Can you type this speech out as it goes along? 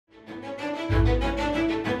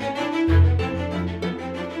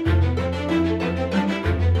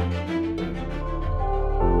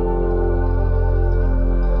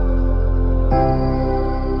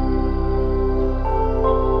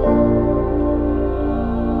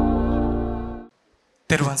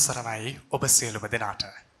තෙරුවන් සරණයි ඔබ සියලුම දෙනාට.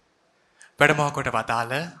 වැඩම කොට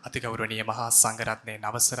වදාළ අතිගෞරවනීය මහා සංඝරත්නයේ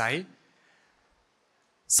අවසරයි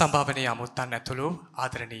සම්භාවනීය අමුත්තන් ඇතුළු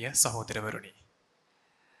ආදරණීය සහෝදරවරුනි.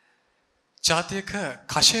 ජාතික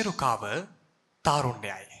කශේරුකාව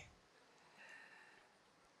තාරුණ්‍යයි.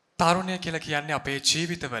 තාරුණ්‍ය කියලා කියන්නේ අපේ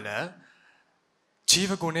ජීවිතවල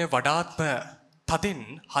ජීව ගුණය වඩාත්ම තදින්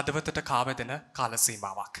හදවතට කාවැදෙන කාල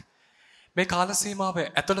සීමාවක්. මේ කාල සීමාව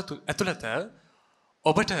ඇතුළත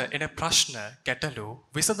ඔබට එන ප්‍රශ්න ගැටලු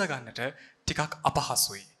විසඳ ගන්නට ටිකක්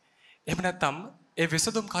අපහසුයි. එහෙම නැත්නම් ඒ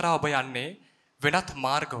විසඳුම් කරා ඔබ යන්නේ වෙනත්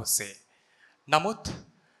මාර්ග ඔස්සේ. නමුත්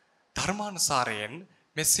ධර්මානුසාරයෙන්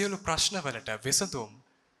මේ සියලු ප්‍රශ්න වලට විසඳුම්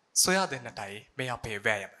සොයා දෙන්නටයි මේ අපේ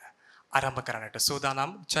වෑයම. ආරම්භ කරන්නට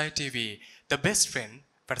සූදානම් JAYA TV The Best Friend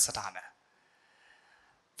වැඩසටහන.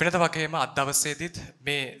 වෙනද වගේම අද දවසේදීත්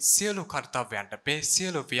මේ සියලු කර්තව්‍යයන්ට, මේ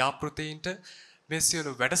සියලු ව්‍යාපෘතීන්ට, මේ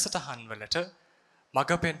සියලු වැඩසටහන් වලට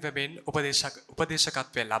මඟ පෙන්වමින්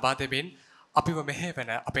උපදේශකත්වය ලබා දෙමින් අපිව මෙහෙවන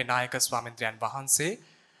අපේ නායක ස්වාමීන්ද්‍රයන් වහන්සේ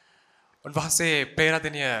උන්වහන්සේ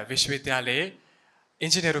පේරාදෙණිය විශ්වවිද්‍යාලයේ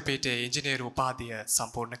ඉංජිනේරු පීඨයේ ඉංජිනේරු උපාධිය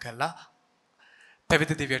සම්පූර්ණ කළා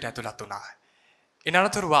පැවිදි දිවියට ඇතුළත් වුණා.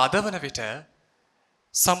 ඉනනතුරුව අද වන විට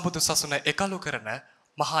සම්බුදු සසුන එකලු කරන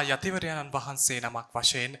මහා යතිවරයන්න් වහන්සේ නමක්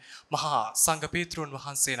වශයෙන්, මහා සංඝ පීතෘන්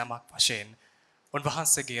වහන්සේ නමක් වශයෙන්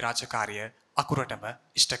උන්වහන්සේගේ රාජකාරිය අකුරටම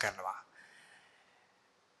ඉෂ්ට කරනවා.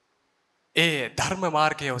 ඒ ධර්ම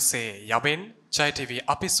මාර්ගයේ ඔස්සේ යමින් JAYA TV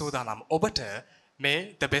අපි සූදානම් ඔබට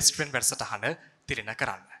මේ The Best Friend වැඩසටහන තිරින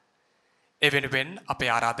කරන්න. ඒ වෙනුවෙන් අපේ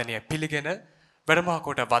ආරාධනය පිළිගෙන වැඩම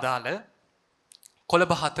කොට වදාළ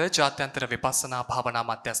කොළඹ ජාත්‍යන්තර විපස්සනා භාවනා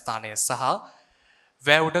මධ්‍යස්ථානය සහ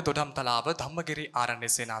වැවුඩ දොඩම්තලාව ධම්මගිරි ආරණ්‍ය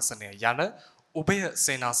සේනාසනය යන උභය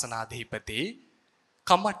සේනාසනාධිපති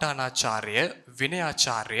කම්මඨානාචාර්ය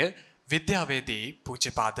විනයාචාර්ය විද්‍යාවේදී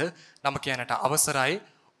පූජ්‍යපාද නම කියනට අවසරයි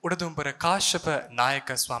උඩදුම්බර කාශ්‍යප නායක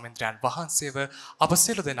ස්වාමීන්ද්‍රයන් වහන්සේව අප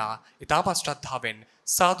සියලු දෙනා ඉතාමත් ශ්‍රද්ධාවෙන්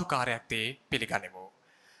සාදුකාරයක් දී පිළිගනිමු.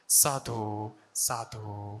 සාදු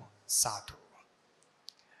සාදු සාදු.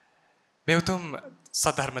 මේ උතුම්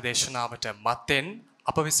සද්ධර්ම දේශනාවට මත්තෙන්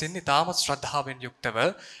අප විසින් ඉතාමත් ශ්‍රද්ධාවෙන් යුක්තව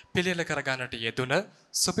පිළියෙල කරගන්නට යෙදුන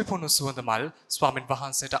සුපිපුණු සුවඳ මල් ස්වාමින්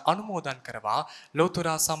වහන්සේට අනුමෝදන් කරවා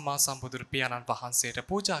ලෝතර සම්මා සම්බුදු පියාණන් වහන්සේට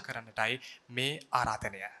පූජා කරන්නටයි මේ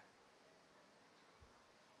ආරාධනය.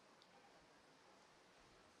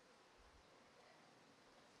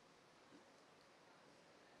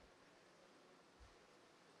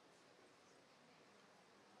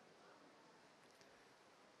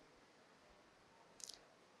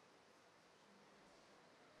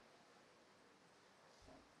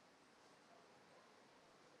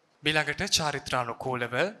 බිලඟට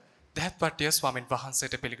චාරිත්‍රානුකූලව දහත්පට්ටිය ස්වාමින්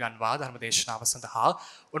වහන්සේට පිළිගන්වා ධර්ම දේශනාව සඳහා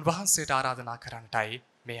උන්වහන්සේට ආරාධනා කරන්නටයි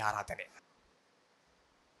මේ ආරාධනය.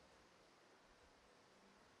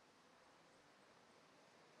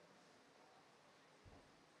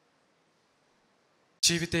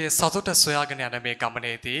 ජීවිතයේ සතුට සොයාගෙන යන මේ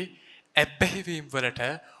ගමනේදී ඇබ්බැහිවීම්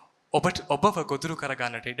වලට ඔබව ගොදුරු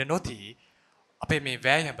කරගන්නට ඉඩ නොදී අපේ මේ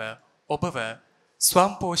වෑයම ඔබව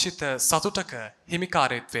ස්වම්පෝෂිත සතුටක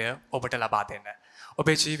හිමිකාරීත්වය ඔබට ලබා දෙන්න.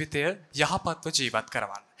 ඔබේ ජීවිතය යහපත්ව ජීවත්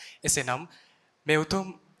කරවන්න. එසේනම් මේ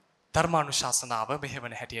උතුම් ධර්මානුශාසනාව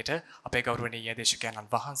මෙහෙවන හැටියට අපේ ගෞරවනීය දේශකයන්න්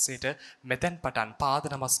වහන්සේට මෙතෙන් පටන් පාද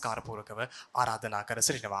නමස්කාර පූර්වකව ආරාධනා කර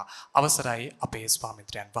සිටිනවා. අවසරයි අපේ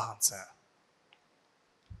ස්වාමීන්ද්‍රයන් වහන්සේ.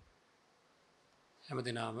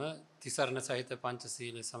 හැමදිනම තිසරණ සහිත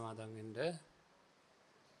පංචශීල සමාදන් වෙන්න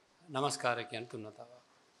නමස්කාර කියන තුන්වතාවක්.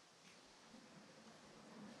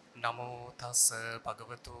 නමෝ තස්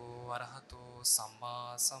භගවතු අරහතු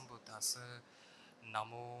සම්මා සම්බුද්දස්ස.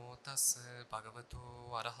 නමෝ තස් භගවතු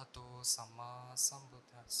අරහතු සම්මා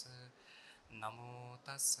සම්බුද්දස්ස. නමෝ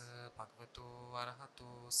තස් භගවතු අරහතු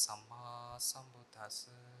සම්මා සම්බුද්දස්ස.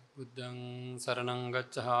 බුද්ධං සරණං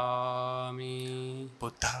ගච්ඡාමි.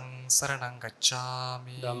 බුද්ධං සරණං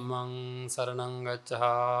ගච්ඡාමි. ධම්මං සරණං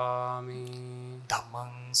ගච්ඡාමි.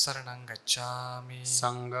 ධම්මං සරණං ගච්ඡාමි.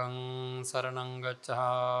 සංඝං සරණං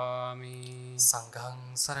ගච්ඡාමි. සංඝං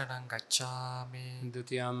සරණං ගච්ඡාමි.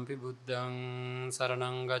 ဒ ුතියම්පි බුද්ධං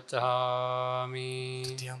සරණං ගච්ඡාමි.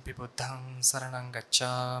 ဒ ුතියම්පි බුද්ධං සරණං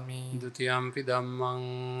ගච්ඡාමි. ဒ ුතියම්පි ධම්මං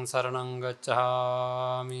සරණං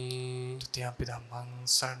ගච්ඡාමි. ဒ ුතියම්පි ධම්මං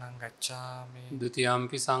සරණං ගච්ඡාමි.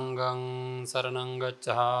 ဒ ුතියම්පි සංඝං සරණං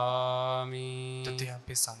ගච්ඡාමි.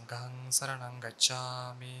 ဒ ුතියම්පි සංඝං සරණං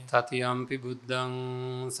ගච්ඡාමි. තතියම්පි බුද්ධං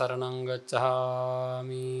සරණං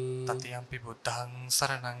ගච්ඡාමි. තතියම්පි බුද්ධං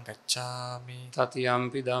සරණං ගච්ඡාමි.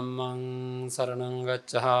 තතියම්පි ධම්මං සරණං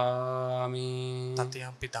ගච්ඡාමි.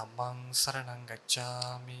 තතියම්පි ධම්මං සරණං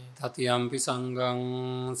ගච්ඡාමි. තතියම්පි සංඝං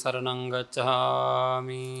සරණං ගච්ඡාමි.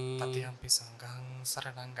 ගච්ඡාමි. තතියම්පි සංඝං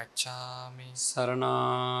සරණං ගච්ඡාමි.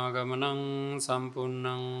 සරණාගමනං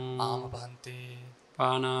සම්පූර්ණං. ආමභන්ති.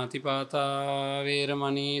 පානාතිපාතා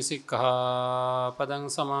වේරමණී සික්ඛාපදං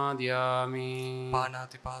සමාදියාමි.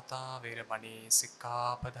 පානාතිපාතා වේරමණී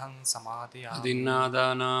සික්ඛාපදං සමාදියාමි.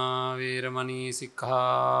 අදින්නාදාන වේරමණී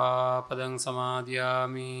සික්ඛාපදං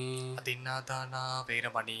සමාදියාමි. අදින්නාදාන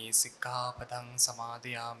වේරමණී සික්ඛාපදං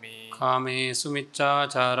සමාදියාමි. කාමේසු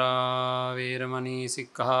මිච්ඡාචාරා වේරමණී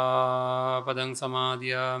සික්ඛාපදං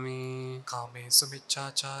සමාදියාමි. කාමේසු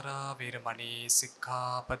මිච්ඡාචාරා වේරමණී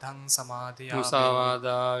සික්ඛාපදං සමාදියාමි.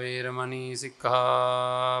 මුසාවාදා වේරමණී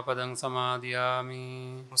සික්ඛාපදං සමාදියාමි.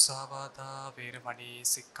 මුසාවාදා වේරමණී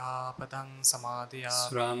සික්ඛාපදං සමාදියාමි.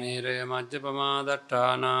 සුරාමේරය මජ්ජපමා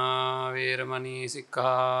දට්ඨානා වේරමණී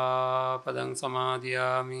සික්ඛාපදං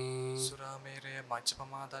සමාදියාමි. සුරාමේරය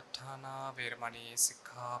මජ්ජපමා දට්ඨානා වේරමණී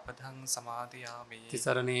සික්ඛාපදං සමාදියාමි.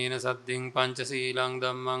 තිසරණේන සද්දින් පංචශීලං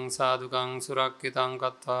ධම්මං සාදුකං සුරක්ඛිතං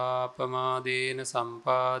කତ୍වා අපමාදේන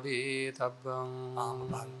සම්පාදේ තබ්බං.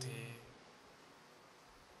 ආමභන්ති.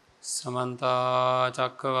 සමන්ත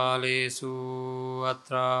චක්කවාලේසු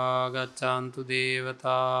අත්‍රා ගච්ඡන්තු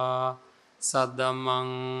දේවතා සද්දම්මං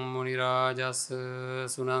මුනි රාජස්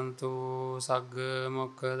සුනන්තු සග්ග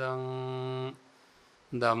මොක්ඛදං.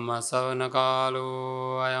 ධම්ම ශ්‍රවණ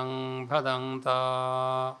කාලෝ අයං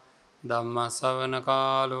භදංතා. ධම්ම ශ්‍රවණ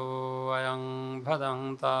කාලෝ අයං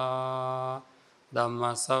භදංතා. ධම්ම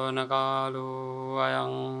ශ්‍රවණ කාලෝ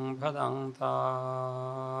අයං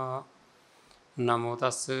භදංතා. නමෝ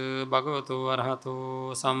තස්ස භගවතු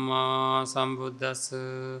වරහතෝ සම්මා සම්බුද්දස්ස.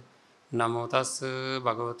 නමෝ තස්ස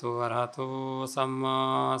භගවතු වරහතෝ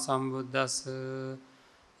සම්මා සම්බුද්දස්ස.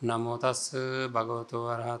 නමෝ තස්ස භගවතු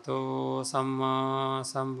වරහතෝ සම්මා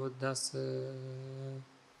සම්බුද්දස්ස.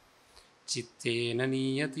 චිත්තේන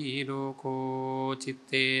නීයති ලෝකෝ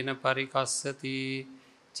චිත්තේන පරිකස්සති.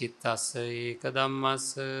 චිත්තස්ස ඒක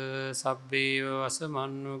ධම්මස්ස සබ්බේව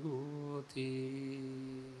වසමන්නුගූති.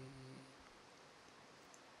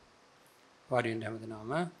 වාඩිවෙන්න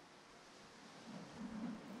හැමදෙනාම.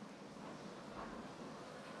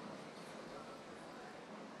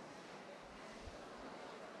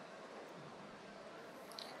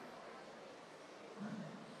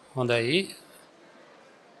 හොඳයි.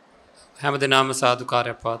 හැමදෙනාම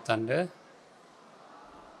සාදුකාරයක් පවත්වන්න.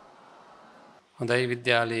 හොඳයි.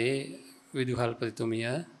 විද්‍යාලයේ විදුහල්පතිතුමිය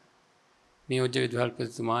නියෝජ්‍ය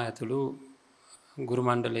විදුහල්පතිතුමා ඇතුළු ගුරු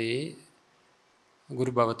මණ්ඩලයේ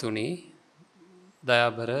ගුරු භවතුනි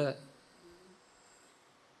දයාබර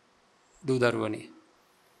දූදරුවනි,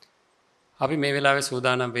 අපි මේ වෙලාවේ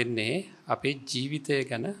සූදානම් වෙන්නේ අපේ ජීවිතය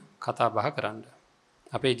ගැන කතා බහ කරන්න.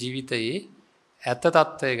 අපේ ජීවිතයේ ඇත්ත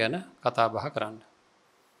తত্ত্বය ගැන කතා බහ කරන්න.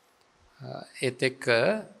 ඒත් එක්ක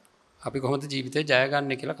අපි කොහොමද ජීවිතය ජය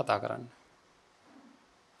ගන්න කියලා කතා කරන්න.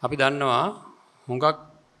 අපි දන්නවා හුඟක්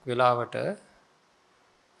වෙලාවට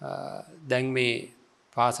දැන් මේ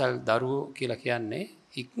පාසල් දරුවෝ කියලා කියන්නේ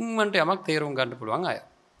ඉක්මනට යමක් තේරුම් ගන්න පුළුවන් අය.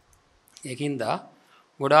 ඒකින්ද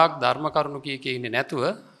ගොඩාක් ධර්ම කරුණු කී ඉන්නේ නැතුව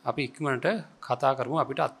අපි ඉක්මනට කතා කරමු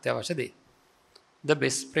අපිට අත්‍යවශ්‍ය දේ. The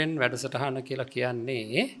best friend වැඩසටහන කියලා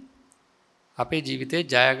කියන්නේ අපේ ජීවිතේ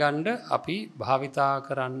ජය ගන්න අපි භාවිතා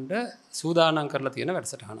කරන්න සූදානම් කරලා තියෙන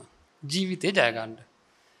වැඩසටහන. ජීවිතේ ජය ගන්න.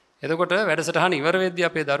 එතකොට වැඩසටහන ඉවර වෙද්දී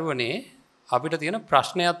අපේ දරුවනේ අපිට තියෙන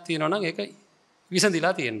ප්‍රශ්නයක් තියෙනවා නම් ඒක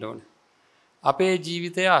විසඳිලා තියෙන්න ඕනේ. අපේ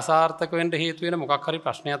ජීවිතය අසාර්ථක වෙන්න හේතු වෙන මොකක් හරි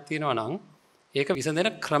ප්‍රශ්නයක් තියෙනවා නම් ඒක විසඳෙන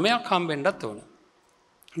ක්‍රමයක් හම්බෙන්නත් ඕන.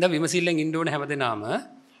 දැන් විමසිල්ලෙන් ඉන්න ඕනේ හැමදෙනාම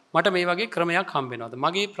මට මේ වගේ ක්‍රමයක් හම්බෙනවද?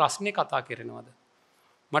 මගේ ප්‍රශ්නේ කතා කරනවද?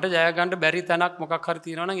 මට ජය ගන්න බැරි තැනක් මොකක් හරි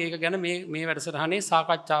තියෙනවා නම් ඒක ගැන මේ වැඩසටහනේ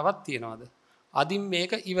සාකච්ඡාවක් තියෙනවද? අදින්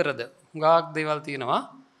මේක ඉවරද? හුඟක් දේවල් තියෙනවා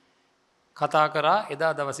කතා කරා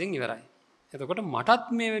එදා දවසින් ඉවරයි. එතකොට මටත්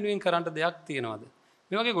මේ වෙනුවෙන් කරන්න දෙයක් තියෙනවද?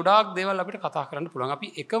 මේ වගේ ගොඩාක් දේවල් අපිට කතා කරන්න පුළුවන්. අපි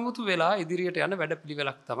එකමුතු වෙලා ඉදිරියට යන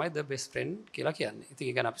වැඩපිළිවෙලක් තමයි The Best Friend කියලා කියන්නේ. ඉතින්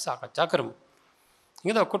ඒක ගැන අපි සාකච්ඡා කරමු.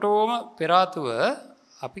 ඉතින් ඔක්කොටම පෙර ආතුව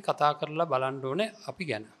අපි කතා කරලා බලන්න ඕනේ අපි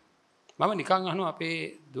ගැන. මම නිකන් අහනවා අපේ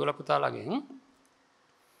දුවල පුතාලාගෙන්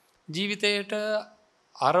ජීවිතේට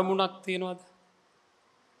අරමුණක් තියනවද?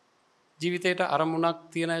 ජීවිතේට අරමුණක්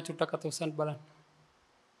තියන අය චුට්ටක් අත උස්සන්න බලන්න.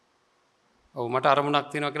 ඔව් මට අරමුණක්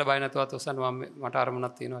තියෙනවා කියලා බය නැතුව අත උස්සන්න මට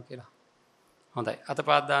අරමුණක් තියෙනවා කියලා. හොඳයි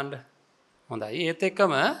අතපාත් දාන්න. හොඳයි. ඒත්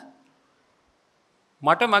එක්කම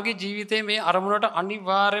මට මගේ ජීවිතේ මේ අරමුණට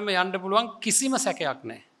අනිවාර්යයෙන්ම යන්න පුළුවන් කිසිම සැකයක්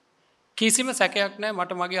නැහැ. කිසිම සැකයක් නැහැ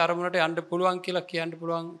මට මගේ අරමුණට යන්න පුළුවන් කියලා කියන්න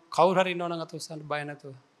පුළුවන් කවුරු හරි ඉන්නවනම් අත උස්සන්න බය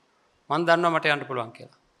නැතුව. මම දන්නවා මට යන්න පුළුවන්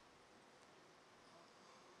කියලා.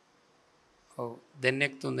 ඔව්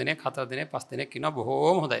දෙන්නෙක් තුන් දෙනෙක් හතර දෙනෙක් පහ දෙනෙක් ඉන්නවා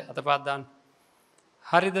බොහෝම හොඳයි. අතපාත් දාන්න.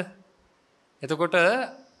 හරිද? එතකොට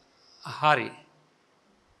හරි.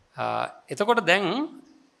 එතකොට දැන්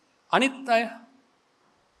අනිත් අය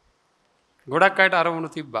ගොඩක් අයට අරමුණු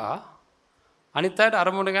තිබ්බා. අනිත් අයට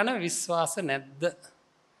අරමුණ ගැන විශ්වාස නැද්ද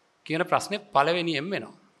කියන ප්‍රශ්නේ පළවෙනියෙන්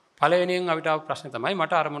වෙනවා. පළවෙනියෙන් අපිට ආව ප්‍රශ්නේ තමයි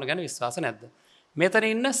මට අරමුණ ගැන විශ්වාස නැද්ද? මෙතන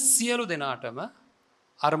ඉන්න සියලු දෙනාටම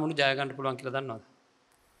අරමුණු ජය ගන්න පුළුවන් කියලා දන්නවද?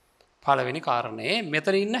 පළවෙනි කාරණේ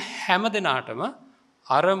මෙතන ඉන්න හැම දෙනාටම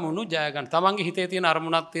අරමුණු ජය ගන්න. තමන්ගේ හිතේ තියෙන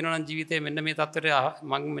අරමුණක් තියෙනවා නම් ජීවිතේ මෙන්න මේ තත්ත්වයට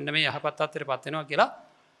මම මෙන්න මේ යහපත් තත්ත්වයටපත් වෙනවා කියලා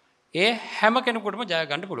ඒ හැම කෙනෙකුටම ජය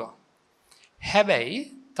ගන්න පුළුවන්. හැබැයි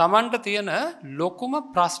තමන්ට තියෙන ලොකුම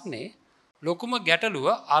ප්‍රශ්නේ ලොකුම ගැටලුව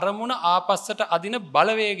අරමුණ ආපස්සට අදින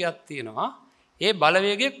බලවේගයක් තියෙනවා. ඒ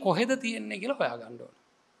බලවේගය කොහෙද තියෙන්නේ කියලා හොයාගන්න ඕන.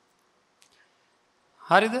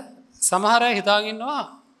 හරිද? සමහර අය හිතාගෙන ඉන්නවා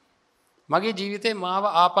මගේ ජීවිතේ මාව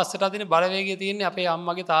ආපස්සට අදින බලවේගය තියෙන්නේ අපේ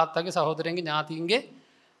අම්මගේ තාත්තගේ සහෝදරයන්ගේ ඥාතීන්ගේ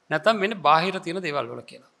නැත්නම් මෙන්න බාහිර තියෙන දේවල් වල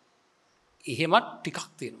කියලා. එහෙමත් ටිකක්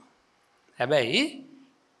තියෙනවා. හැබැයි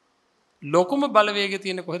ලොකුම බලවේගය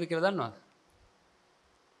තියෙන්නේ කොහෙද කියලා දන්නවද?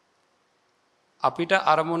 අපිට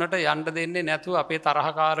අරමුණට යන්න දෙන්නේ නැතුව අපේ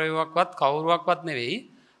තරහකාරයෝවක්වත් කවුරුවක්වත් නෙවෙයි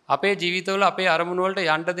අපේ ජීවිතවල අපේ අරමුණු වලට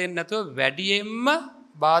යන්න දෙන්නේ නැතුව වැඩියෙන්ම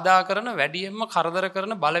බාධා කරන වැඩියෙන්ම කරදර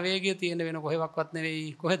කරන බලවේගය තියෙන වෙන කොහෙවත්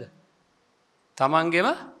නෙවෙයි. කොහෙද?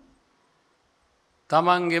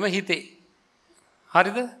 තමන්ගේම හිතේ.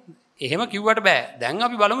 හරිද? එහෙම කිව්වට බෑ. දැන්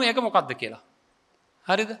අපි බලමු ඒක මොකක්ද කියලා.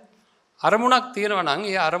 හරිද? අරමුණක් තියෙනවා නම්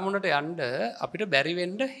ඒ අරමුණට යන්න අපිට බැරි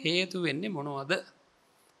වෙන්න හේතු වෙන්නේ මොනවද?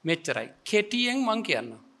 මෙච්චරයි. කෙටියෙන් මං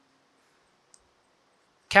කියන්නම්.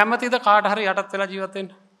 කැමතිද කාට හරි යටත් වෙලා ජීවත්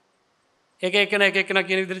වෙන්න? එක එකන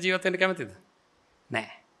කියන විදිහට ජීවත් වෙන්න කැමතිද? නෑ.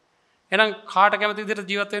 එහෙනම් කාට කැමති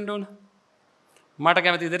විදිහට ජීවත් වෙන්න ඕන? මට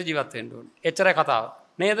කැමති විදිහට ජීවත් වෙන්න ඕනේ. එච්චරයි කතාව.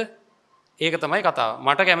 නේද? ඒක තමයි කතාව.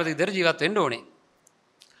 මට කැමති විදිහට ජීවත් වෙන්න ඕනේ.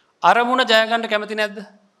 අරමුණ ජය ගන්න කැමති නැද්ද?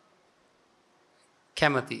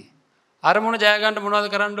 කැමති. අරමුණ ජය ගන්න මොනවද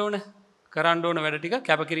කරන්න ඕනේ? කරන්න ඕන වැඩ ටික,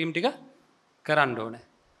 කැපකිරීම ටික කරන්න ඕනේ.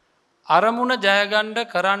 අරමුණ ජය ගන්න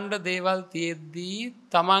කරන්න දේවල් තියෙද්දී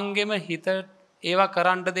තමන්ගෙම හිත ඒවා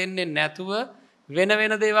කරන්න දෙන්නේ නැතුව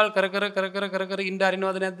වෙන දේවල් කර ඉන්න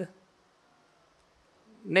අරිනවද නැද්ද?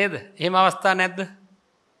 නේද? එහෙම අවස්ථා නැද්ද?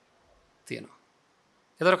 තියෙනවා.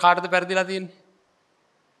 ඒතර කාටද පෙරදිලා තියෙන්නේ?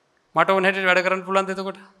 මට ඕන හැටියට වැඩ කරන්න පුළුවන්ද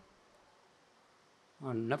එතකොට?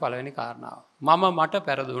 ඔන්න පළවෙනි කාරණාව. මට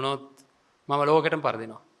පෙරදුනොත් මම ලෝකෙටම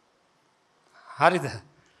පරදිනවා. හරිද?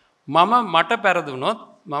 මට පෙරදුනොත්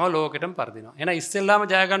මම ලෝකෙටම පරදිනවා. එහෙනම් ඉස්සෙල්ලාම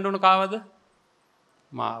ජය ගන්න ඕන කාවද?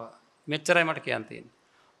 මාව. මෙච්චරයි මට කියන්න තියෙන්නේ.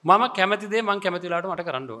 මම කැමති දේ මං කැමති වෙලාවට මට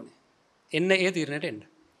කරන්න ඕනේ. එන්න ඒ තීරණයට එන්න.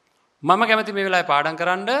 මම කැමති මේ වෙලාවේ පාඩම්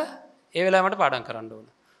කරන්න, ඒ වෙලාවේ මට පාඩම් කරන්න ඕන.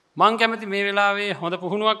 මං කැමති මේ වෙලාවේ හොඳ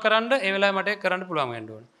පුහුණුවක් කරන්න, ඒ වෙලාවේ මට ඒක කරන්න පුළුවන් වෙන්න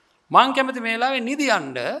ඕන. මං කැමති මේ වෙලාවේ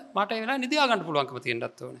නිදියන්න, මට ඒ වෙලාවේ නිදියා ගන්න පුළුවන්කම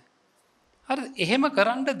තියෙන්නත් ඕනේ. හරිද? එහෙම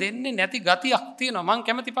කරන්න දෙන්නේ නැති ගතියක් තියෙනවා. මං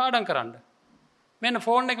කැමති පාඩම් කරන්න. මෙන්න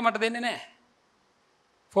ෆෝන් එක මට දෙන්නේ නැහැ.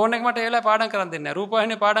 ෆෝන් එක මට ඒ වෙලාවේ පාඩම් කරන්න දෙන්නේ නැහැ.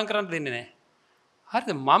 රූපවාහිනිය පාඩම් කරන්න දෙන්නේ නැහැ. හරිද?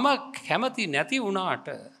 මම කැමති නැති වුණාට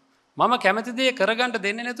මම කැමති දේ කරගන්න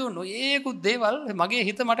දෙන්නේ නැතුව නොයේකුත් දේවල් මගේ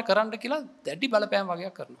හිත මට කරන්න කියලා දැඩි බලපෑම්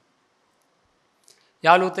වගේක් කරනවා.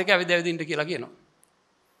 යාළුවොත් එක්ක ඇවිද ඉන්න කියලා කියනවා.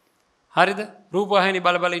 හරිද? රූපවාහිනිය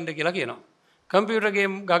බල ඉන්න කියලා කියනවා. කම්පියුටර්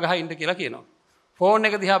ගේම් ගගහ ඉන්න කියලා කියනවා. ෆෝන්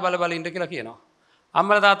එක දිහා බල ඉන්න කියලා කියනවා.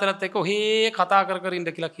 අම්මලා තාත්තලාත් එක්ක ඔහේ කතා කර ඉන්න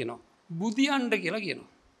කියලා කියනවා. බුදියන්න කියලා කියනවා.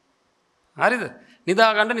 හරිද?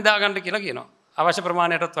 නිදා ගන්න කියලා කියනවා. අවශ්‍ය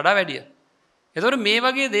ප්‍රමාණයටත් වඩා වැඩිය. එතකොට මේ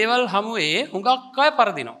වගේ දේවල් හමුවේ හුඟක් අය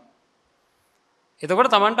පරදිනවා. එතකොට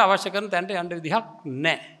Tamanට අවශ්‍ය කරන තැනට යන්න විදිහක්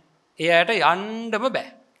නැහැ. ඒ අයට යන්නම බෑ.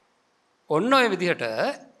 ඔන්න ඔය විදිහට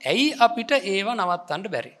ඇයි අපිට ඒව නවත්තන්න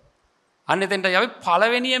බැරි? අන්න එතෙන්ටයි අපි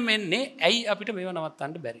පළවෙනියෙන් එන්නේ ඇයි අපිට මේව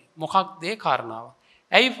නවත්තන්න බැරි? මොකක්ද ඒ කාරණාව?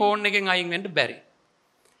 ඇයි ෆෝන් එකෙන් අයින් වෙන්න බැරි?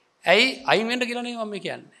 ඇයි අයින් වෙන්න කියලා නේ මම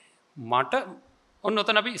කියන්නේ. මට ඔන්න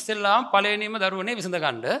ඔතන අපි ඉස්සෙල්ලාම පළවෙනිම දරුවනේ විසඳ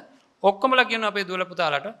ගන්න ඔක්කොමලා කියන අපේ දුවල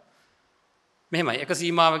පුතාලට මෙහෙමයි එක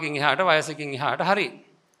සීමාවකින් එහාට වයසකින් එහාට හරි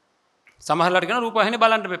සමහරලාට කියන රූපවාහිනිය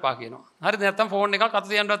බලන්න එපා කියනවා. හරිද? නැත්තම් ෆෝන් එකක් අත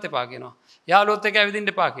තියන්නවත් එපා කියනවා. යාළුවොත් එක්ක ඇවිදින්න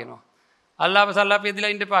එපා කියනවා. අල්ලාප සල්ලාප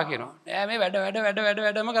යදිලා ඉන්න එපා කියනවා. නෑ මේ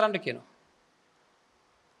වැඩම කරන්න කියනවා.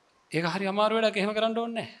 ඒක හරි අමාරු වැඩක්. එහෙම කරන්න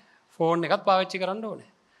ඕනේ නැහැ. ෆෝන් එකත් පාවිච්චි කරන්න ඕනේ.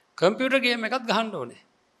 කම්පියුටර් ගේම් එකත් ගහන්න ඕනේ.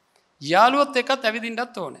 යාළුවොත් එක්කත්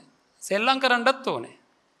ඇවිදින්නත් ඕනේ. සෙල්ලම් කරන්නත් ඕනේ.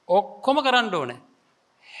 ඔක්කොම කරන්න ඕනේ.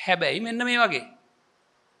 හැබැයි මෙන්න මේ වගේ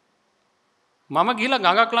මම ගිහලා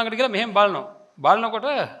ගඟක් ළඟට ගිහලා මෙහෙම බලනවා. බලනකොට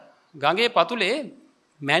ගඟේ පතුලේ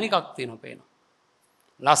මැණිකක් තියෙනවා පේනවා.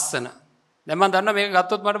 ලස්සන. දැන් මම දන්නවා මේක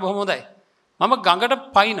ගත්තොත් මට බොහොම හොඳයි. මම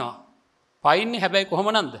ගඟට පයින්නවා. පයින්නේ හැබැයි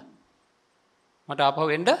කොහොමනන්ද? මට ආපහු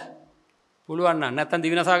එන්න පුළුවන් නම් නැත්තම්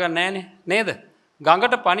දිවිනසා ගන්න නෑනේ නේද?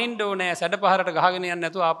 ගඟට පනින්න ඕනේ සැඩ පහරට ගහගෙන යන්නේ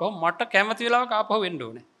නැතුව ආපහු මට කැමති වෙලාවක ආපහු වෙන්න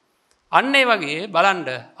ඕනේ. අන්න ඒ වගේ බලන්න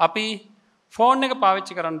අපි ෆෝන් එක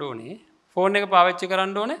පාවිච්චි කරන්න ඕනේ. ෆෝන් එක පාවිච්චි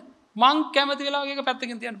කරන්න ඕනේ මං කැමති වෙලාවක ඒක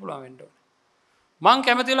පැත්තකින් තියන්න පුළුවන් වෙන්න ඕනේ. මං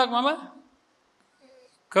කැමති වෙලාවක මම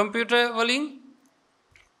කම්පියුටර් වලින්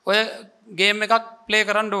ඔය ගේම් එකක් ප්ලේ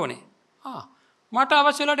කරන්න ඕනේ. මට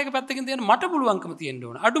අවශ්‍ය වෙලාවට ඒක පැත්තකින් තියන්න මට පුළුවන්කම තියෙන්න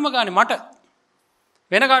ඕනේ. අඩුම ගානේ මට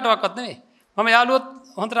වෙන කාටවත් නෙවෙයි. මම යාළුවොත්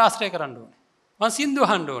හොඳට ආශ්‍රය කරන්න ඕනේ. මං සින්දු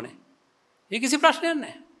අහන්න ඕනේ. ඒ කිසි ප්‍රශ්නයක්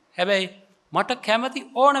නැහැ. හැබැයි මට කැමති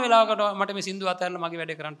ඕන වෙලාවකට මට මේ සින්දු අතහැරලා මගේ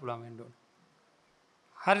වැඩේ කරන්න පුළුවන් වෙන්න ඕනේ.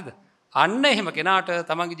 හරිද? අන්න එහෙම කෙනාට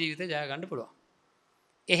තමන්ගේ ජීවිතේ ජය ගන්න පුළුවන්.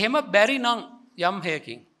 එහෙම බැරි නම් යම්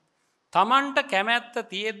හේකින් තමන්ට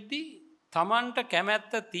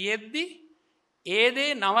කැමැත්ත තියෙද්දි ඒ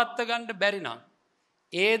දේ නවත්ත ගන්න බැරි නම්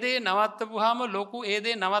ඒ දේ නවත්තපුවාම ලොකු ඒ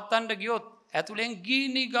දේ නවත්තන්න ගියොත් ඇතුලෙන්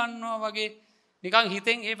ගිනි ගන්නවා වගේ නිකන්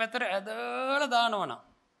හිතෙන් ඒ පැත්තට ඇදලා දානවා නම්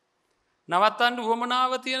නවත්තන්න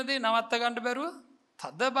උවමනාව තියෙන දේ නවත්ත ගන්න බැරුව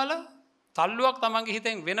තද බල තල්ලුවක් තමන්ගේ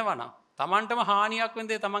හිතෙන් වෙනවා නම් තමන්ටම හානියක් වෙන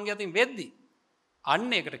දේ තමන්ගේ අතින් වෙද්දි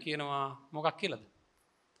අන්න ඒකට කියනවා මොකක් කියලාද?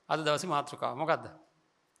 අද දවසේ මාතෘකාව මොකද්ද?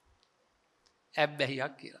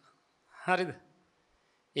 ඇබ්බැහියක් කියලා. හරිද?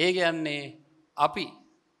 ඒ කියන්නේ අපි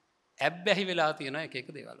ඇබ්බැහි වෙලා තියෙන එක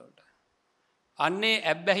දේවල් වලට. අන්නේ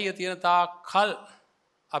ඇබ්බැහිය තියෙන තාක් කල්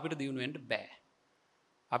අපිට දියුණු වෙන්න බෑ.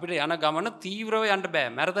 අපිට යන ගමන තීව්‍රව යන්න බෑ.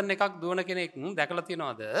 මැරතන් එකක් දුවන කෙනෙක් දැකලා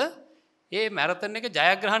තියනවද? ඒ මැරතන් එක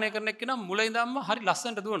ජයග්‍රහණය කරන එක්කෙනා මුල ඉඳන්ම හරි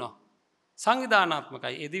ලස්සනට දුවනවා.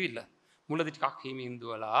 සංවිධානාත්මකයි ඒ දිවිල්ල. මුලදි ටිකක් හිමින්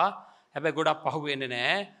දුවලා හැබැයි ගොඩක් පහු වෙන්නේ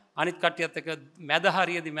නැහැ. අනිත් කට්ටියත් එක්ක මැද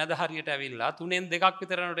හරියට ඇවිල්ලා 3න් 2ක්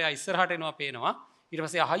විතර යනකොට එයා ඉස්සරහට එනවා පේනවා. ඊට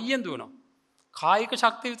පස්සේ හයියෙන් දුවනවා. කායික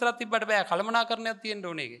ශක්තිය විතරක් තිබ්බට බෑ. කලමනාකරණයක් තියෙන්න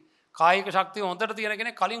ඕනේ ඒකේ. කායික ශක්තිය හොඳට තියෙන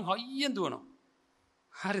කෙනෙක් කලින් හයියෙන් දුවනවා.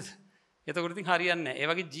 හරිද? එතකොට ඉතින් හරියන්නේ නැහැ. ඒ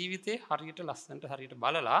වගේ ජීවිතේ හරියට ලස්සනට හරියට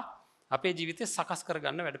බලලා අපේ ජීවිතේ සකස්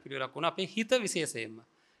කරගන්න වැඩපිළිවෙලක් වුණා අපේ හිත විශේෂයෙන්ම.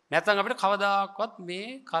 නැත්නම් අපිට කවදාකවත්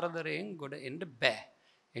මේ කරදරයෙන් ගොඩ එන්න බෑ.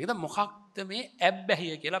 ඒකද මොකක්ද මේ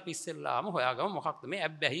ඇබ්බැහිය කියලා අපි ඉස්සෙල්ලාම හොයාගමු. මොකක්ද මේ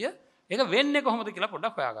ඇබ්බැහිය? ඒක වෙන්නේ කොහොමද කියලා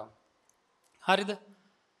පොඩ්ඩක් හොයාගමු. හරිද?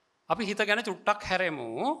 අපි හිත ගැන චුට්ටක් හැරෙමු.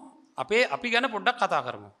 අපි ගැන පොඩ්ඩක් කතා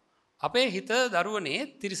කරමු. අපේ හිත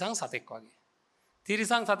දරුවනේ තිරිසන් සතෙක් වගේ.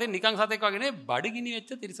 තිරිසන් සතෙක් නිකන් සතෙක් වගේ නෙවෙයි බඩගිනි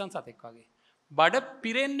වෙච්ච තිරිසන් සතෙක් වගේ. බඩ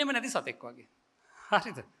පිරෙන්නෙම නැති සතෙක් වගේ.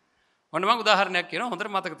 හරිද? ඔන්න මම උදාහරණයක් කියනවා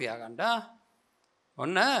හොඳට මතක තියාගන්න.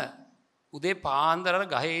 ඔන්න උදේ පාන්දර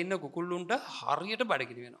ගහේ ඉන්න කුකුල්ලුන්ට හරියට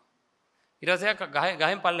බඩගිනි වෙනවා. ඊට පස්සේ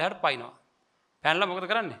ගහෙන් පල්ලෙහාට පයින්නවා. පැනලා මොකද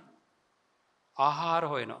කරන්නේ? ආහාර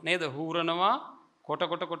හොයනවා. නේද? හූරනවා, කොට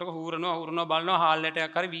හූරනවා බලනවා හාල්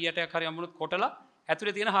ඇටයක් හරි වී ඇටයක් හරි අමුණුත් කොටලා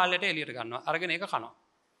ඇතුලේ තියෙන හාල් ඇට එළියට ගන්නවා. අරගෙන ඒක කනවා.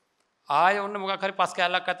 ආය ඔන්න මොකක් හරි පස්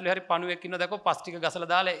කෑල්ලක් ඇතුලේ හරි පණුවෙක් ඉන්නව දැක්කොත් පස් ටික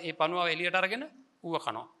ගසලා දාලා ඒ පණුව එළියට අරගෙන ඌව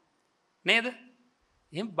කනවා. නේද?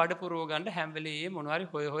 එහෙනම් බඩ පුරව ගන්න හැම වෙලේම මොනවා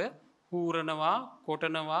හරි හොය හූරනවා,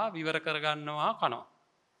 කොටනවා, විවර කරගන්නවා, කනවා.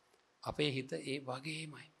 අපේ හිත ඒ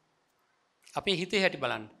වගේමයි. අපේ හිතේ හැටි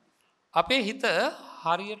බලන්න. අපේ හිත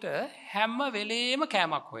හරියට හැම වෙලේම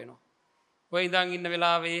කෑමක් හොයනවා. ඔය ඉඳන් ඉන්න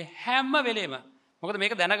වෙලාවේ හැම වෙලේම. මොකද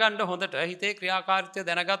මේක දැනගන්න හොඳට හිතේ ක්‍රියාකාරීත්වය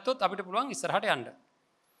දැනගත්තොත් අපිට පුළුවන් ඉස්සරහට යන්න.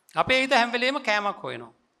 අපේ හිත හැම වෙලේම කෑමක්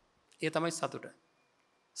හොයනවා. ඒ තමයි සතුට.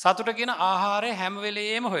 සතුට කියන ආහාරය හැම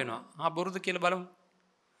වෙලේම හොයනවා. බොරුද කියලා බලමු.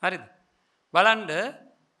 හරිද? බලන්න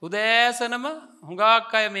උදෑසනම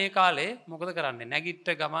හුඟක් අය මේ කාලේ මොකද කරන්නේ? නැගිට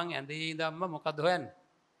ගමන් ඇඳේ ඉඳන්ම මොකද හොයන්නේ?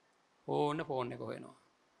 ෆෝන් එක හොයනවා.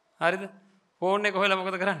 හරිද? ෆෝන් එක හොයලා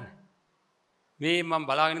මොකද කරන්නේ? මේ මම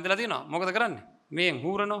බලාගෙන ඉඳලා තියෙනවා. මොකද කරන්නේ? මේෙන්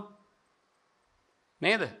හූරනවා.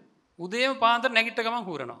 නේද? උදේම පාන්දර නැගිට ගමන්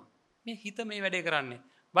හූරනවා. මේ හිත මේ වැඩේ කරන්නේ.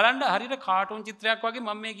 බලන්න හරියට කාටුන් චිත්‍රයක් වගේ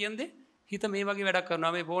මම මේ කියන්නේ හිත මේ වගේ වැඩක්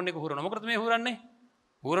කරනවා. මේ ෆෝන් එක හූරනවා. මොකටද මේ හූරන්නේ?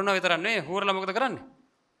 හූරනවා විතරක් නෙවෙයි. හූරලා මොකද කරන්නේ?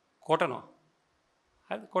 කොටනවා.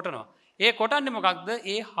 හරිද? කොටනවා. ඒ කොටන්නේ මොකක්ද?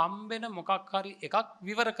 ඒ හම්බෙන මොකක් හරි එකක්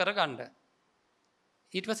විවර කරගන්න.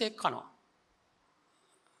 ඊට පස්සේ ඒක කනවා.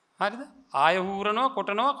 හරිද? ආය හූරනවා,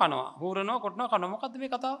 කොටනවා, කනවා. හූරනවා, කොටනවා, කනවා. මොකද්ද මේ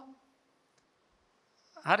කතාව?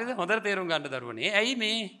 හරිද? හොඳට තේරුම් ගන්න දරුවනේ. ඇයි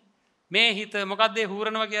මේ හිත මොකද්ද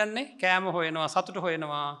හූරනවා කියන්නේ? කෑම හොයනවා, සතුට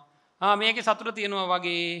හොයනවා. මේකේ සතුට තියෙනවා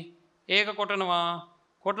වගේ. ඒක කොටනවා.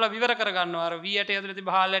 කොටලා විවර කරගන්නවා. අර වී ඇටේ ඇතුලේ තිබ්බ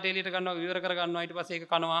හාල් ඇටේ එළියට ගන්නවා, විවර කරගන්නවා. ඊට පස්සේ ඒක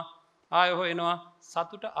කනවා. ආය හොයනවා.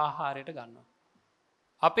 සතුට ආහාරයට ගන්නවා.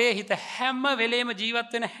 අපේ හිත හැම වෙලේම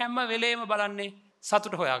ජීවත් වෙන හැම වෙලේම බලන්නේ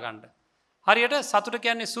සතුට හොයාගන්න. හරියට සතුට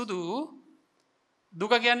කියන්නේ සුදු,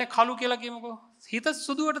 දුක කියන්නේ කළු කියලා කියමුකෝ. හිත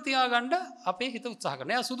සුදුවට තියාගන්න අපේ හිත උත්සාහ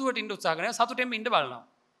කරනවා. එයා සුදුවට ඉන්න උත්සාහ කරනවා. සතුටෙන් ඉන්න බලනවා.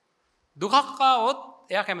 දුකක් ආවොත්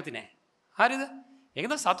එයා කැමති නැහැ. හරිද?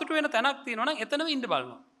 ඒකද සතුට වෙන තැනක් තියෙනවා නම් එතනම ඉන්න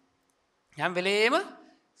බලනවා. හැම වෙලේම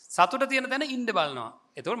සතුට තියෙන තැන ඉන්න බලනවා.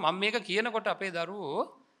 එතකොට මම මේක කියනකොට අපේ දරුවෝ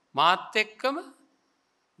මාත් එක්කම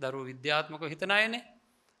දරුවෝ විද්‍යාත්මකව හිතන අයනේ.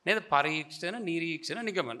 නේද? පරීක්ෂණ, නිරීක්ෂණ,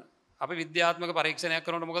 නිගමන. අපි විද්‍යාත්මක පරීක්ෂණයක්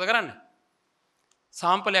කරනකොට මොකද කරන්නේ?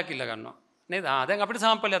 සාම්පලයක් ඉල්ල ගන්නවා. නේද? දැන් අපිට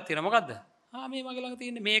සාම්පලයක් තියෙනවා. මොකද්ද? මේ මගේ ළඟ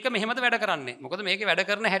තියෙන්නේ මේක මෙහෙමද වැඩ කරන්නේ. මොකද මේකේ වැඩ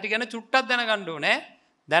කරන හැටි ගැන චුට්ටක් දැනගන්න ඕනේ.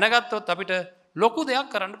 දැනගත්තොත් අපිට ලොකු දෙයක්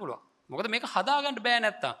කරන්න පුළුවන්. මොකද මේක හදාගන්න බෑ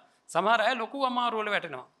නැත්තම්. සමහර අය ලොකු අමාරු වල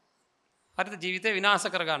වැටෙනවා. හරිද? ජීවිතේ විනාශ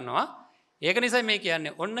කරගන්නවා. ඒක නිසා මේ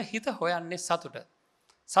කියන්නේ ඔන්න හිත හොයන්නේ සතුට.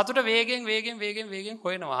 සතුට වේගෙන්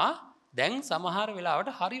හොයනවා. දැන් සමහර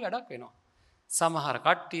වෙලාවට හරි වැඩක් වෙනවා. සමහර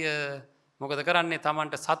කට්ටිය මොකද කරන්නේ?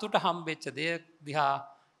 Tamanට සතුට හම්බෙච්ච දේ දිහා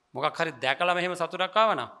මොකක් හරි දැකලා මෙහෙම සතුටක්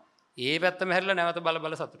ආවනම් ඒ පැත්තම හැරිලා නැවත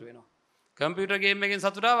බල සතුට වෙනවා. කම්පියුටර් ගේම් එකෙන්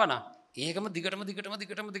සතුට ආවනම් ඒකම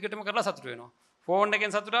දිගටම කරලා සතුට වෙනවා. ෆෝන්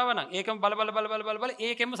එකෙන් සතුට ආවනම් ඒකම බල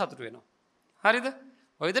ඒකෙන්ම සතුට වෙනවා. හරිද?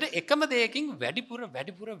 ඔය විදිහට එකම දෙයකින්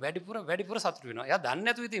වැඩිපුර සතුට වෙනවා. එයා දන්නේ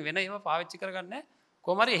නැතුව ඉතින් වෙන ඒවා පාවිච්චි කරගන්නේ නැහැ.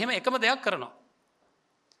 කොහොම හරි එහෙම එකම දෙයක් කරනවා.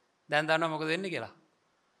 දැන් දන්නවා මොකද වෙන්නේ කියලා.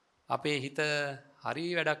 අපේ හිත හරි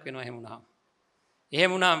වැඩක් වෙනවා එහෙම වුණාම.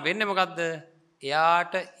 එහෙම වුණාම වෙන්නේ මොකද්ද?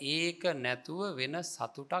 එයාට ඒක නැතුව වෙන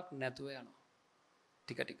සතුටක් නැතුව යනවා.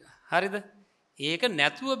 ටික. හරිද? ඒක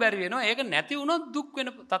නැතුව බැරි වෙනවා. ඒක නැති වුණොත් දුක් වෙන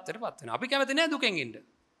තත්ත්වයටපත් වෙනවා. අපි කැමති නෑ දුකෙන් ඉන්න.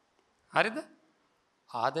 හරිද?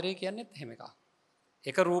 ආදරය කියන්නේත් එහෙම එකක්.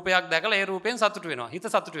 එක රූපයක් දැකලා ඒ රූපයෙන් සතුට වෙනවා. හිත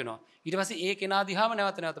සතුට වෙනවා. ඊට පස්සේ ඒ කෙනා දිහාම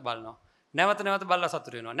නැවත බලනවා. නැවත බලලා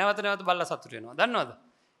සතුට වෙනවා. නැවත බලලා සතුට වෙනවා. දන්නවද?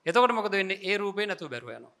 එතකොට මොකද වෙන්නේ? ඒ රූපේ නැතුව බැරුව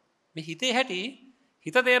යනවා. මේ හිතේ හැටි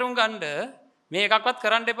හිත තේරුම් ගන්න මේ එකක්වත්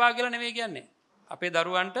කරන්න එපා කියලා නෙමෙයි කියන්නේ. අපේ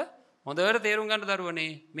දරුවන්ට හොඳට තේරුම් ගන්න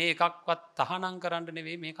දරුවනේ මේ එකක්වත් තහනම් කරන්න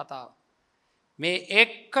නෙවෙයි මේ කතාව. මේ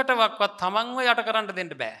එකකටවත් තමන්ව යට කරන්න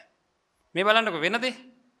දෙන්න බෑ. මේ බලන්නකෝ වෙන දේ.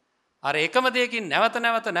 අර එකම දෙයකින්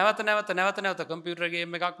නැවත කම්පියුටර්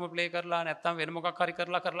ගේම් එකක්ම ප්ලේ කරලා නැත්තම් වෙන මොකක් හරි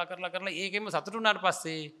කරලා ඒකෙම සතුටු වුණාට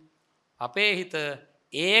පස්සේ අපේ හිත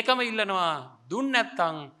ඒකම ඉල්ලනවා. දුන්න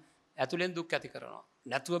නැත්තම් ඇතුලෙන් දුක් ඇති කරනවා.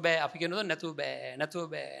 නැතුව බෑ අපි කියනොත් නැතුව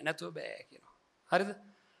බෑ කියනවා. හරිද?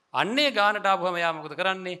 අන්නේ ගානට ආවම යා මොකද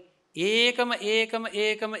කරන්නේ? ඒකම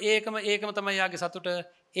තමයි යාගේ සතුට.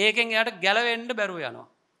 ඒකෙන් එයාට ගැලවෙන්න බැරුව යනවා.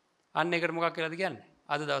 අන්න ඒකට මොකක් කියලාද කියන්නේ?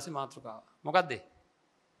 අද දවසේ මාතෘකාව. මොකද්ද?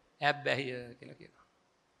 ඇබ්බැහිය කියලා කියනවා.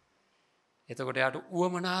 එතකොට යාට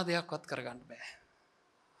උවමනා දෙයක්වත් කරගන්න බෑ.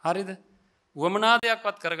 හරිද? උවමනා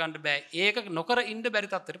දෙයක්වත් කරගන්න බෑ. ඒක නොකර ඉන්න බැරි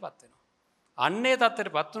තත්ත්වයටපත් වෙනවා. අන්නේ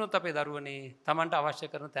තත්ත්වයටපත් වුණොත් අපේ දරුවනේ Tamanට අවශ්‍ය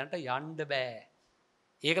කරන තැනට යන්න බෑ.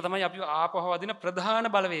 ඒක තමයි අපි ආපහු වදින ප්‍රධාන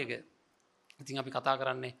බලවේගය. ඉතින් අපි කතා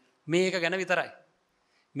කරන්නේ මේක ගැන විතරයි.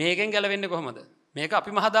 මේකෙන් ගැලවෙන්නේ කොහොමද? මේක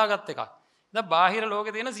අපිම හදාගත් එකක්. දැන් බාහිර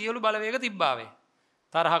ලෝකේ තියෙන සියලු බලවේග තිබ්බාවේ.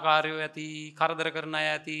 තරහකාරයෝ ඇති, කරදර කරන අය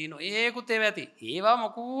ඇති, ඒකුත් ඒවා ඇති. ඒවා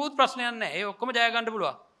මොකුත් ප්‍රශ්නයක් නැහැ. ඒ ඔක්කොම ජය ගන්න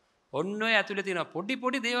පුළුවන්. ඔන්න ඔය ඇතුලේ තියෙන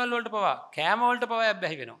පොඩි දේවල් වලට පවා, කෑම වලට පවා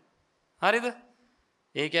ඇබ්බැහි වෙනවා. හරිද?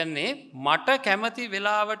 ඒ කියන්නේ මට කැමති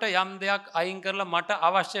වෙලාවට යම් දෙයක් අයින් කරලා මට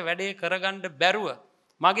අවශ්‍ය වැඩේ කරගන්න බැරුව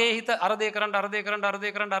මගේ හිත අර දේ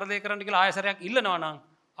කරන්න කියලා ආයසරයක් ඉල්ලනවා නම්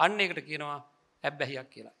අන්න ඒකට කියනවා ඇබ්බැහියක්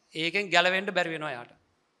කියලා. ඒකෙන් ගැලවෙන්න බැරි වෙනවා යාට.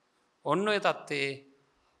 ඔන්න ඔය தත්තේ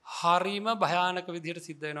හරිම භයානක විදිහට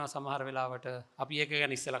සිද්ධ වෙනවා සමහර වෙලාවට. අපි ඒක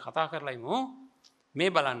ගැන ඉස්සෙල්ලා කතා කරලා ඉමු. මේ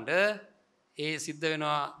බලන්න ඒ සිද්ධ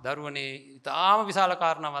වෙනවා දරුවනේ ඉතාම විශාල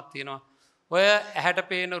කාරණාවක් තියෙනවා. ඔය ඇහැට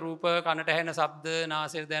පේන රූප, කනට ඇහෙන ශබ්ද,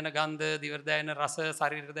 නාසයට දැනෙන ගන්ධ, දිවට දැනෙන රස,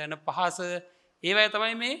 ශරීරයට දැනෙන පහස, ඒවයි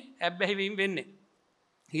තමයි මේ ඇබ්බැහි වීම වෙන්නේ.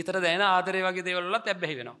 හිතට දැනෙන ආදරය වගේ දේවල් වලත්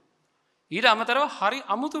ඇබ්බැහි වෙනවා. ඊට අමතරව හරි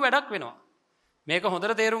අමුතු වැඩක් වෙනවා. මේක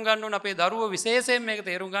හොඳට තේරුම් ගන්න ඕන අපේ දරුවෝ විශේෂයෙන් මේක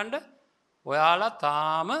තේරුම් ගන්න. ඔයාලා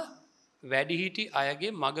තාම වැඩිහිටි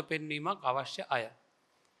අයගේ මඟ පෙන්වීමක් අවශ්‍ය අය.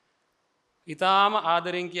 ඊටාම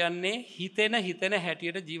ආදරෙන් කියන්නේ හිතෙන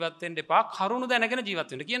හැටියට ජීවත් වෙන්න එපා. කරුණු දැනගෙන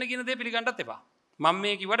ජීවත් වෙන්න. කියන දේ පිළිගන්නත් එපා. මම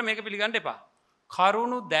මේ කිව්වට මේක පිළිගන්න එපා.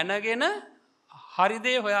 කරුණු දැනගෙන හරි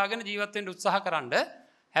දේ හොයාගෙන ජීවත් වෙන්න උත්සාහ කරන්න.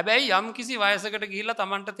 හැබැයි යම් කිසි වයසකට ගිහිල්ලා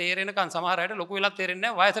Tamanට තේරෙනකන් සමහර අයට ලොකු වෙලක් තේරෙන්නේ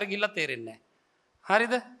නැහැ. වයසට ගිහිල්ලා තේරෙන්නේ නැහැ.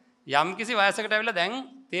 හරිද? යම් කිසි වයසකට ඇවිල්ලා දැන්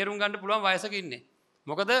තේරුම් ගන්න පුළුවන් වයසක ඉන්නේ.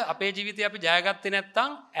 මොකද අපේ ජීවිතේ අපි ජයගත්තේ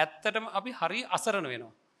නැත්නම් ඇත්තටම අපි හරි අසරණ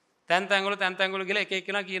වෙනවා. තැන් තැන් වල ගිහලා එක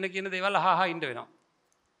එක්කෙනා කියන දේවල් අහහා ඉන්න වෙනවා.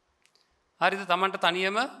 හරිද? Tamanට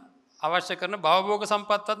තනියම අවශ්‍ය කරන භවභෝග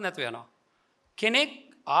සම්පත්තත් නැතු වෙනවා. කෙනෙක්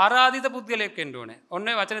ආරාධිත පුද්ගලයෙක් වෙන්න ඕනේ. ඔන්න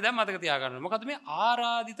ඔය වචනේ දැන් මතක තියාගන්න. මොකද්ද මේ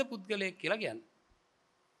ආරාධිත පුද්ගලයෙක් කියලා කියන්නේ?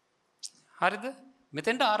 හරිද?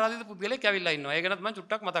 මෙතෙන්ට ආරාධිත පුද්ගලයෙක් ඇවිල්ලා ඉන්නවා. ඒක ගැනත් මම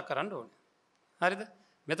චුට්ටක් මතක් කරන්න ඕනේ. හරිද?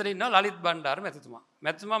 මෙතන ඉන්නවා ලලිත් බණ්ඩාර මැතිතුමා.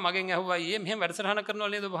 මැතිතුමා මගෙන් ඇහුවා ඊයේ මෙහෙම වැඩසටහනක් කරනවා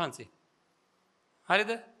නේද ඔබ වහන්සේ?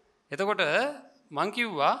 හරිද? එතකොට මං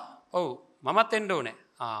කිව්වා ඔව් මමත් එන්න ඕනේ.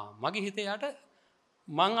 මගේ හිතේ යට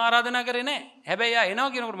මං ආරාධනා කරේ නැහැ. හැබැයි එයා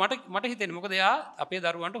එනවා කියනකොට මට හිතෙන්නේ මොකද එයා අපේ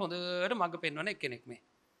දරුවන්ට හොඳට මඟ පෙන්වන කෙනෙක් මේ.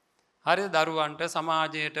 හරිද? දරුවන්ට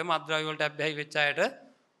සමාජයට මත්ද්‍රව්‍ය වලට අබ්බැහි වෙච්ච අයට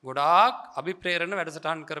ගොඩාක් අභිප්‍රේරණ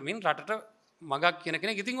වැඩසටහන් කරමින් රටට මගක් කියන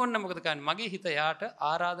කෙනෙක්. ඉතින් ඔන්න මොකද කරන්නේ? මගේ හිත එයාට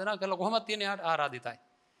ආරාධනා කරලා කොහොමද තියෙන්නේ එයාට ආරාධිතයි.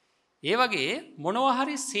 ඒ වගේ මොනවා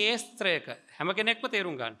හරි ශේස්ත්‍රයක හැම කෙනෙක්ම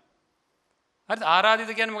තේරුම් ගන්න. හරිද? ආරාධිත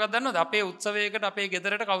කියන්නේ මොකක්ද දන්නවද? අපේ උත්සවයකට අපේ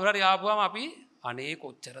ගෙදරට කවුරු හරි ආපුවාම අපි අනේ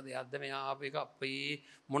කොච්චර දෙයක්ද මෙයා ආපු එක අපේ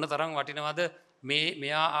මොන තරම් වටිනවද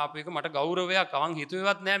මෙයා ආපු එක මට ගෞරවයක් අවන්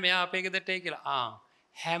හිතුවේවත් නෑ මෙයා අපේ ගෙදරට එයි කියලා.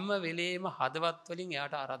 හැම වෙලේම හදවත් වලින්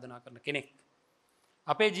එයාට ආරාධනා කරන කෙනෙක්.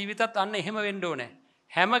 අපේ ජීවිතත් අන්න එහෙම වෙන්න ඕනේ.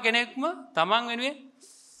 හැම කෙනෙක්ම තමන් වෙනුවෙන්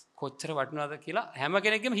කොච්චර වටිනවද කියලා හැම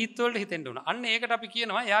කෙනෙක්ගේම හිත වලට හිතෙන්න ඕන. අන්න ඒකට අපි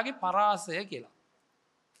කියනවා එයාගේ පරාසය කියලා.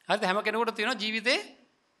 හරිද? හැම කෙනෙකුට තියෙනවා ජීවිතේ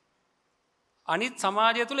අනිත්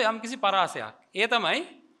සමාජය තුළ යම්කිසි පරාසයක්. ඒ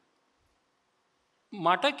තමයි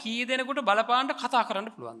මට කී දෙනෙකුට බලපාන්න කතා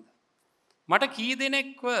කරන්න පුළුවන්ද? මට කී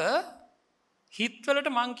දෙනෙක්ව හිතවලට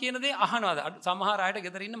මං කියන දේ අහනවාද? සමහර අයට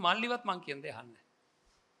ගෙදර ඉන්න මල්ලිවත් මං කියන දේ අහන්නේ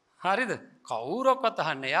නැහැ. හරිද? කවුරක්වත්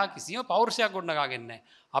අහන්නේ නැහැ. යා කිසිම පෞරුෂයක් ගොඩනගාගෙන නැහැ.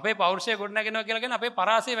 අපේ පෞරුෂය ගොඩනගෙනවා කියලා කියන්නේ අපේ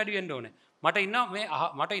පරාසය වැඩි වෙන්න ඕනේ.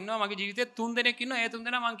 මට ඉන්නවා මගේ ජීවිතේ 3 දෙනෙක් ඉන්නවා. ඒ 3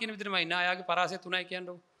 දෙනා මං කියන විදිහටම ඉන්නවා. යාගේ පරාසය 3යි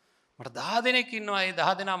කියන්නකො. මට 10 දෙනෙක් ඉන්නවා. ඒ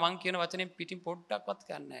 10 දෙනා මං කියන වචනෙන් පිටින් පොඩ්ඩක්වත්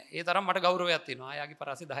කියන්නේ නැහැ. ඒ තරම් මට ගෞරවයක් තියෙනවා. යාගේ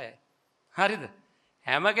පරාසය 10යි. හරිද?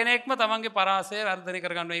 හැම කෙනෙක්ම තමන්ගේ පරාසය වර්ධනය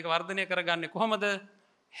කරගන්න. ඒක වර්ධනය කරගන්නේ කොහොමද?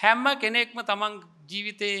 හැම කෙනෙක්ම තමන්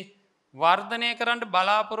ජීවිතේ වර්ධනය කරන්න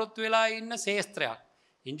බලාපොරොත්තු වෙලා ඉන්න ශේස්ත්‍රයක්.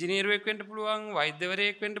 ඉංජිනේරුවෙක් වෙන්න පුළුවන්,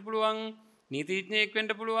 වෛද්‍යවරයෙක් වෙන්න පුළුවන්, නීතිඥයෙක් වෙන්න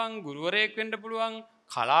පුළුවන්, ගුරුවරයෙක් වෙන්න පුළුවන්,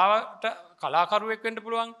 කලාකරුවෙක් වෙන්න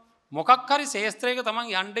පුළුවන්. මොකක් හරි ශේස්ත්‍රයක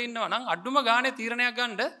තමන් යන්න ඉන්නවා නම් අඩුම ගානේ තීරණයක්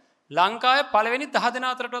ගන්න ලංකාවේ පළවෙනි 10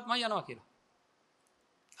 දෙනා අතරටවත් මම යනවා කියලා.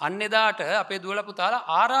 අන්න එදාට අපේ දුවලා පුතාලා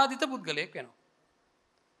ආරාධිත පුද්ගලයෙක් වෙනවා.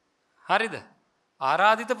 හරිද?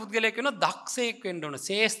 ආරාධිත පුද්ගලයෙක් වෙන දක්ෂයෙක් වෙන්න ඕන.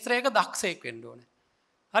 ශේස්ත්‍රයක දක්ෂයෙක් වෙන්න ඕන.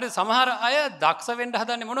 හරි සමහර අය දක්ෂ වෙන්න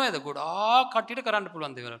හදන්නේ මොනවද? ගොඩාක් කට්ටියට කරන්න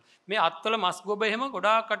පුළුවන් දේවල්. මේ අත්වල මස් ගොබ එහෙම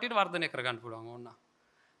ගොඩාක් කට්ටියට වර්ධනය කරගන්න පුළුවන් ඕන.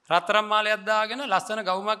 රත්තරන් මාලයක් දාගෙන ලස්සන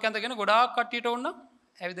ගවුමක් ඇඳගෙන ගොඩාක් කට්ටියට ඕන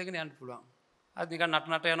ඇවිදගෙන යන්න පුළුවන්. අද නිකන්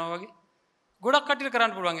නට යනවා වගේ. ගොඩක් කට්ටියට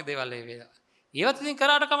කරන්න පුළුවන් ඒ දේවල් ඒ වේලා. ඒවත් ඉතින්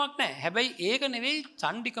කරාට කමක් නැහැ. හැබැයි ඒක නෙවෙයි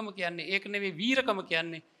චණ්ඩිකම කියන්නේ. ඒක නෙවෙයි වීරකම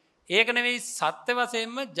කියන්නේ. ඒක නෙවෙයි සත්‍ය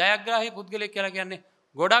වශයෙන්ම ජයග්‍රාහී පුද්ගලයෙක් කියලා කියන්නේ.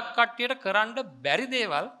 ගොඩක් කට්ටියට කරන්න බැරි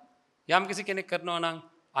දේවල් යම්කිසි කෙනෙක් කරනවා නම්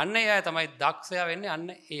අන්න ඒ අය තමයි දක්ෂයා වෙන්නේ. අන්න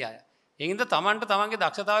ඒ අය. ඒකින්ද තමන්ට තමන්ගේ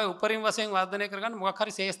දක්ෂතාවය උපරිම වශයෙන් වර්ධනය කරගන්න මොකක්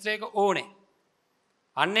හරි ශේස්ත්‍රයක ඕනේ.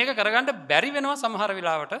 අන්න ඒක කරගන්න බැරි වෙනවා සමහර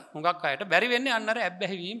වෙලාවට. හුඟක් අයට බැරි වෙන්නේ අන්න අර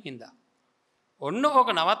ඇබ්බැහි වීම හින්දා. ඔන්න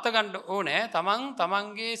ඕක නවත්ත ගන්න ඕනේ.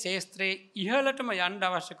 තමන්ගේ ශේස්ත්‍රයේ ඉහළටම යන්න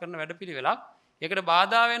අවශ්‍ය කරන වැඩපිළිවෙලක්. ඒකට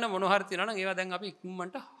බාධා වෙන මොන හරි තියෙනවා නම් ඒවා දැන් අපි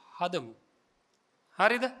ඉක්මනට හදමු.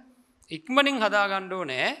 හරිද? ඉක්මනින් හදා ගන්න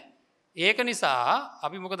ඕනේ. ඒක නිසා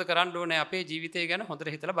අපි මොකද කරන්න ඕනේ? අපේ ජීවිතය ගැන හොඳට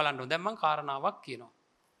හිතලා බලන්න ඕනේ. දැන් මම කාරණාවක් කියනවා.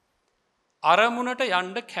 අරමුණට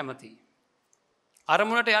යන්න කැමතියි.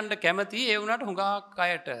 අරමුණට යන්න කැමතියි. ඒ වුණාට හුඟක්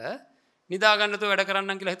අයට නිදා ගන්න නැතුව වැඩ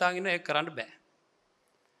කරන්නම් කියලා හිතාගෙන ඉන්න ඒක කරන්න බෑ.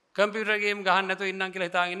 කම්පියුටර් ගේම් ගහන්න නැතුව ඉන්නම්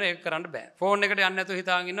කියලා හිතාගෙන ඉන්න ඒක කරන්න බෑ. ෆෝන් එකට යන්න නැතුව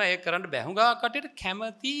හිතාගෙන ඉන්න ඒක කරන්න බෑ. හුඟක් කට්ටියට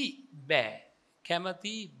කැමති බෑ.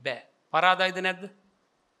 කැමති බෑ. පරාදයිද නැද්ද?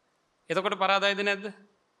 එතකොට පරාදයිද නැද්ද?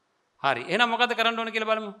 හරි. එහෙනම් මොකද කරන්න ඕන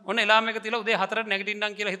කියලා බලමු. ඔන්න එලාම් එක තියලා උදේ 4ට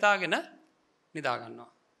නැගිටින්නම් කියලා හිතාගෙන නිදා ගන්නවා.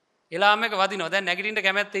 එලාම් එක වදිනවා. දැන් නැගිටින්න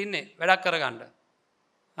කැමැත්තේ ඉන්නේ වැඩක් කරගන්න.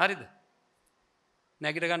 හරිද?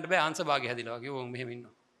 නැගිට ගන්න බෑ අංශභාගය හැදිලා වගේ ඕම් මෙහෙම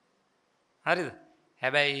ඉන්නවා. හරිද?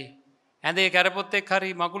 හැබැයි ඇඳේ කරපොත්තෙක්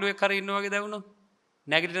හරි මකුළුවෙක් හරි ඉන්නවා වගේ දැවුනොත්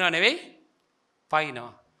නැගිටිනවා නෙවෙයි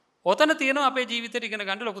පයින්නවා. ඔතන තියෙනවා අපේ ජීවිතේට ඉගෙන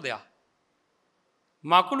ගන්න ලොකු දෙයක්.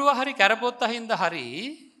 මකුළුව හරි කරපොත්ත හින්දා හරි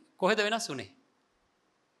කොහෙද වෙනස් උනේ?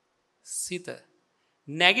 සිත.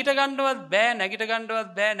 නැගිට ගන්නවත් බෑ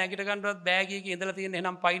කිය ඉඳලා තියෙන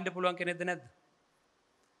එහෙනම් පයින්න පුළුවන් කෙනෙක්ද නැද්ද?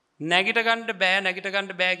 නැගිට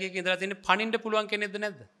ගන්න බෑ කිය ඉඳලා තියෙන පණින්න පුළුවන් කෙනෙක්ද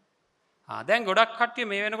නැද්ද? දැන් ගොඩක් කට්ටිය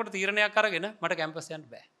මේ වෙනකොට තීරණයක් අරගෙන මට කැම්පස් යන්න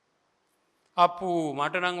බෑ. අප්පු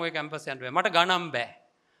මට නම් ওই කැම්පස් යන්න බෑ. මට ගණන් බෑ.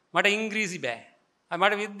 මට ඉංග්‍රීසි බෑ.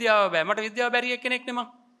 මට විද්‍යාව බෑ. මට විද්‍යාව බැරි එක්කෙනෙක් නේ මං.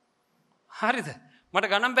 හරිද? මට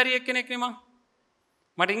ගණන් බැරි එක්කෙනෙක් නේ මං.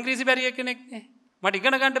 මට ඉංග්‍රීසි බැරි එක්කෙනෙක් නේ. මට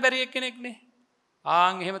ඉගෙන ගන්න බැරි එක්කෙනෙක් නේ.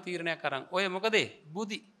 එහෙම තීරණයක් අරන් ඔය මොකද?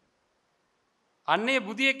 බුදි. අන්නේ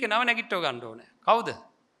බුදි එක්කනව නැගිටව ගන්න ඕනේ. කවුද?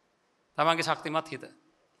 තමන්ගේ ශක්තිමත් හිත.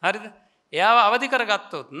 හරිද? එයාව අවදි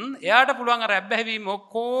කරගත්තොත් එයාට පුළුවන් අර ඇබ්බැහිවීම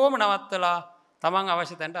ඔක්කොම නවත්තලා තමන්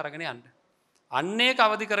අවශ්‍ය තැනට අරගෙන යන්න. අන්න ඒක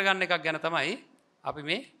අවදි කරගන්න එකක් ගැන තමයි අපි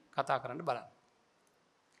මේ කතා කරන්න බලන්නේ.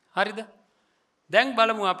 හරිද? දැන්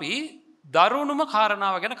බලමු අපි දරුණුම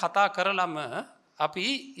කාරණාව ගැන කතා කරලම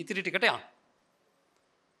අපි ඉතිරි ටිකට යමු.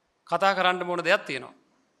 කතා කරන්න ඕන දෙයක් තියෙනවා.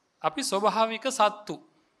 අපි ස්වභාවික සත්තු.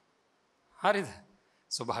 හරිද?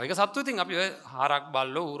 ස්වභාවික සත්තු ඉතින් අපි ඔය හරක්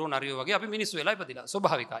බල්ලෝ ඌරෝ නරියෝ වගේ අපි මිනිස්සු වෙලා ඉපදිලා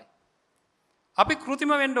ස්වභාවිකයි. අපි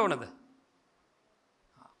කෘතිම වෙන්න ඕනද?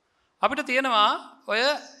 අපිට තියෙනවා ඔය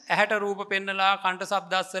ඇහැට රූප පෙන්නලා, කන්ට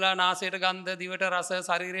ශබ්ද අස්සලා, නාසයට ගන්ධ, දිවට රස,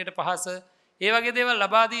 ශරීරයට පහස, ඒ වගේ දේවල්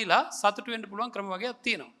ලබා දීලා සතුටු වෙන්න පුළුවන් ක්‍රම වගේක්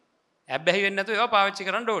තියෙනවා. ඇබ්බැහි වෙන්නේ නැතුව ඒවා පාවිච්චි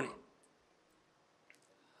කරන්න ඕනේ.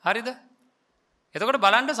 හරිද? එතකොට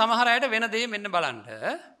බලන්න සමහර අයට වෙන දේ මෙන්න බලන්න.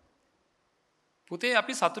 පුතේ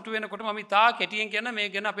අපි සතුටු වෙනකොට මම ඉතා කෙටියෙන් කියන මේ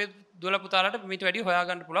ගැන අපේ දුවල පුතාලට මීට වැඩිය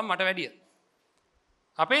හොයාගන්න පුළුවන් මට වැඩිය.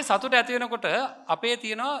 අපේ සතුට ඇති වෙනකොට අපේ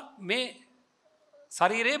තියෙනවා මේ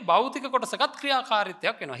ශරීරයේ භෞතික කොටසකත්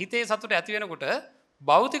ක්‍රියාකාරීත්වයක් වෙනවා. හිතේ සතුට ඇති වෙනකොට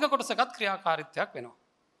භෞතික කොටසකත් ක්‍රියාකාරීත්වයක් වෙනවා.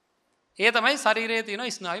 ඒ තමයි ශරීරයේ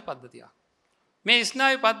තියෙන ස්නායු පද්ධතිය. මේ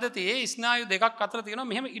ස්නායු පද්ධතියේ ස්නායු දෙකක් අතර තියෙනවා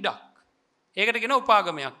මෙහෙම ඉඩක්. ඒකට කියනවා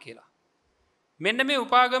උපාගමයක් කියලා. මෙන්න මේ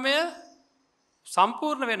උපාගමය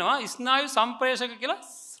සම්පූර්ණ වෙනවා ස්නායු සම්ප්‍රේෂක කියලා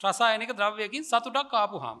රසායනික ද්‍රව්‍යයකින් සතුටක්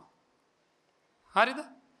ආපුවාම. හරිද?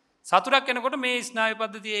 සතුටක් එනකොට මේ ස්නායු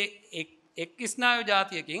පද්ධතියේ එක් ස්නායු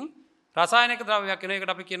જાතියකින් රසායනික ද්‍රව්‍යයක් එන එකට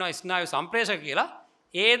අපි කියනවා ස්නායු සම්ප්‍රේෂක කියලා.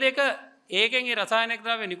 ඒ දෙක ඒකෙන් ඒ රසායනික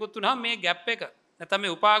ද්‍රව්‍ය නිකුත් වුණාම මේ ગેප් එක නැත්නම්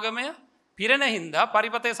මේ උපාගමය පිරෙන හින්දා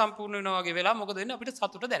පරිපතේ සම්පූර්ණ වෙනවා වගේ වෙලා මොකද වෙන්නේ අපිට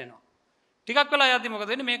සතුට දැනෙනවා. ටිකක් වෙලා යද්දි මොකද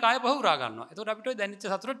වෙන්නේ මේ කාය බහුරා ගන්නවා. එතකොට අපිට ඔය දැනෙච්ච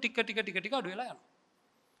සතුට ටික අඩු වෙලා යනවා.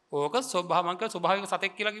 ඕක ස්වභාවික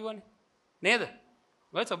සතෙක් කියලා කිව්වනේ. නේද?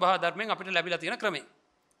 ඔය ස්වභාව ධර්මයෙන් අපිට ලැබිලා තියෙන ක්‍රමය.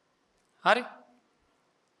 හරි?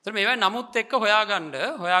 ඒතර මේවා නමුත් එක්ක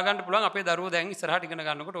හොයාගන්න පුළුවන් අපේ දරුවෝ දැන් ඉස්සරහට ඉගෙන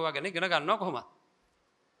ගන්නකොට ඕවා ගැන ඉගෙන ගන්නවා කොහොමද?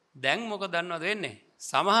 දැන් මොකද දන්නවද වෙන්නේ?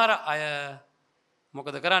 සමහර අය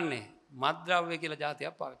මොකද කරන්නේ? මත්ද්‍රව්‍ය කියලා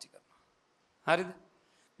જાතියක් පාවිච්චි කරනවා. හරිද?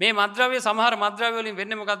 මේ මත්ද්‍රව්‍ය සමහර මත්ද්‍රව්‍ය වලින්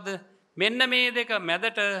වෙන්නේ මොකද්ද? මෙන්න මේ දෙක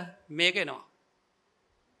මැදට මේක එනවා.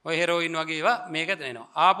 ඔය හෙරෝයින් වගේ ඒවා මේකට එනවා.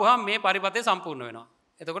 ආපුවාම මේ පරිපතේ සම්පූර්ණ වෙනවා.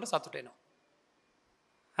 එතකොට සතුට එනවා.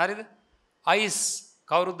 හරිද? අයිස්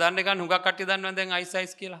කවුරුත් දන්නේ ගන්න හුඟක් කට්ටිය දන්නවද දැන්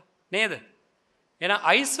අයිස් කියලා? නේද? එහෙනම්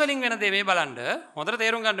අයිස් වලින් වෙන දේ මේ බලන්න හොඳට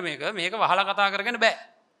තේරුම් ගන්න මේක වහලා කතා කරගෙන බෑ.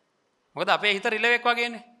 මොකද අපේ හිත රිලෙවෙක්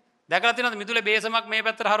වගේනේ. දැකලා තියෙනවද මිදුලේ බේසමක් මේ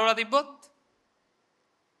පැත්තට හරවලා තිබ්බොත්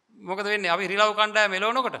මොකද වෙන්නේ? අපි රිලව් කණ්ඩායම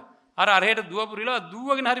එලවනකොට අර අරහෙට දුවපු රිලව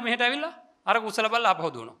දුවගෙන හරි මෙහෙට ඇවිල්ලා අර කුසල බල්ලා අපහො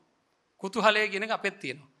දුවනවා. කුතුහලය කියන එක අපෙත්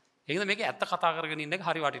තියෙනවා. ඒ හින්දා මේක ඇත්ත කතා කරගෙන ඉන්න එක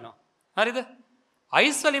හරි වටිනවා. හරිද?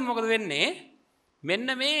 අයිස් වලින් මොකද වෙන්නේ? මෙන්න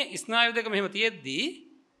මේ ස්නායු දෙක මෙහෙම තියෙද්දී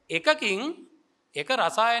එකකින් එක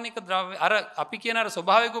රසායනික ද්‍රව්‍ය අර අපි කියන අර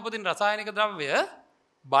ස්වභාවික උපදින රසායනික ද්‍රව්‍ය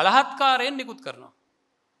බලහත්කාරයෙන් නිකුත් කරනවා.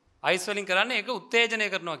 අයිස් වලින් කරන්නේ ඒක උත්තේජනය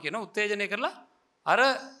කරනවා කියන උත්තේජනය කරලා අර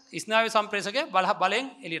ස්නායු සම්ප්‍රේෂකය බලයෙන්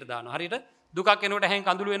එළියට දානවා. හරියට දුකක් එනකොට හැන්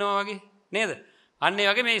කඳුළු වෙනවා වගේ නේද? අන්න ඒ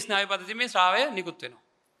වගේ මේ ස්නායු පද්ධතියේ මේ ශ්‍රාවය නිකුත් වෙනවා.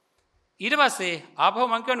 ඊට පස්සේ ආපහු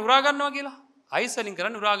මං කියවන උරා ගන්නවා කියලා. අයිස් වලින්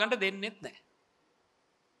කරන්නේ උරා ගන්න දෙන්නෙත් නැහැ.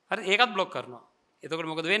 හරි ඒකත් બ્લોක් කරනවා. එතකොට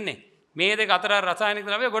මොකද වෙන්නේ? මේ දෙක අතර රසායනික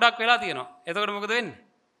ද්‍රව්‍ය ගොඩක් වෙලා තියෙනවා. එතකොට මොකද වෙන්නේ?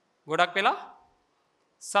 ගොඩක් වෙලා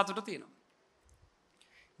සතුට තියෙනවා.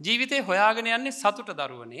 ජීවිතේ හොයාගෙන යන්නේ සතුට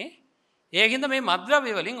දරුවනේ. ඒකින්ද මේ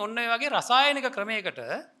මත්ද්‍රව්‍ය වලින් ඔන්න ඔය වගේ රසායනික ක්‍රමයකට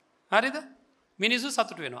හරිද? මිනිස්සු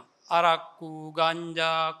සතුට වෙනවා. අරක්කු,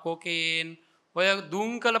 ගංජා, කොකේන් ඔය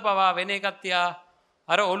දුම්කල පවා වෙන එකක් තියා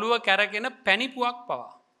අර ඔළුව කැරගෙන පැණිපුවක්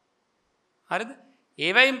පවා. හරිද?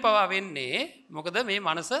 ඒවයින් පවා වෙන්නේ මොකද මේ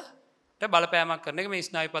මනසට බලපෑමක් කරන එක මේ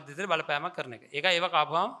ස්නායු පද්ධතියට බලපෑමක් කරන එක. ඒකයි ඒව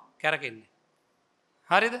කාපුවාම කැරකෙන්නේ.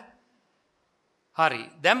 හරිද? හරි.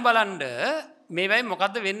 දැන් බලන්න මේවයින්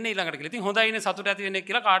මොකද්ද වෙන්නේ ඊළඟට කියලා. ඉතින් හොඳයිනේ සතුට ඇති වෙන්නේ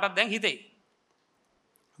කියලා කාටවත් දැන් හිතෙයි.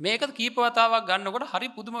 මේක කීප වතාවක් ගන්නකොට හරි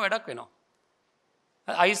පුදුම වැඩක් වෙනවා.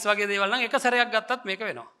 අයිස් වගේ දේවල් නම් එක සැරයක් ගත්තත් මේක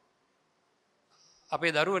වෙනවා.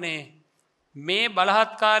 අපේ දරුවනේ මේ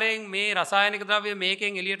බලහත්කාරයෙන් මේ රසායනික ද්‍රව්‍ය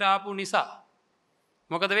මේකෙන් එළියට ආපු නිසා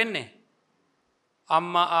මොකද වෙන්නේ?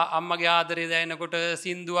 අම්මගේ ආදරය දැනෙනකොට,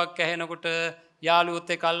 සින්දුවක් ඇහෙනකොට, යාළුවොත්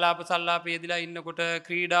එක්ක අල්ලාප සල්ලාපේදීලා ඉන්නකොට,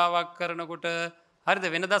 ಕ್ರೀඩාවක් කරනකොට හරිද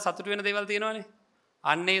වෙනදා සතුට වෙන දේවල් තියෙනවනේ.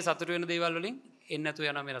 අන්න ඒ සතුට වෙන දේවල් වලින් එන්නේ නැතු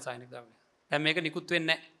යනවා මේ රසායනික ද්‍රව්‍ය. දැන් මේක නිකුත්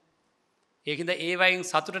වෙන්නේ නැහැ. ඒකින්ද ඒ වයින්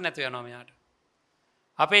සතුට නැතු යනවා මෙයාට.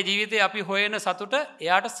 අපේ ජීවිතේ අපි හොයන සතුට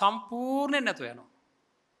එයාට සම්පූර්ණයෙන් නැතු යනවා.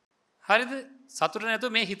 හරිද? සතුට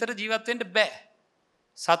නැතුව මේ හිතට ජීවත් වෙන්න බෑ.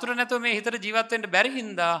 සතුට නැතුව මේ හිතට ජීවත් වෙන්න බැරි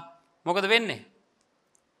හින්දා මොකද වෙන්නේ?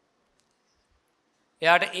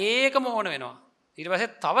 එයාට ඒකම ඕන වෙනවා. ඊට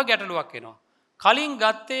පස්සේ තව ගැටලුවක් එනවා. කලින්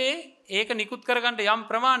ගත්තේ ඒක නිකුත් කරගන්න යම්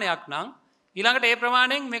ප්‍රමාණයක් නම් ඊළඟට ඒ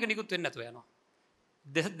ප්‍රමාණයෙන් මේක නිකුත් වෙන්නේ නැතුව යනවා.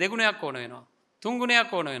 දෙගුණයක් ඕන වෙනවා. තුන්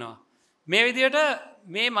ගුණයක් ඕන වෙනවා. මේ විදිහට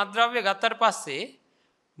මේ මත්ද්‍රව්‍ය ගත්තට පස්සේ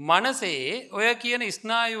මනසේ ඔය කියන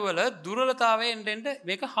ස්නායු වල දුර්වලතාවයෙන් එන්න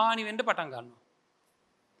මේක හානි වෙන්න පටන් ගන්නවා.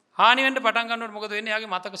 හානි වෙන්න පටන් ගන්නකොට මොකද වෙන්නේ? යාගේ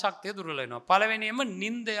මතක ශක්තිය දුර්වල වෙනවා. පළවෙනියෙන්ම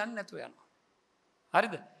නිින්ද යන්නේ නැතුව යනවා.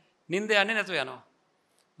 හරිද? නිින්ද යන්නේ නැතුව යනවා.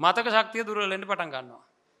 මතක ශක්තිය දුර්වල වෙන්න පටන් ගන්නවා.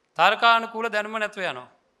 තර්කානුකූල දැනුම නැතුව යනවා.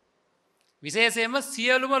 විශේෂයෙන්ම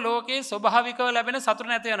සියලුම ලෝකයේ ස්වභාවිකව ලැබෙන සතුට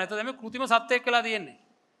නැති වෙනවා. එතකොට මේ કૃතිම සත්‍යයක් වෙලා තියෙන්නේ.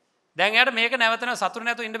 දැන් එයාට මේක නැවත නැවත සතුට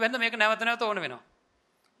නැතුව ඉන්න බැඳ මේක නැවත නැවත ඕන වෙනවා.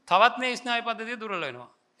 තවත් මේ ස්නායු පද්ධතිය දුර්වල වෙනවා.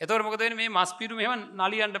 එතකොට මොකද වෙන්නේ? මේ මස් පිඩු මෙහෙම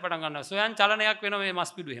නලියන්න පටන් ගන්නවා. ස්වයං චලනයක් වෙනවා මේ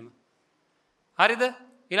මස් පිඩු එහෙම. හරිද?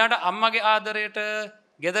 ඊළඟට අම්මගේ ආදරයට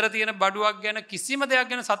ගෙදර තියෙන බඩුවක් ගැන කිසිම දෙයක්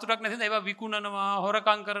ගැන සතුටක් නැති නිසා ඒවා විකුණනවා,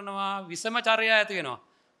 හොරකම් කරනවා, විසම චර්යා ඇති වෙනවා.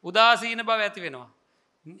 උදාසීන බව ඇති වෙනවා.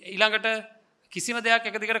 ඊළඟට කිසිම දෙයක්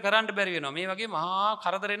එක දිගට කරන්න බැරි වෙනවා. මේ වගේ මහා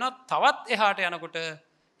කරදර එනවා. තවත් එහාට යනකොට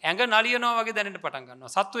ඇඟ නලියනවා වගේ දැනෙන්න පටන් ගන්නවා.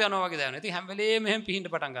 සත්තු යනවා වගේ දැනෙනවා. ඉතින් හැම වෙලේම මෙහෙම පිහින්න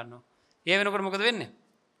පටන් ගන්නවා. ඒ වෙනකොට මොකද වෙන්නේ?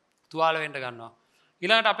 තුවාල වෙන්න ගන්නවා.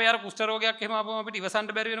 ඊළඟට අපේ අර කුෂ්ඨ රෝගයක් එහෙම ආපුවම අපිට ඉවසන්න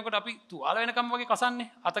බැරි වෙනකොට අපි තුවාල වෙනකම් වගේ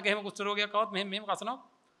කසන්නේ. අතක එහෙම කුෂ්ඨ රෝගයක් આવත් මෙහෙම කසනවා.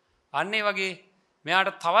 අන්න ඒ වගේ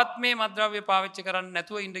මෙයාට තවත් මේ මත්ද්‍රව්‍ය පාවිච්චි කරන්න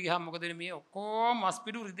නැතුව ඉන්න ගියාම මොකද වෙන්නේ? මේ ඔක්කොම මස්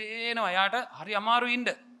පිඩු රිදෙනවා. එයාට හරි අමාරුයි ඉන්න.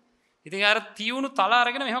 ඉතින් අර තියුණු තල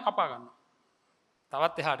අරගෙන මෙහෙම කපා ගන්නවා.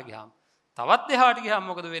 තවත් එහාට ගියාම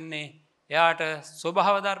මොකද වෙන්නේ? එයාට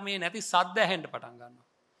ස්වභාව ධර්මයේ නැති සද්ද ඇහෙන්න පටන් ගන්නවා.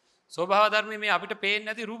 ස්වභාව ධර්මයේ මේ අපිට පේන්නේ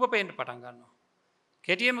නැති රූප පේන්න පටන් ගන්නවා.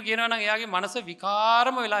 කෙටියෙන්ම කියනවා නම් එයාගේ මනස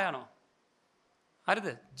විකාරම වෙලා යනවා. හරිද?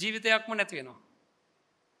 ජීවිතයක්ම නැති වෙනවා.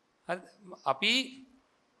 හරිද? අපි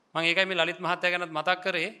මම ඒකයි මේ ලලිත් මහත්තයා ගැනත් මතක්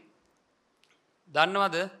කරේ.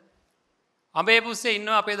 දන්නවද? අඹේ පුස්සේ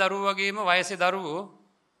ඉන්නවා අපේ දරුවෝ වගේම වයසේ දරුවෝ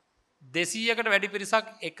 200කට වැඩි පිරිසක්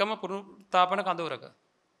එකම පුනරුත්ථාපන කඳවුරක.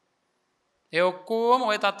 ඒ ඔක්කොම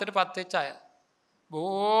ওই තත්ත්වයට පත් වෙච්ච අය.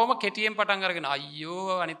 බොහොම කෙටියෙන් පටන් අරගෙන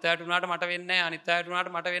අයියෝ අනිත් අයට උනාට මට වෙන්නේ නැහැ, අනිත් අයට උනාට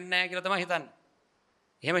මට වෙන්නේ නැහැ කියලා තමයි හිතන්නේ.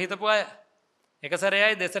 එහෙම හිතපු අය එක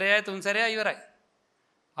සැරේයි දෙසරේයි තුන් සැරේයි ඉවරයි.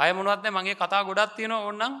 අය මොනවත් නැහැ. මගේ කතා ගොඩක් තියෙනවා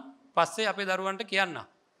ඕනනම් පස්සේ අපේ දරුවන්ට කියන්න.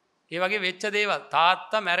 ඒ වගේ වෙච්ච දේවල්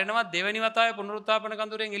තාත්තා මැරෙනවා දෙවෙනි වතාවේ පුනරුත්ථාපන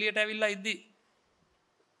කඳුරෙන් එළියට ඇවිල්ලා ඉද්දි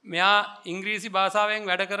මෙයා ඉංග්‍රීසි භාෂාවෙන්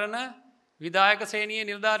වැඩ කරන විධායක ශ්‍රේණියේ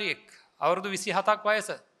නිලධාරියෙක්. අවුරුදු 27ක් වයස.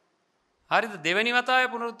 හරිද? දෙවෙනි වතාවේ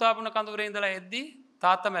පුනරුත්ථාපන කඳුරේ ඉඳලා එද්දි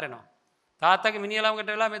තාත්තා මැරෙනවා. තාත්තගේ මිනිහ ළඟට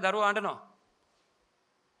වෙලා මේ දරුවා අඬනවා.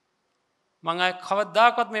 මං අය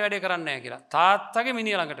කවදාකවත් මේ වැඩේ කරන්නේ නැහැ කියලා. තාත්තගේ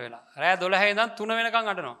මිනිහ ළඟට වෙලා. රෑ 12 ඉඳන් 3 වෙනකන්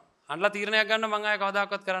අඬනවා. අඬලා තීරණයක් ගන්න මං අය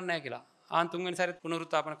කවදාකවත් කරන්නේ නැහැ කියලා. ආන් 3 වෙනි සැරේත්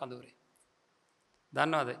පුනරුත්ථාපන කඳුරේ.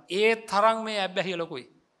 දන්නවද? ඒ තරම් මේ ඇබ්බැහිය ලොකුයි.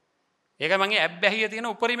 ඒකයි මගේ ඇබ්බැහිය තියෙන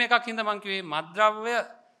උපරිම එකක් හින්දා මං කිව්වේ මත්ද්‍රව්‍ය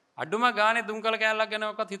අඩුම ගානේ දුම්කල කෑල්ලක්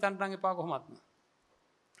ගැනවත් හිතන්න නම් එපා කොහොමත්ම.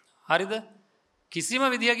 හරිද? කිසිම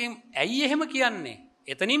විදියකින් ඇයි එහෙම කියන්නේ?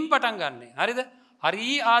 එතනින් පටන් ගන්නෙ. හරිද? හරි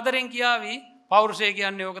ආදරෙන් කියාවි පෞරුෂය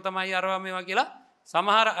කියන්නේ ඕක තමයි අරවා මේවා කියලා.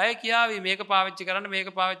 සමහර අය කියාවි මේක පාවිච්චි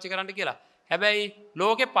කරන්න කියලා. හැබැයි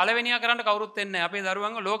ලෝකේ පළවෙනියා කරන්න කවුරුත් එන්නේ නැහැ. අපේ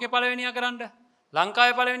දරුවන්ව ලෝකේ පළවෙනියා කරන්න,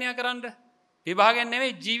 ලංකාවේ පළවෙනියා කරන්න විභාගයෙන්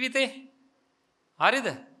නෙවෙයි ජීවිතේ. හරිද?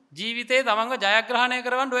 ජීවිතේ තමන්ව ජයග්‍රහණය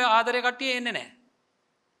කරවන්න ඔය ආදරේ කට්ටිය එන්නේ නැහැ.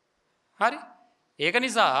 හරි? ඒක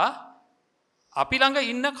නිසා අපි ළඟ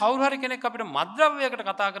ඉන්න කවුරු හරි කෙනෙක් අපිට මත්ද්‍රව්‍යයකට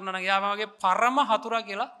කතා කරනවා නම් එයා වගේ පරම හතුරා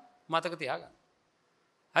කියලා මතක තියාගන්න.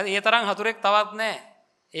 හරි? ඒ තරම් හතුරෙක් තවත් නැහැ.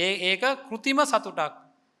 ඒක કૃතිම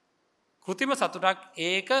සතුටක්.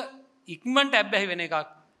 ඒක ඉක්මනට ඇබ්බැහි වෙන එකක්.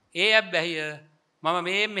 ඒ ඇබ්බැහිය මම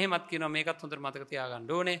මෙහෙමත් කියනවා මේකත් හොඳට මතක තියාගන්න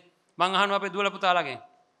ඕනේ. මං අහනවා අපේ දුවලා පුතාලාගෙන්.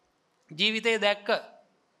 ජීවිතේ දැක්ක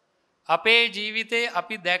අපේ ජීවිතේ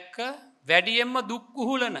අපි දැක්ක වැඩියෙන්ම දුක්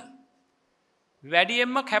කුහුලන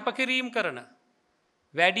වැඩියෙන්ම කැපකිරීම කරන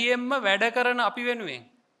වැඩියෙන්ම වැඩ කරන අපි වෙනුවෙන්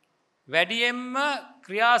වැඩියෙන්ම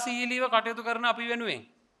ක්‍රියාශීලීව කටයුතු කරන අපි වෙනුවෙන්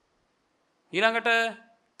ඊළඟට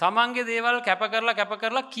තමන්ගේ දේවල් කැප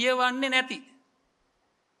කරලා කියවන්නේ නැති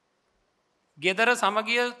gedara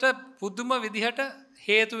සමගියට පුදුම විදිහට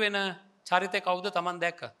හේතු වෙන චරිතේ කවුද තමන්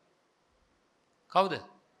දැක්ක? කවුද?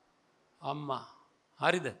 අම්මා.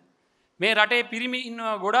 හරිද? මේ රටේ පිරිමි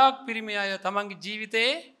ඉන්නවා ගොඩාක් පිරිමි අය තමන්ගේ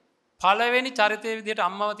ජීවිතේ පළවෙනි චරිතයේ විදිහට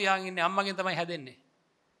අම්මව තියාගෙන ඉන්නේ. අම්මගෙන් තමයි හැදෙන්නේ.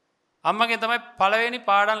 අම්මගෙන් තමයි පළවෙනි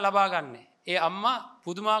පාඩම් ලබා ගන්න. ඒ අම්මා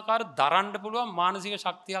පුදුමාකාර දරන්න පුළුවන් මානසික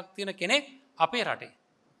ශක්තියක් තියෙන කෙනෙක් අපේ රටේ.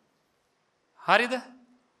 හරිද?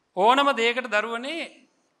 ඕනම දෙයකට දරුවනේ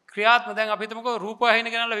ක්‍රියාත්මක දැන් අපි හිතමුකෝ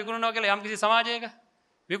රූපවාහිනිය ගෙනල්ලා විකුණනවා කියලා යම් කිසි සමාජයක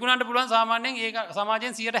විකුණන්න පුළුවන් සාමාන්‍යයෙන් ඒක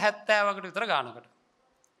සමාජයෙන් 70%කට විතර ගානකට.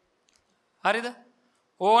 හරිද?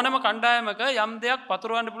 ඕනම කණ්ඩායමක යම් දෙයක්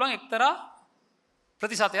පතුරවන්න පුළුවන් එක්තරා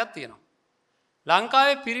ප්‍රතිශතයක් තියෙනවා.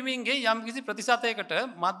 ලංකාවේ පිරිමින්ගේ යම් කිසි ප්‍රතිශතයකට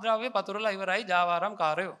මත්ද්‍රව්‍ය පතුරලා ඉවරයි ජාවාරම්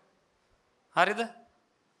කාරයෝ. හරිද?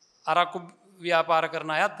 අරක්කු ව්‍යාපාර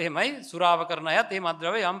කරන අයත් එහෙමයි, සුරාව කරන අයත් මේ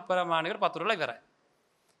මත්ද්‍රව්‍ය යම් ප්‍රමාණයකට පතුරලා ඉවරයි.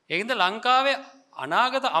 ඒකින්ද ලංකාවේ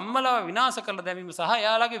අනාගත අම්මලව විනාශ කරලා දැමීම සහ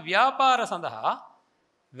එයාලගේ ව්‍යාපාර සඳහා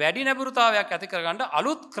වැඩි නැඹුරුතාවයක් ඇති කරගන්න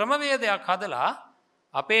අලුත් ක්‍රමවේදයක් හදලා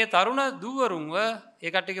අපේ තරුණ දූවරුන්ව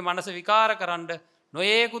ඒ කට්ටියගේ මනස විකාර කරන්න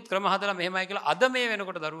නොයේකුත් ක්‍රම හදලා මෙහෙමයි කියලා අද මේ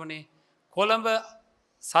වෙනකොට දරුවනේ කොළඹ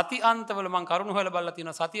සති අන්තවල මං කරුණු හොයලා බලලා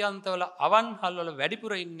තියෙනවා සති අන්තවල අවන්හල් වල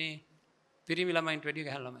වැඩිපුර ඉන්නේ පිරිමි ළමයින්ට වැඩිය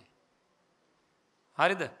ගැහැණු ළමයි.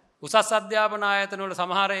 හරිද? උසස් අධ්‍යාපන ආයතන වල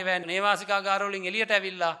සමහර ඒවා නේවාසිකාගාර වලින් එළියට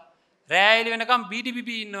ඇවිල්ලා රෑ එළි වෙනකම් BDPP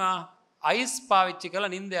ඉන්නවා අයිස් පාවිච්චි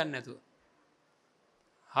කරලා නිින්ද යන්නේ නැතුව.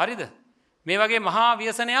 හරිද? මේ වගේ මහා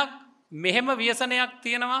ව්‍යසනයක් මෙහෙම ව්‍යසනයක්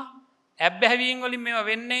තියෙනවා ඇබ්බැහිවීම් වලින් මේවා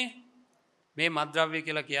වෙන්නේ මේ මත්ද්‍රව්‍ය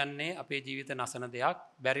කියලා කියන්නේ අපේ ජීවිත නසන දෙයක්.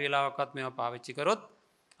 බැරි වෙලාවකවත් මේවා පාවිච්චි කරොත්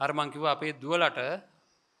අර මං කිව්වා අපේ දුවලට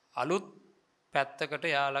අලුත් පැත්තකට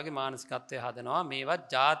යාළගේ මානසිකත්වය හදනවා. මේවා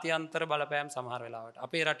ජාත්‍යන්තර බලපෑම් සමහර වෙලාවට.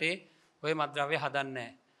 අපේ රටේ ওই මත්ද්‍රව්‍ය හදන්නේ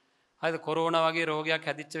නැහැ. හරිද? කොරෝනා වගේ රෝගයක්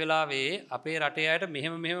හැදිච්ච වෙලාවේ අපේ රටේ අයට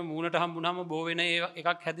මෙහෙම මූණට හම්බුනහම බෝ වෙන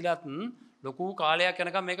එකක් හැදිලත් ලොකු කාලයක්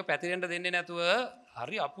යනකම් මේක පැතිරෙන්න දෙන්නේ නැතුව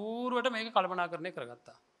හරි අපූර්වට මේක කළමනාකරණය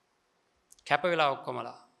කරගත්තා. කැප වෙලා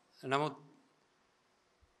ඔක්කොමලා. නමුත්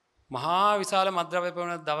මහා විශාල මත්ද්‍රව්‍ය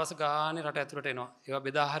ප්‍රමාණය දවස් ගානේ රට ඇතුළට එනවා. ඒවා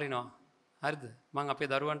බෙදා හරිනවා. හරිද? මං අපේ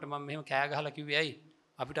දරුවන්ට මම මෙහෙම කෑ ගහලා කිව්වේ ඇයි?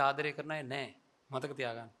 අපිට ආදරය කරන්න අය නැහැ. මතක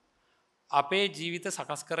තියාගන්න. අපේ ජීවිත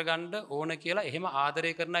සකස් කරගන්න ඕන කියලා එහෙම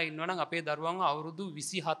ආදරය කරන අය ඉන්නවනම් අපේ දරුවන්ව අවුරුදු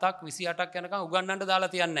 27ක් 28ක් යනකම් උගන්වන්න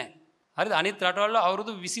දාලා තියන්නේ නැහැ. හරිද? අනිත් රටවල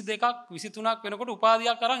අවුරුදු 22ක් 23ක් වෙනකොට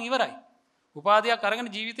උපාධියක් අරන් ඉවරයි. උපාධියක්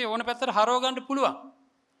අරගෙන ජීවිතේ ඕන පැත්තට හරව ගන්න පුළුවන්.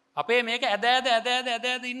 අපේ මේක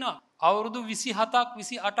ඇද ඉන්නවා. අවුරුදු 27ක්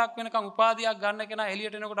 28ක් වෙනකම් උපාධියක් ගන්න කෙනා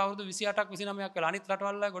එළියට එනකොට අවුරුදු 28ක් 29ක් වෙලා අනිත්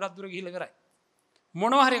රටවල් වල ගොඩක් දුර ගිහිල්ලා ඉවරයි.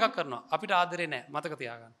 මොනවා හරි එකක් කරනවා. අපිට ආදරේ නැහැ. මතක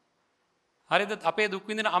තියාගන්න. හරිද? අපේ දුක්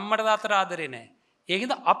විඳින අම්මට තාත්තට ආදරේ නැහැ.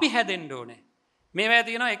 ඒකින්ද අපි හැදෙන්න ඕනේ. මේවා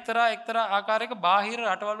තියෙනවා එක්තරා ආකාරයක බාහිර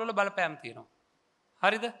රටවල් වල බලපෑම් තියෙනවා.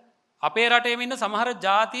 හරිද? අපේ රටේම ඉන්න සමහර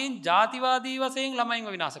ජාතීන් ජාතිවාදී වශයෙන් ළමයින්ව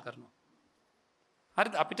විනාශ කරනවා.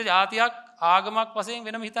 හරිද? අපිට ජාතියක් ආගමක් වශයෙන්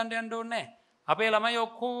වෙනම හිතන්න යන්න ඕනේ නැහැ. අපේ ළමයි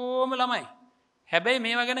ඔක්කොම ළමයි. හැබැයි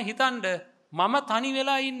මේවා ගැන හිතන්න මම තනි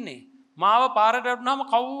වෙලා ඉන්නේ. මාව පාරට වැටුනහම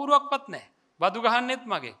කවුරුවක්වත් නැහැ. බදු ගහන්නෙත්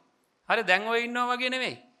මගේ. හරි දැන් ඔය ඉන්නවා වගේ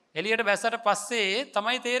නෙවෙයි. එළියට බැස්සට පස්සේ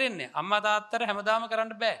තමයි තේරෙන්නේ. අම්මා තාත්තට හැමදාම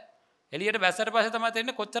කරන්න බෑ. එළියට බැස්සට පස්සේ තමයි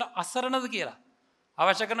තේරෙන්නේ කොච්චර අසරණද කියලා.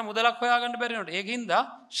 අවශ්‍ය කරන මුදලක් හොයාගන්න බැරි වෙනකොට. ඒකින්ද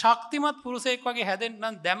ශක්තිමත් පුරුෂයෙක් වගේ හැදෙන්න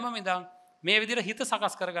නම් දැම්මම ඉඳන් මේ විදිහට හිත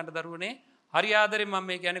සකස් කරගන්න දරුවනේ. හරි ආදරෙන් මම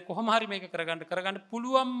මේ කියන්නේ කොහොම හරි මේක කරගන්න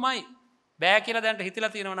පුළුවන්මයි. බෑ කියලා දැන්ට හිතලා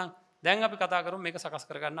තියෙනවා නම් දැන් අපි කතා කරමු මේක සකස්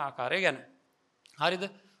කරගන්න ආකාරය ගැන. හරිද?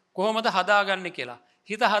 කොහොමද හදාගන්නේ කියලා.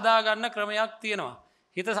 හිත හදාගන්න ක්‍රමයක් තියෙනවා.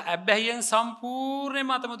 හිත ඇබ්බැහියෙන්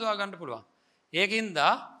සම්පූර්ණයෙන්ම අතමුදවා ගන්න පුළුවන්. ඒකින්ද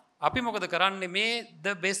අපි මොකද කරන්නේ මේ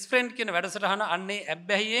the best friend කියන වැඩසටහන අන්නේ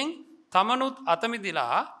ඇබ්බැහියෙන් තමනුත්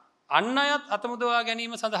අතමිදලා අන් අයත් අතමුදවා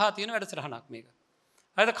ගැනීම සඳහා තියෙන වැඩසටහනක් මේක.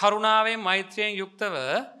 හරිද? කරුණාවෙන් මෛත්‍රියෙන් යුක්තව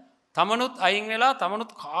තමනුත් අයින් වෙලා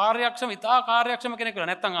තමනුත් ඉතා කාර්යක්ෂම කෙනෙක් වෙලා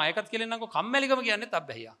නැත්නම් ආයකත් කියලෙන්නකො කම්මැලිකම කියන්නේත්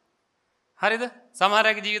අබ්බැහියක්. හරිද? සමහර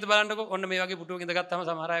අයගේ ජීවිත බලන්නකො ඔන්න මේ වගේ පුටුවක ඉඳගත්තාම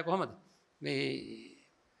සමහර අය කොහමද? මේ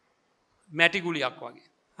මැටි ගුලියක් වගේ.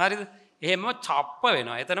 හරිද? එහෙම චප්ප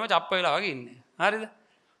වෙනවා. එතනම චප්ප වෙලා වගේ ඉන්නේ. හරිද?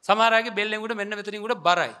 සමහර අයගේ බෙල්ලෙන් උඩ මෙන්න මෙතනින් උඩ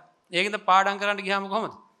බරයි. ඒකින්ද පාඩම් කරන්න ගියාම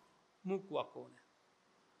කොහමද? මුක්කුවක් ඕනේ.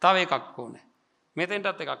 තව එකක් ඕනේ.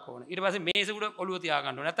 මෙතෙන්ටත් එකක් ඕනේ. ඊට පස්සේ මේස උඩ ඔළුව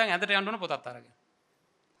තියාගන්න ඕනේ. නැත්නම් ඇඳට යන්න ඕන පොතත් අරගෙන.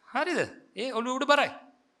 හරිද? ඒ ඔළුව උඩ බරයි.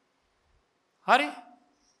 හරි?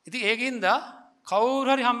 ඉතින් ඒකින්ද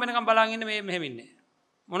කවුරු හරි හම්බ වෙනකම් බලන් ඉන්න මේ මෙහෙම ඉන්නේ.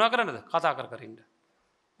 මොනවා කරන්නද? කතා කර ඉන්න.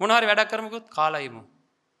 මොනවා හරි වැඩක් කරමුකොත් කාලා ඉමු.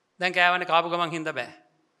 දැන් කෑවනේ කාපු ගමන් හින්දා බෑ.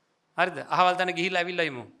 හරිද? අහවල් තැන ගිහිල්ලා ඇවිල්ලා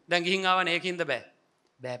ඉමු. දැන් ගිහින් ආවනේ ඒකින්ද බෑ.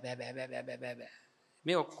 බෑ.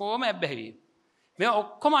 මේ ඔක්කොම ඇබ්බැහිවීම. මේ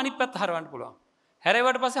ඔක්කොම අනිත් පැත්ත හරවන්න පුළුවන්.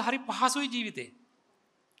 හැරෙවට පස්සේ හරි පහසුයි ජීවිතේ.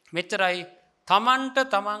 මෙච්චරයි තමන්ට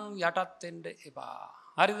තමන් යටත් වෙන්න එපා.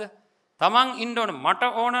 හරිද? තමන් ඉන්න ඕන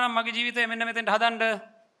මට ඕන නම් මගේ ජීවිතය මෙන්න මෙතෙන්ට හදන්න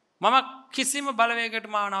මම කිසිම බලවේගයකට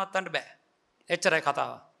මාව නවත්තන්න බෑ. එච්චරයි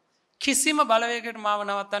කතාව. කිසිම බලවේගයකට මාව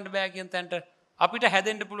නවත්තන්න බෑ කියන තැනට අපිට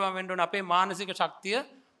හැදෙන්න පුළුවන් වෙන්න ඕන අපේ මානසික ශක්තිය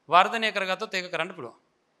වර්ධනය කරගත්තොත් ඒක කරන්න පුළුවන්.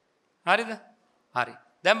 හරිද? හරි.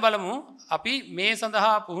 දැන් බලමු අපි මේ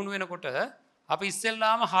සඳහා පුහුණු වෙනකොට අපි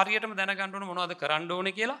ඉස්සෙල්ලාම හරියටම දැනගන්න ඕන මොනවද කරන්න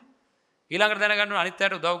ඕනේ කියලා. ඊළඟට දැනගන්න ඕන අනිත්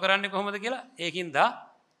අයට උදව් කරන්නේ කොහොමද කියලා. ඒකින්ද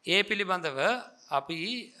ඒ පිළිබඳව අපි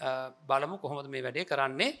බලමු කොහොමද මේ වැඩේ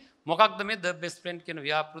කරන්නේ. මොකක්ද මේ the best friend කියන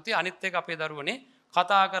ව්‍යාපෘතිය. අනිත් එක අපේ දරුවනේ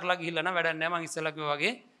කතා කරලා ගිහිල්ලා නම් වැඩක් නැහැ. මම ඉස්සෙල්ලා කිව්වා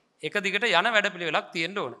වගේ එක දිගට යන වැඩපිළිවෙලක්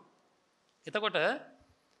තියෙන්න ඕන. එතකොට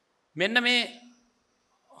මෙන්න මේ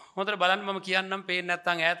හොඳට බලන්න මම කියන්නම් පේන්නේ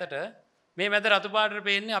නැත්නම් ඈතට මේ මැද රතු පාටට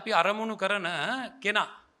පේන්නේ අපි අරමුණු කරන කෙනා.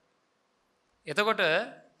 එතකොට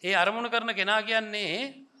ඒ අරමුණු කරන කෙනා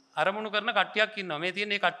කියන්නේ අරමුණු කරන කට්ටියක් ඉන්නවා. මේ තියෙන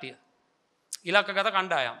මේ කට්ටිය. ඉලක්කගත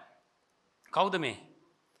කණ්ඩායම්. කවුද මේ?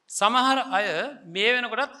 සමහර අය මේ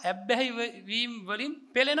වෙනකොටත් ඇබ්බැහි වීම වලින්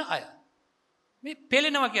පෙළෙන අය. මේ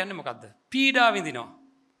පෙළෙනවා කියන්නේ මොකද්ද? පීඩා විඳිනවා.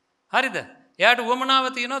 හරිද? එයාට උවමනාව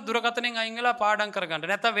තියෙනවා දුරකථනයෙන් අයින් වෙලා පාඩම් කරගන්න.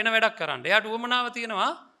 නැත්නම් වෙන වැඩක් කරන්න. එයාට උවමනාව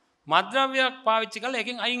තියෙනවා මත්ද්‍රව්‍යයක් පාවිච්චි කරලා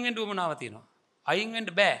එකෙන් අයින් වෙන්න උවමනාව තියෙනවා. අයින් වෙන්න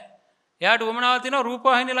බෑ. එයාට උවමනාව තියෙනවා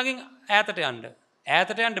රූපවාහිනිය ළඟින් ඈතට යන්න.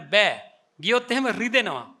 ඈතට යන්න බෑ. ගියොත් එහෙම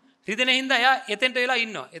රිදෙනවා. රිදෙන හින්දා එයා එතෙන්ට වෙලා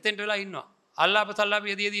ඉන්නවා. එතෙන්ට වෙලා ඉන්නවා. අල්ලාප සල්ලාප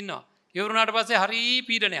යදී ඉන්නවා. ඉවරුණාට පස්සේ හරි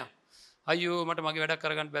පීඩනයක්. අයියෝ මට මගේ වැඩක්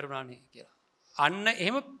කරගන්න බැරුණානේ කියලා. අන්න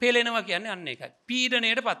එහෙම පෙළෙනවා කියන්නේ අන්න ඒකයි.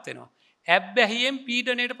 පීඩණයටපත් වෙනවා. ඇබ්බැහියෙන්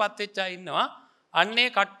පීඩණයටපත් වෙච්ච අය ඉන්නවා. අන්නේ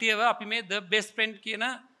කට්ටියව අපි මේ The Best Friend කියන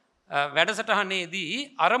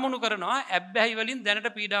වැඩසටහනේදී අරමුණු කරනවා ඇබ්බැහි වලින් දැනට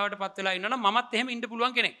පීඩාවටපත් වෙලා ඉන්නවනම් මමත් එහෙම ඉන්න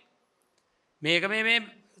පුළුවන් කෙනෙක්. මේක මේ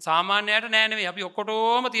සාමාන්‍යයට නෑ නෙවෙයි. අපි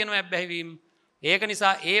ඔක්කොටම තියෙනවා ඇබ්බැහි වීම. ඒක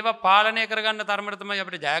නිසා ඒව පාලනය කරගන්න තරමට තමයි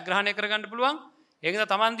අපිට ජයග්‍රහණය කරගන්න පුළුවන්. ඒක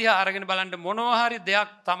නිසා Taman දිහා අරගෙන බලන්න මොනවා හරි දෙයක්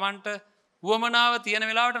Tamanට උවමනාව තියෙන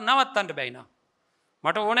වෙලාවට නවත්තන්න බැයි නා.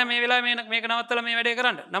 මට ඕනේ මේ වෙලාවේ මේක නවත්තලා මේ වැඩේ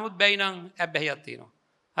කරන්න. නමුත් බැයි නම් ඇබ්බැහියක් තියෙනවා.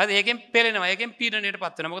 හරිද? ඒකෙන් පෙළෙනවා. ඒකෙන්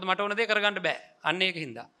පීඩණයටපත් වෙනවා. මොකද මට ඕන දේ කරගන්න බෑ. අන්න ඒක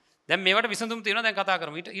හින්දා. දැන් මේවට විසඳුම් තියෙනවා. දැන් කතා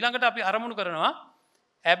කරමු. ඊළඟට අපි අරමුණු කරනවා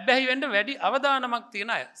ඇබ්බැහි වෙන්න වැඩි අවදානමක් තියෙන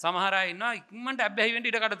අය. සමහර අය ඉන්නවා ඉක්මනට ඇබ්බැහි වෙන්න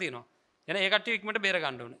ඉඩකඩ තියෙනවා. එන ඒ කට්ටිය ඉක්මනට බේර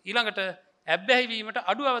ගන්න ඕන. ඊළඟට ඇබ්බැහි වීමට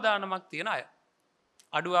අඩු අවදානමක් තියෙන අය.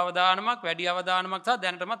 අඩු අවදානමක් වැඩි අවදානමක් සහ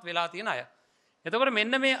දැනටමත් වෙලා තියෙන අය. එතකොට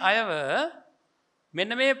මෙන්න මේ අයව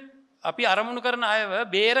මෙන්න මේ අපි අරමුණු කරන අයව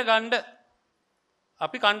බේර ගන්න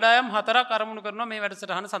අපි කණ්ඩායම් 4ක් අරමුණු කරනවා මේ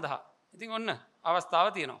වැඩසටහන සඳහා. ඉතින් ඔන්න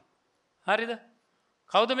අවස්ථාව තියෙනවා. හරිද?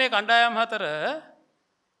 කවුද මේ කණ්ඩායම් 4?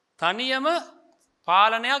 තනියම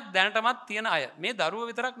පාලනයක් දැනටමත් තියෙන අය. මේ දරුවෝ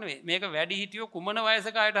විතරක් නෙවෙයි. මේක වැඩි හිටියෝ කුමන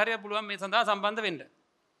වයසක අයට හරිය පුළුවන් මේ සඳහා සම්බන්ධ වෙන්න.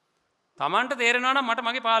 Tamanට තේරෙනවා නම් මට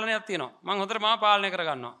මගේ පාලනයක් තියෙනවා. මම හොඳට මාව පාලනය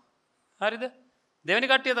කරගන්නවා. හරිද? දෙවෙනි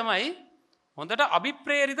කට්ටිය තමයි හොඳට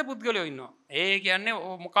අභිප්‍රේරිත පුද්ගලයෝ ඉන්නවා. ඒ කියන්නේ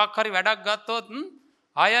මොකක් හරි වැඩක් ගත්තොත්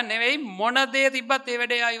අය නෙවෙයි මොන දේ තිබ්බත් ඒ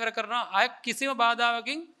වැඩේ ආ ඉවර කරනවා. අය කිසිම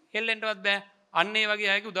බාධාවකින් හෙල්ලෙන්නවත් බෑ. අන්න ඒ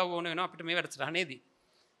වගේ අයගේ උදව් ඕන වෙනවා අපිට මේ වැඩසටහනේදී.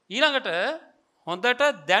 ඊළඟට හොඳට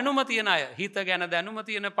දැනුම තියෙන අය, හිත ගැන දැනුම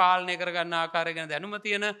තියෙන, පාලනය කරගන්න ආකාරය ගැන දැනුම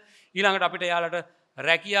තියෙන, ඊළඟට අපිට යාලට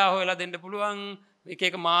රැකියාව හොයලා දෙන්න පුළුවන් එක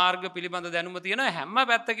එක මාර්ග පිළිබඳ දැනුම තියෙන හැම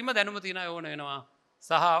පැත්තකින්ම දැනුම තියෙන අය ඕන වෙනවා.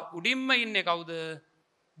 සහ උඩින්ම ඉන්නේ කවුද?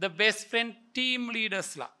 The Best Friend team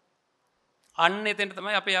leadersලා. අන්න එතෙන්ට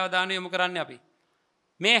තමයි අපේ අවධානය යොමු කරන්නේ අපි.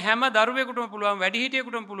 මේ හැම දරුවෙකුටම පුළුවන්,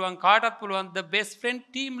 වැඩිහිටියෙකුටම පුළුවන්, කාටත් පුළුවන් The Best Friend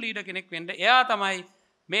team leader කෙනෙක් වෙන්න. එයා තමයි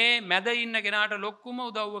මේ මැද ඉන්න කෙනාට ලොකුම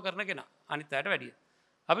උදව්ව කරන කෙනා. අනිත් අයට වැඩිය.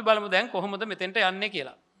 අපි බලමු දැන් කොහොමද මෙතෙන්ට යන්නේ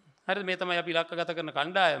කියලා. හරිද? මේ තමයි අපි ඉලක්කගත කරන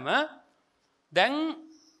කණ්ඩායම. දැන්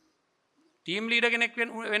ටීම් ලීඩර් කෙනෙක්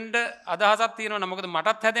වෙන්න අදහසක් තියෙනවා. මොකද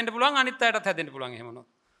මටත් හැදෙන්න පුළුවන්, අනිත් අයටත් හැදෙන්න පුළුවන්. එහෙම නෝ.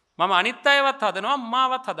 මම අනිත් අයවත් හදනවා,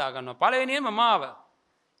 මාවත් හදා ගන්නවා. පළවෙනියෙන්ම මාව.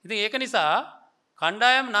 ඉතින් ඒක නිසා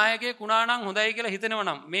කණ්ඩායම් නායකයෙක් වුණා නම් හොඳයි කියලා හිතෙනවා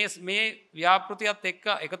නම් මේ ව්‍යාපෘතියත් එක්ක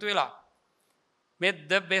එකතු වෙලා මේ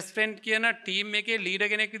The Best Friend කියන ටීම් එකේ ලීඩර්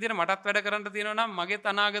කෙනෙක් විදිහට මටත් වැඩ කරන්න තියෙනවා නම් මගේත්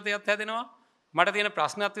අනාගතයත් හැදෙනවා. මට තියෙන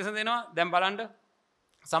ප්‍රශ්නත් විසඳෙනවා. දැන් බලන්න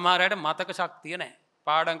සමහර අයට මතක ශක්තිය නැහැ.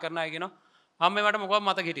 පාඩම් කරන අය කියනවා අම්මේ මට මොකවත්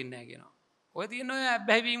මතක හිටින්නේ නැහැ කියනවා. ඔය තියෙන ඔය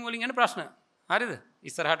ඇබ්බැහි වීම වලින් එන ප්‍රශ්න. හරිද?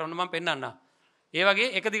 ඉස්සරහට ඔන්න මම පෙන්නන්නම්. ඒ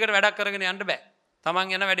වගේ එක දිගට වැඩක් කරගෙන යන්න බෑ.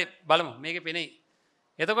 Taman යන වැඩේ බලමු. මේකේ පෙනෙයි.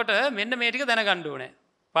 එතකොට මෙන්න මේ ටික දැනගන්න ඕනේ.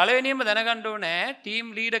 පළවෙනියෙන්ම දැනගන්න ඕනේ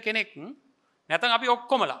ටීම් ලීඩර් කෙනෙක් නැත්නම් අපි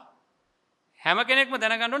ඔක්කොමලා හැම කෙනෙක්ම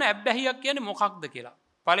දැනගන්න ඕනේ ඇබ්බැහියක් කියන්නේ මොකක්ද කියලා.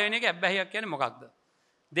 පළවෙනි එක ඇබ්බැහියක් කියන්නේ මොකක්ද?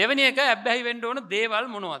 දෙවෙනි එක ඇබ්බැහි වෙන්න ඕන දේවල්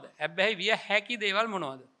මොනවද? ඇබ්බැහි විය හැකි දේවල්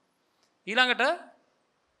මොනවද? ඊළඟට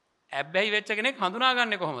ඇබ්බැහි වෙච්ච කෙනෙක්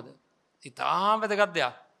හඳුනාගන්නේ කොහොමද? ඉතාම වැදගත්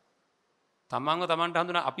දෙයක්. තමන්ව තමන්ට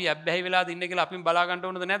හඳුනා අපි ඇබ්බැහි වෙලාද ඉන්නේ කියලා අපින් බලා ගන්න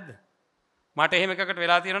ඕනද නැද්ද? මට එහෙම එකකට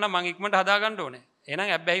වෙලා තියෙනවා නම් මං ඉක්මනට හදා ගන්න ඕනේ.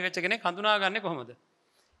 එහෙනම් ඇබ්බැහි වෙච්ච කෙනෙක් හඳුනාගන්නේ කොහොමද?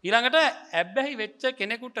 ඊළඟට ඇබ්බැහි වෙච්ච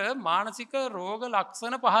කෙනෙකුට මානසික රෝග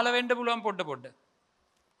ලක්ෂණ පහළ වෙන්න පුළුවන් පොඩ.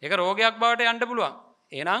 ඒක රෝගයක් බවට යන්න පුළුවන්.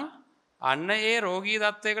 එහෙනම් අන්න ඒ රෝගී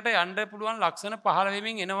තත්වයකට යන්න පුළුවන් ලක්ෂණ පහළ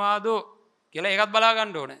වෙමින් එනවාදෝ කියලා ඒකත් බලා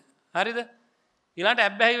ගන්න ඕනේ. හරිද? ඊළඟට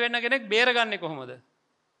ඇබ්බැහි වෙන්න කෙනෙක් බේරගන්නේ කොහොමද?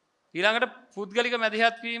 ඊළඟට පුද්ගලික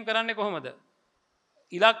මැදිහත් වීම කරන්නේ කොහොමද?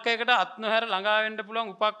 ඉලක්කයකට අත් නොහැර ළඟා වෙන්න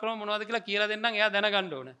පුළුවන් උපක්‍රම මොනවද කියලා දෙන්නම් එයා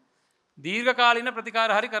දැනගන්න ඕන. දීර්ඝකාලීන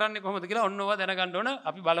ප්‍රතිකාර හරි කරන්නේ කොහොමද කියලා ඔන්න ඕවා දැනගන්න ඕන.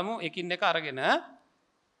 අපි බලමු එකින් එක අරගෙන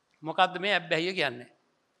මොකද්ද මේ ඇබ්බැහිය කියන්නේ?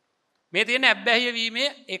 මේ තියෙන ඇබ්බැහිය වීමේ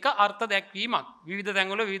එක අර්ථ දැක්වීමක්. විවිධ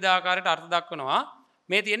තැන්වල විවිධ ආකාරයට අර්ථ දක්වනවා.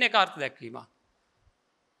 මේ තියෙන එක අර්ථ දැක්වීමක්.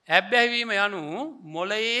 ඇබ්බැහි වීම යනු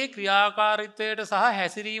මොළයේ ක්‍රියාකාරීත්වයට සහ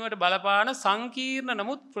හැසිරීමට බලපාන සංකීර්ණ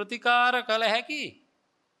නමුත් ප්‍රතිකාර කළ හැකි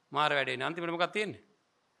මාර වැඩේ නේ. අන්තිමට මොකක්ද තියෙන්නේ?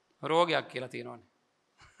 රෝගයක් කියලා තියෙනවානේ.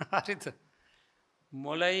 හරිද?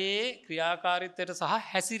 මොළයේ ක්‍රියාකාරීත්වයට සහ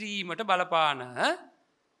හැසිරීමට බලපාන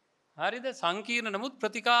හරිද? සංකීර්ණ නමුත්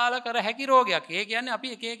ප්‍රතිකාල කර හැකි රෝගයක්. ඒ කියන්නේ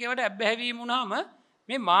අපි එක එක ඒවාට ඇබ්බැහිවීම වුණාම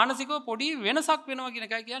මේ මානසිකව පොඩි වෙනසක් වෙනවා කියන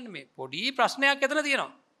එකයි කියන්නේ මේ. පොඩි ප්‍රශ්නයක් එතන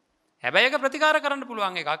තියෙනවා. හැබැයි ඒක ප්‍රතිකාර කරන්න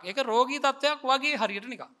පුළුවන් එකක්. ඒක රෝගී තත්ත්වයක් වගේ හරියට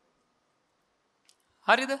නිකන්.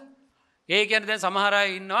 හරිද? ඒ කියන්නේ දැන් සමහර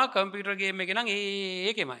අය ඉන්නවා කම්පියුටර් ගේම් එකේ නම්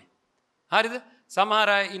ඒකෙමයි. හරිද? සමහර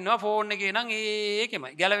අය ඉන්නවා ෆෝන් එකේ නම්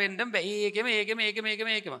ඒකෙමයි. ගැලවෙන්න බෑ.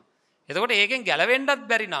 ඒකෙම. එතකොට ඒකෙන් ගැලවෙන්නත්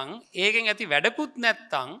බැරි නම් ඒකෙන් ඇති වැඩකුත්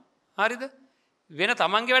නැත්තම් හරිද? වෙන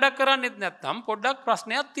තමන්ගේ වැඩක් කරන්නෙත් නැත්තම් පොඩ්ඩක්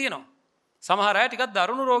ප්‍රශ්නයක් තියෙනවා. සමහර අය ටිකක්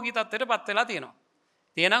දරුණු රෝගී තත්ත්වයට පත් වෙලා තියෙනවා.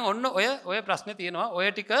 එහෙනම් ඔන්න ඔය ප්‍රශ්නේ තියෙනවා.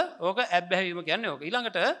 ඔය ටික ඕක ඇබ්බැහිවීම කියන්නේ ඕක.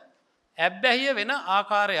 ඊළඟට ඇබ්බැහිය වෙන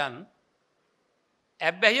ආකාරයන්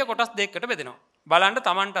ඇබ්බැහිය කොටස් දෙකකට බෙදෙනවා. බලන්න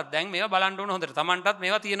තමන්ටත් දැන් මේවා බලන්න ඕන හොඳට. තමන්ටත්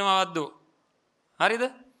මේවා තියෙනවද? හරිද?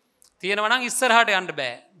 තියෙනවා නම් ඉස්සරහට යන්න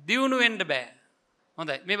බෑ. දියුණු වෙන්න බෑ.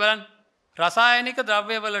 හොඳයි. මේ බලන්න. රසායනික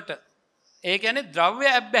ද්‍රව්‍ය වලට ඒ කියන්නේ ද්‍රව්‍ය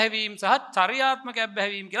ඇබ්බැහිවීම සහ චර්යාත්මක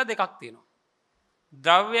ඇබ්බැහිවීම කියලා දෙකක් තියෙනවා.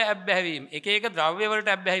 ද්‍රව්‍ය ඇබ්බැහිවීම එක එක ද්‍රව්‍ය වලට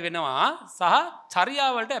ඇබ්බැහි වෙනවා සහ චර්යා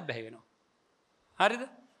වලට ඇබ්බැහි වෙනවා. හරිද?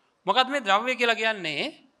 මොකක්ද මේ ද්‍රව්‍ය කියලා කියන්නේ?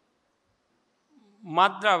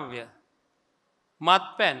 මත්ද්‍රව්‍ය,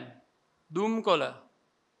 මත්පැන්, දුම්කොළ,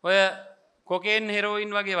 ඔය කොකේන්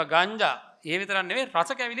හෙරෝයින් වගේ ඒවා ගංජා, ඒ විතරක් නෙවෙයි රස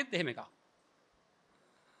කැවිලිත් එහෙම එකක්.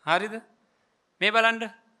 හරිද? මේ බලන්න.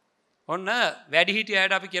 ඔන්න වැඩිහිටිය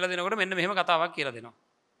අයට අපි කියලා දෙනකොට මෙන්න මෙහෙම කතාවක් කියලා දෙනවා.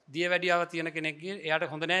 දිය වැඩියාව තියෙන කෙනෙක්ගේ එයාට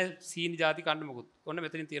හොඳ නැහැ සීනි ಜಾති කන්න මොකුත්. ඔන්න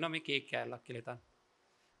මෙතනින් තියෙනවා මේ කේක් කෑල්ලක් කියලා හිතන්න.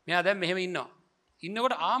 මෙයා දැන් මෙහෙම ඉන්නවා.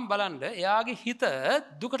 ඉන්නකොට ආම් බලන්න එයාගේ හිත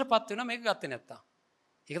දුකටපත් වෙනවා මේක ගත්තේ නැත්තම්.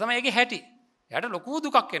 ඒක තමයි ඒකේ හැටි. එයාට ලොකු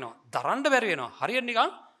දුකක් එනවා. දරන්න බැරි වෙනවා. හරියට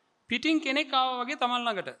නිකන් පිටින් කෙනෙක් ආවා වගේ Taman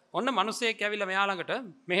ළඟට. ඔන්න මිනිස්සෙක් ඇවිල්ලා මෙයා ළඟට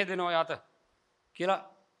මෙහෙ දෙනවා යත කියලා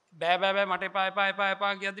බෑ මට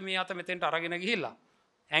එපා කියද්දි මේ අත මෙතෙන්ට අරගෙන ගිහිල්ලා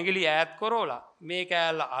ඇඟිලි ඈත් කරෝලා මේ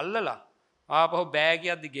කෑල්ල අල්ලලා ආපහු බෑ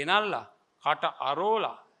කියද්දි ගෙනල්ලා කට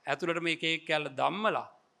අරෝලා ඇතුළට මේ කේක් කෑල්ල දම්මලා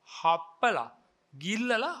හප්පලා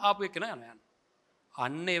ගිල්ලලා ආපු එකන යනවා.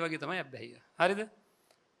 අන්න ඒ වගේ තමයි අබ්බැහිය. හරිද?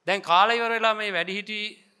 දැන් කාලා ඉවර වෙලා මේ වැඩිහිටි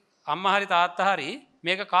අම්මා හරි තාත්තා හරි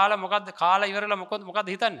මේක කාලා මොකද්ද කාලා ඉවරලා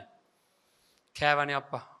මොකද්ද හිතන්නේ? කෑවනේ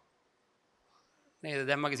අප්පා. නේද?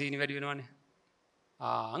 දැන් මගේ සීනි වැඩි වෙනවනේ.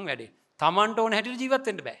 ආන් වැඩේ. Tamanට ඕන හැටියට ජීවත්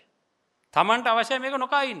වෙන්න බෑ. Tamanට අවශ්‍යයි මේක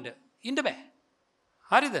නොකා ඉන්න බෑ.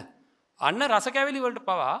 හරිද? අන්න රස කැවිලි වලට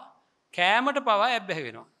පවා කෑමට පවා ඇබ්බැහි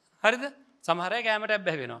වෙනවා. හරිද? සමහර අය කෑමට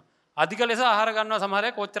ඇබ්බැහි වෙනවා. අධික ලෙස ආහාර ගන්නවා සමහර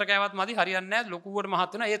අය කොච්චර කෑවත් මදි හරියන්නේ නැහැ ලොකුවට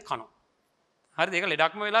මහත් වෙනවා ඒත් කනවා. හරිද? ඒක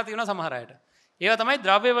ලෙඩක්ම වෙලා තියෙනවා සමහර අයට. ඒවා තමයි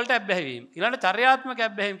ද්‍රව්‍ය වලට ඇබ්බැහි වීම. ඊළඟට චර්යාත්මක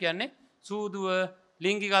ඇබ්බැහිම කියන්නේ සූදුව,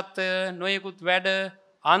 ලිංගිකත්වය, නොයෙකුත් වැඩ,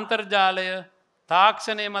 අන්තර්ජාලය,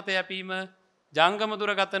 තාක්ෂණය මත යැපීම, ජංගම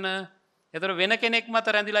දුරකථන, එතකොට වෙන කෙනෙක් මත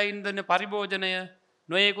රැඳිලා ඉන්න පරිභෝජනය,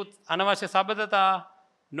 නොයෙකුත් අනවශ්‍ය සබඳතා,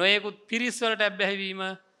 නොයෙකුත් පිරිස් වලට ඇබ්බැහි වීම,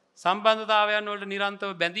 සම්බන්ධතාවයන් වලට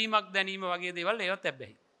නිරන්තරව බැඳීමක් දැනීම වගේ දේවල් ඒවත්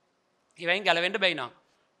ඇබ්බැහි. ඒවයින් ගැලවෙන්න බැයි නම්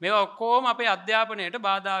මේවා ඔක්කොම අපේ අධ්‍යාපනයට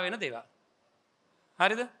බාධා වෙන දේවල්.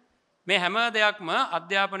 හරිද? මේ හැම දෙයක්ම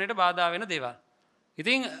අධ්‍යාපනයට බාධා වෙන දේවල්.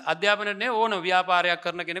 ඉතින් අධ්‍යාපනයේ ඕන ව්‍යාපාරයක්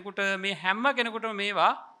කරන කෙනෙකුට මේ හැම කෙනෙකුටම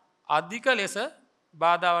මේවා අධික ලෙස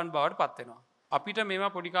බාධාවන් බවට පත් වෙනවා. අපිට මේවා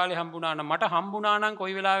පොඩි කාලේ හම්බුණා නම් මට හම්බුණා නම්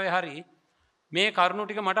කොයි වෙලාවෙ හරි මේ කරුණු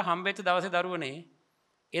ටික මට හම්බෙච්ච දවසේ දරුවනේ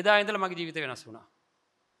එදා ඉඳලා මගේ ජීවිතය වෙනස් වුණා.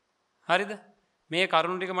 හරිද? මේ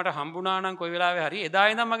කරුණු ටික මට හම්බුණා නම් කොයි වෙලාවෙ හරි එදා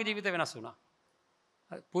ඉඳන් මගේ ජීවිතය වෙනස් වුණා.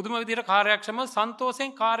 පුදුම විදිහට කාර්යක්ෂම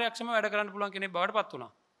සන්තෝෂෙන් කාර්යක්ෂම වැඩ කරන්න පුළුවන් කෙනෙක් බවට පත්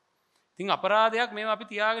වුණා. ඉතින් අපරාධයක් මේවා අපි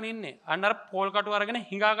තියාගෙන ඉන්නේ. අන්න අර පෝල් කටු අරගෙන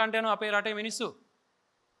හිඟා ගන්න යනවා අපේ රටේ මිනිස්සු.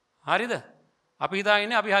 හරිද? අපි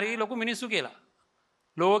හිතාගෙන අපි හරිය ලොකු මිනිස්සු කියලා.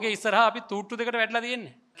 ලෝකේ ඉස්සරහා අපි තුට්ටු දෙකට වැටලා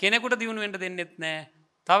තියෙන්නේ. කෙනෙකුට දියුණු වෙන්න දෙන්නෙත් නැහැ.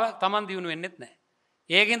 තමන් දියුණු වෙන්නෙත් නැහැ.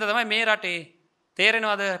 ඒකින්ද තමයි මේ රටේ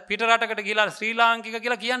තේරෙනවද පිට රටකට ගිහලා ශ්‍රී ලාංකික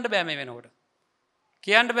කියලා කියන්න බෑ මේ වෙනකොට.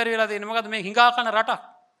 කියන්න බැරි වෙලා තියෙන්නේ මොකද මේ හිඟා කන රටක්.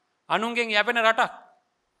 අනුන්ගෙන් යැපෙන රටක්.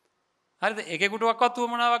 හරිද? එකෙකුටවත්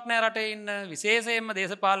උවමනාවක් නැහැ රටේ ඉන්න විශේෂයෙන්ම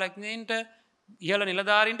දේශපාලඥයින්ට ඉහළ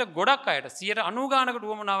නිලධාරීන්ට ගොඩක් අයට 90 ගානකට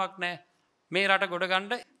උවමනාවක් නැහැ. මේ රට ගොඩ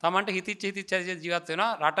ගන්න Tamanට හිතිච්ච ජීවත්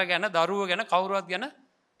වෙනවා රට ගැන දරුවෝ ගැන කවුරුවත් ගැන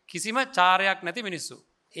කිසිම චාරයක් නැති මිනිස්සු.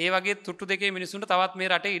 ඒ වගේ තුට්ටු දෙකේ මිනිස්සුන්ට තවත් මේ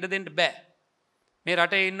රටේ ඉඩ දෙන්න බෑ. මේ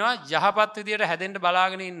රටේ ඉන්නවා යහපත් විදියට හැදෙන්න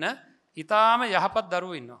බලාගෙන ඉන්න ඊටාම යහපත්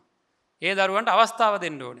දරුවෝ ඉන්නවා. ඒ දරුවන්ට අවස්ථාව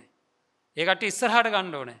දෙන්න ඕනේ. ඒ කට්ටිය ඉස්සරහට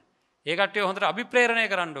ගන්න ඕනේ. ඒ කට්ටිය හොඳට අභිප්‍රේරණය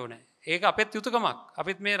කරන්න ඕනේ. ඒක අපෙත් යුතුයකමක්.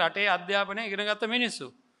 අපිත් මේ රටේ අධ්‍යාපනය ඉගෙන ගත්ත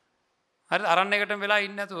මිනිස්සු. හරිද? අරණයකටම වෙලා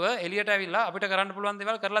ඉන්නේ නැතුව එළියට ඇවිල්ලා අපිට කරන්න පුළුවන්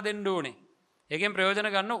දේවල් කරලා දෙන්න ඕනේ. ඒකෙන් ප්‍රයෝජන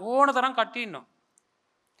ගන්න ඕන තරම් කට්ටිය ඉන්නවා.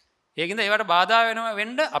 ඒකින්ද ඒවට බාධා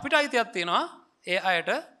වෙන්න අපිට අයිතියක් තියෙනවා ඒ අයට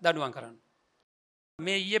දඬුවම් කරන්න.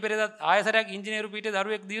 මේ ඊයේ පෙරේදා ආයසරයක් ඉංජිනේරු පීඨේ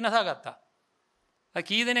දරුවෙක් දිවිනසා ගත්තා.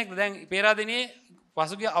 කී දෙනෙක්ද දැන් පේරාදෙනියේ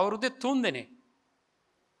පසුගිය අවුරුද්දේ 3 දෙනෙක්.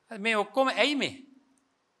 මේ ඔක්කොම ඇයි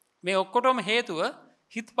මේ ඔක්කොටම හේතුව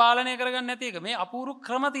හිත පාලනය කරගන්න නැති එක. මේ අපූර්ව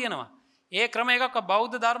ක්‍රම තියෙනවා. ඒ ක්‍රම එකක්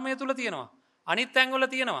බෞද්ධ ධර්මයේ තුල තියෙනවා. අනිත් තැන්වල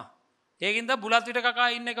තියෙනවා. ඒකින්ද බුලත් විට කකා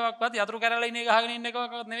ඉන්න එකක්වත් යතුරු කැරලා ඉන්න එක ගහගෙන ඉන්න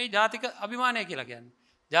එකක්වත් නෙවෙයි ජාතික අභිමානය කියලා කියන්නේ.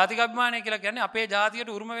 ජාතික අභිමානය කියලා කියන්නේ අපේ ජාතියට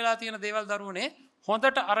උරුම වෙලා තියෙන දේවල් දරුවනේ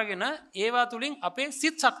හොඳට අරගෙන ඒවා තුලින් අපේ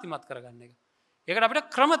සිත් ශක්තිමත් කරගන්න එක. ඒකට අපිට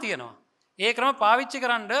ක්‍රම තියෙනවා. ඒ ක්‍රම පාවිච්චි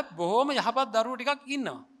කරන්න බොහොම යහපත් දරුවෝ ටිකක්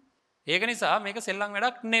ඉන්නවා. ඒක නිසා මේක සෙල්ලම්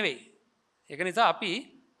වැඩක් නෙවෙයි. ඒක නිසා අපි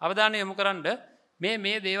අවධානය යොමු කරන්න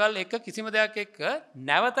මේ දේවල් එක කිසිම දෙයක් එක්ක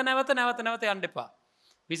නැවත යන්න එපා.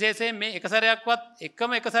 විශේෂයෙන් මේ එක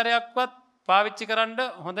සැරයක්වත් පාවිච්චි කරන්න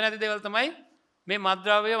හොඳ නැති දේවල් තමයි මේ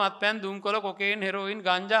මත්ද්‍රව්‍ය, මත්පැන්, දුම්කොළ, කොකේන්, හෙරෝයින්,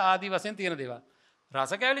 ගංජා ආදී වශයෙන් තියෙන දේවල්.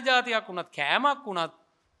 රස කැවිලි જાතියක් වුණත්, කෑමක් වුණත්,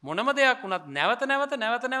 මොනම දෙයක් වුණත්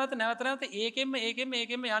නැවත ඒකෙන්ම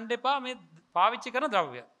යන්න එපා මේ පාවිච්චි කරන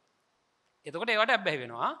ද්‍රව්‍ය. එතකොට ඒවට ඇබ්බැහි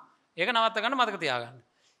වෙනවා. ඒක නවත්ත ගන්න මතක තියාගන්න.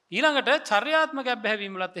 ඊළඟට චර්යාත්මක ඇබ්බැහි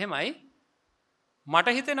වීම වලත් එහෙමයි. මට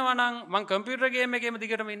හිතෙනවා නම් මම කම්පියුටර් ගේම් එකේම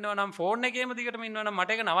දිගටම ඉන්නවා නම් ෆෝන් එකේම දිගටම ඉන්නවා නම්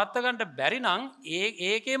මට ඒක නවත්ත ගන්න බැරි නම්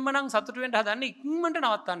ඒකෙන්ම නම් සතුටු වෙන්න හදන්නේ ඉක්මනට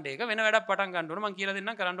නවත්තන්න ඒක වෙන වැඩක් පටන් ගන්න ඕන මම කියලා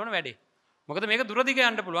දෙන්නම් කරන්න ඕන වැඩේ. මොකද මේක දුර දිග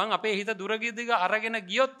යන්න පුළුවන්. අපේ හිත දුර දිග අරගෙන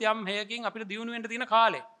ගියොත් යම් හේයකින් අපිට දියුණු වෙන්න තියෙන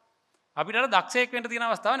කාලේ අපිට අර දක්ෂයෙක් වෙන්න තියෙන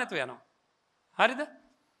අවස්ථාව නැතු වෙනවා. හරිද?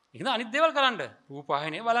 එහෙනම් අනිත් දේවල් කරන්න.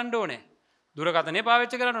 රූපවාහිනිය බලන්න ඕනේ. දුරකථනය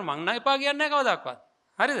පාවිච්චි කරන්න ඕනේ. මං නම් එපා කියන්නේ නැහැ කවදාවත්.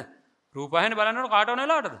 හරිද? රූපවාහිනිය බලන්න ඕන කාට ඕන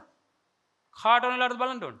වෙලාවටද? කාට ඕන වෙලාවටද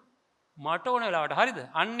බලන්න ඕන? මට ඕන වෙලාවට. හරිද?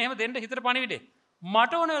 අන්න එහෙම දෙන්න හිතට පණිවිඩේ.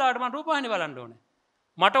 මට ඕන වෙලාවට මම රූපවාහිනිය බලන්න ඕනේ.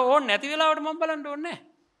 මට ඕන නැති වෙලාවට මම බලන්න ඕනේ නැහැ.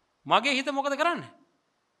 මගේ හිත මොකද කරන්නේ?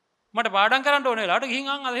 මට පාඩම් කරන්න ඕන වෙලාවට ගිහින්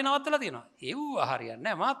අද නවත්තලා තියෙනවා. ඒව හරියන්නේ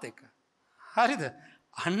නැහැ මාත් එක්ක. හරිද?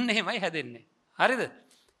 අන්න එහෙමයි හැදෙන්නේ. හරිද?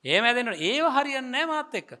 එහෙම හැදෙන්න ඒව හරියන්නේ නැහැ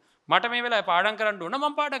මාත් එක්ක. මට මේ වෙලාවේ පාඩම් කරන්න ඕන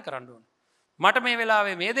මම පාඩම් කරන්න ඕන. මට මේ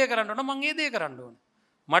වෙලාවේ මේ දේ කරන්න ඕන මම ඒ දේ කරන්න ඕන.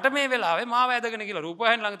 මට මේ වෙලාවේ මාව ඇදගෙන කියලා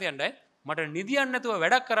රූපවාහිනිය ළඟ තියන්නයි මට නිදියන්න නැතුව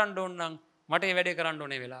වැඩක් කරන්න ඕන නම් මට ඒ වැඩේ කරන්න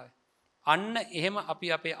ඕනේ වෙලාවේ. අන්න එහෙම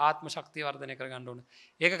අපි අපේ ආත්ම ශක්තිය වර්ධනය කරගන්න ඕන.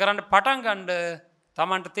 ඒක කරන්න පටන් ගන්න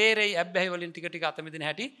තමන්ට තේරෙයි ඇබ්බැහි වලින් ටික ටික අත මිදෙන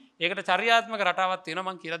හැටි. ඒකට චර්යාත්මක රටාවක්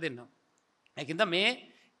තියෙනවා මම කියලා දෙන්නම්. ඒකින්ද මේ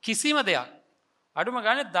කිසිම දෙයක් අඩුම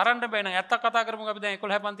ගානේ දරන්න බෑ නේද? ඇත්තක් කතා කරමුකෝ අපි දැන්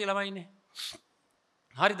 11 පන්ති ළමයි ඉන්නේ.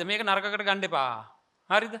 හරිද? මේක නරකකට ගන්න එපා.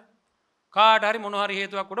 හරිද? කාට හරි මොන හරි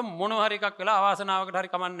හේතුවක් උඩ මොන හරි එකක් වෙලා අවාසනාවකට හරි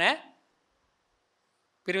කමන්නේ නැහැ.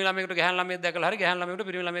 පිරිමි ළමයෙකුට ගැහැණු ළමයෙක් දැකලා හරි ගැහැණු ළමයෙකුට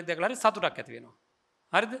පිරිමි ළමයෙක් දැකලා හරි සතුටක් ඇති වෙනවා.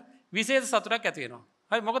 හරිද? විශේෂ සතුටක් ඇති වෙනවා.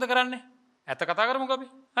 හරි මොකද කරන්නේ? ඇත්ත කතා කරමුකෝ අපි.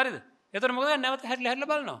 හරිද? එතකොට මොකද නැවත හැරිලා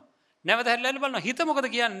බලනවා. නැවත හැරිලා බලනවා. හිත මොකද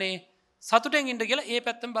කියන්නේ? සතුටෙන් ඉන්න කියලා ඒ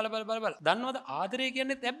පැත්තෙන් බල. දන්නවද ආදරය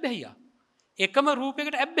කියන්නේ ඇබ්බැහිය. එකම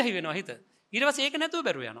රූපයකට ඇබ්බැහි වෙනවා හිත. ඊට පස්සේ ඒක නැතුව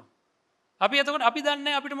බැරුව යනවා. අපි එතකොට අපි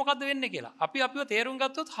දන්නේ අපිට මොකද්ද වෙන්නේ කියලා. අපි අපිව තේරුම්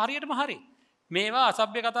ගත්තොත් හරියටම හරි. මේවා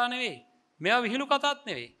අසභ්‍ය කතා නෙවෙයි. මේවා විහිළු කතාත්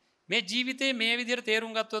නෙවෙයි. මේ ජීවිතේ මේ විදිහට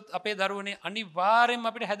තේරුම් ගත්තොත් අපේ දරුවනේ අනිවාර්යෙන්ම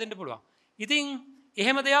අපිට හැදෙන්න පුළුවන්. ඉතින්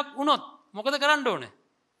එහෙම දෙයක් වුණොත් මොකද කරන්න ඕනේ?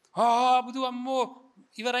 බුදු අම්මෝ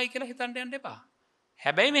ඉවරයි කියලා හිතන්න යන්න එපා.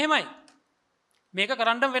 හැබැයි මෙහෙමයි. මේක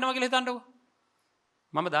කරන්න වෙනවා කියලා හිතන්නකෝ.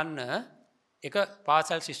 මම දන්න එක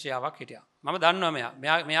පාසල් ශිෂ්‍යයාවක් හිටියා. මම දන්නවා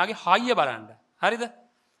මෙයාගේ හයිය බලන්න. හරිද?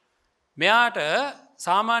 මෙයාට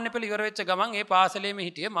සාමාන්‍ය පෙළ ඉවර වෙච්ච ගමන් ඒ පාසලේම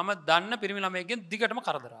හිටිය මම දන්න පිරිමි ළමයෙක්ගෙන් දිගටම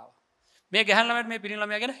කරදර ආවා. මේ ගැහැණු ළමයට මේ පිරිමි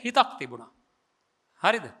ළමයා ගැන හිතක් තිබුණා.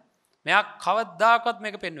 හරිද? මෙයා කවදාකවත්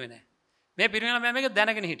මේක පෙන්වුවේ නැහැ. මේ පිරිමි ළමයා මේක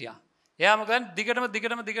දැනගෙන හිටියා. එයා මොකද දිගටම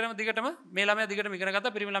මේ ළමයා දිගටම ඉගෙන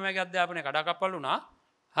ගත්තා. පිරිමි ළමයාගේ අධ්‍යාපනය කඩාකප්පල් වුණා.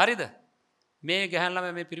 හරිද? මේ ගැහැණු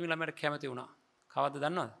ළමයා මේ පිරිමි ළමයාට කැමති වුණා. කවද්ද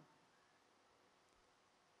දන්නවද?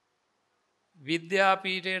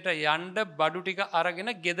 විද්‍යාපීඨයට යන්න බඩු ටික අරගෙන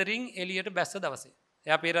ගෙදරින් එළියට බැස්ස දවසේ.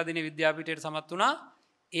 එයා පෙරදිනේ විද්‍යාපීඨයට සමත් වුණා.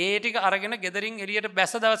 ඒ ටික අරගෙන ගෙදරින් එළියට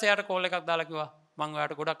බැස්ස දවසේ යාට කෝල් එකක් දාලා කිව්වා මං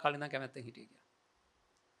ඔයාට ගොඩක් කලින් ඉඳන් කැමැත්තෙන් හිටියේ කියලා.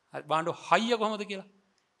 හරි බාණ්ඩෝ හයිය කොහොමද කියලා.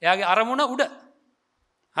 එයාගේ අරමුණ උඩ.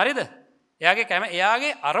 හරිද?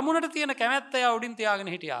 එයාගේ අරමුණට තියෙන කැමැත්ත එයා උඩින් තියාගෙන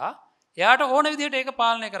හිටියා. එයාට ඕන විදිහට ඒක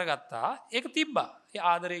පාලනය කරගත්තා. ඒක තිබ්බා. ඒ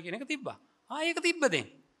ආදරය කියන එක තිබ්බා. ඒක තිබ්බ දෙන්.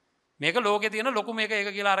 මේක ලෝකේ තියෙන ලොකු මේක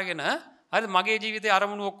කියලා අරගෙන හරිද මගේ ජීවිතේ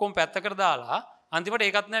අරමුණු ඔක්කොම පැත්තකට දාලා අන්තිමට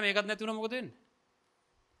ඒකත් නැහැ මේකත් නැති වුණා මොකද වෙන්නේ?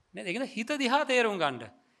 නේද? ඒකද හිත දිහා තේරුම්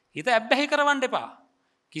ගන්න. හිත ඇබ්බැහි කරවන්න එපා.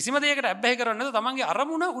 කිසිම දෙයකට ඇබ්බැහි කරවන්න නැතුව තමන්ගේ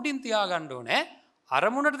අරමුණ උඩින් තියාගන්න ඕනේ.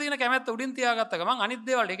 අරමුණට තියෙන කැමැත්ත උඩින් තියාගත්ත ගමන් අනිත්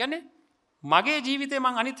දේවල් ඒ කියන්නේ මගේ ජීවිතේ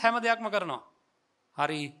මං අනිත් හැම දෙයක්ම කරනවා.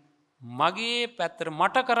 හරි මගේ පැත්තට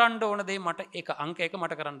මට කරන්න ඕන දේ මට ඒක අංක 1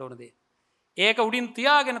 මට කරන්න ඕන දේ. ඒක උඩින්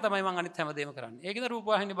තියාගෙන තමයි මං අනිත් හැම දෙයක්ම කරන්නේ. ඒකද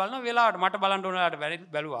රූපවාහිනිය බලන වෙලාවට මට බලන්න ඕන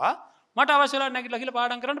වෙලාවට බැලුවා. මට අවශ්‍ය වෙලාවට නැගිටලා කියලා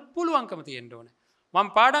පාඩම් කරන්න පුළුවන්කම තියෙන්න ඕනේ. මම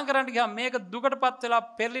පාඩම් කරන්න ගියාම මේක දුකටපත් වෙලා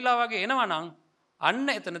පෙරලිලා වගේ එනවනම් අන්න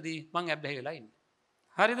එතනදී මං ඇබ්බැහි වෙලා ඉන්නේ.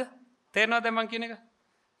 හරිද? තේරෙනවද මම කියන එක?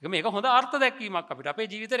 මේක හොඳ අර්ථ දැක්වීමක් අපිට. අපේ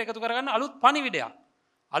ජීවිතේට එකතු කරගන්න අලුත් පණිවිඩයක්.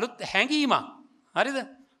 අලුත් හැඟීමක්. හරිද?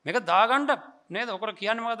 මේක දාගන්න නේද? ඔකට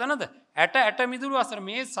කියන්නේ මොකක්ද දන්නද? ඇට මිදුළු අසර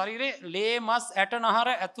මේ ශරීරේ ලේ මස් ඇට නහර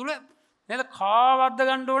ඇතුළේ නේද කාවද්ද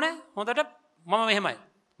ගන්න ඕනේ. හොඳට මම මෙහෙමයි.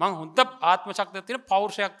 මං හොඳ ආත්ම ශක්තියක් තියෙන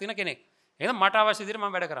පෞරුෂයක් තියෙන කෙනෙක්. එහෙනම් මට අවශ්‍ය විදිහට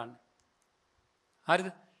මම වැඩ කරන්න.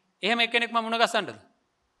 හරිද? එහෙම එක්කෙනෙක් මම මුණ ගස්සන්නද?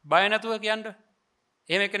 බය නැතුව කියන්න.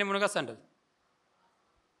 එහෙම එක්කෙනෙක් මුණ ගස්සන්නද?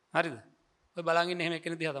 හරිද? ඔය බලාගෙන ඉන්න එහෙම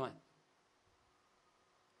එක්කෙනෙක් දිහා තමයි.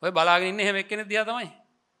 ඔය බලාගෙන ඉන්න එහෙම එක්කෙනෙක් දිහා තමයි.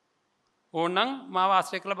 ඕනනම් මාව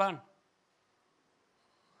ආශ්‍රය කරලා බලන්න.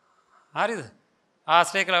 හරිද?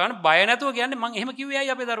 ආශ්‍රය කරලා බලන්න බය නැතුව කියන්නේ මං එහෙම කිව්වේ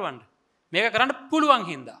ඇයි අපේ දරුවන්ට? මේක කරන්න පුළුවන්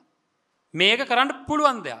හින්දා. මේක කරන්න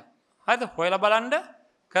පුළුවන් දෙයක්. හරිද? හොයලා බලන්න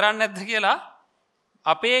කරන්නේ නැද්ද කියලා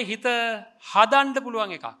අපේ හිත හදන්න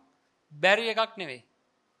පුළුවන් එකක්. බැරි එකක් නෙවෙයි.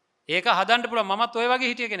 ඒක හදන්න පුළුවන්. මමත් ඔය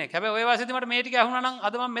වගේ හිටිය කෙනෙක්. හැබැයි ඔය වයසේදී මට මේ ටික ඇහුණා නම්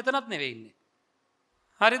අද මම මෙතනත් නෙවෙයි ඉන්නේ.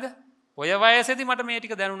 හරිද? ඔය වයසේදී මට මේ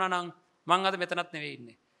ටික දැනුණා නම් මං අද මෙතනත් නෙවෙයි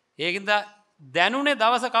ඉන්නේ. ඒකින්ද දැනුනේ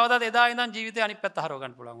දවස කවදාද එදා ඉඳන් ජීවිතේ අනිත් පැත්ත හරව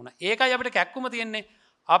ගන්න පුළුවන් වුණා. ඒකයි අපිට කැක්කුම තියෙන්නේ.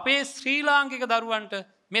 අපේ ශ්‍රී ලාංකික දරුවන්ට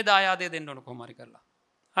මේ දායාදය දෙන්න ඕන කොහොම හරි කරලා.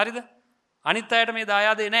 හරිද? අනිත් අයට මේ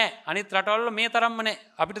දායාදේ නැහැ. අනිත් රටවල මේ තරම්ම නැහැ.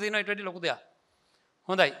 අපිට තියෙන ඊට වැඩි ලොකු දෙයක්.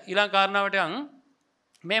 හොඳයි. ඊළඟ කාරණාවට යන්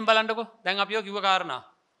මෙන් බලන්නකෝ. දැන් අපි ඔය කිව්ව කාරණා.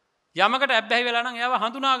 යමකට ඇබ්බැහි වෙලා නම් එයාව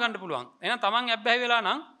හඳුනා ගන්න පුළුවන්. එහෙනම් තමන් ඇබ්බැහි වෙලා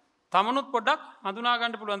නම් තමනුත් පොඩ්ඩක් හඳුනා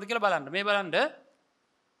ගන්න පුළුවන්ද කියලා බලන්න. මේ බලන්න.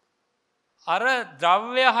 අර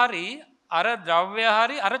ද්‍රව්‍ය හරි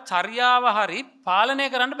අර චර්යාව හරි පාලනය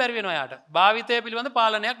කරන්න බැරි වෙනවා යාට. භාවිතය පිළිබඳ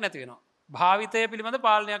පාලනයක් නැති වෙනවා. භාවිතය පිළිබඳ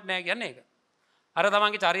පාලනයක් නැහැ කියන්නේ ඒක. අර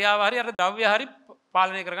තමන්ගේ චර්යාව හරි අර ද්‍රව්‍ය හරි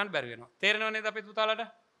පාලනය කරගන්න බැරි වෙනවා. තේරෙනව නේද අපේ පුතාලට?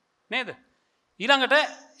 නේද? ඊළඟට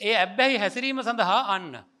ඒ ඇබ්බැහි හැසිරීම සඳහා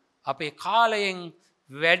අන්න අපේ කාලයෙන්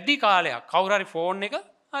වැඩි කාලයක් කවුරු හරි ෆෝන් එක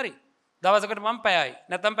හරි දවසකට මම පැයයි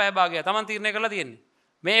නැත්නම් පැය භාගයක් තමන් තීරණය කරලා තියෙන්නේ.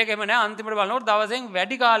 මේකෙම නෑ අන්තිමට බලනකොට දවසෙන්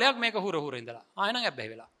වැඩි කාලයක් මේක හුර ඉඳලා ආයෙනම් ඇබ්බැහි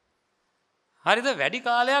වෙලා. හරිද? වැඩි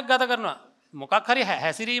කාලයක් ගත කරනවා. මොකක් හරි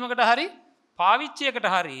හැසිරීමකට හරි පාවිච්චියකට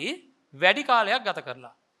හරි වැඩි කාලයක් ගත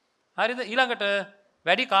කරලා. හරිද? ඊළඟට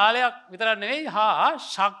වැඩි කාලයක් විතරක් නෙවෙයි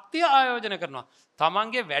ශක්තිය ආයෝජන කරනවා.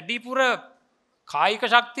 තමන්ගේ වැඩිපුර කායික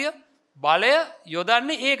ශක්තිය බලය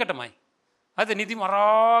යොදන්නේ ඒකටමයි. හරිද? නිදි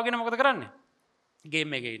මරාගෙන මොකද කරන්නේ?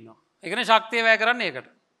 ගේම් එකේ ඉන්නවා. ඒ කියන්නේ ශක්තිය වැය කරන්නේ ඒකට.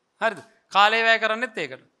 හරිද? කාලය වැය කරන්නේත්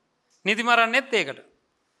ඒකට. නිදි මරන්නේත් ඒකට.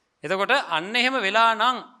 එතකොට අන්න එහෙම වෙලා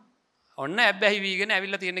නම් ඔන්න ඇබ්බැහි වීගෙන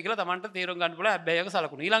ඇවිල්ලා තියෙන කියලා Tamanට තේරුම් ගන්න පුළුවන් ඇබ්බැහියක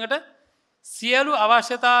සලකුණු. ඊළඟට සියලු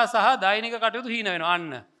අවශ්‍යතා සහ දෛනික කටයුතු හීන වෙනවා.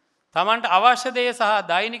 අන්න Tamanට අවශ්‍ය දේ සහ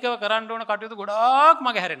දෛනිකව කරන්න ඕන කටයුතු ගොඩාක්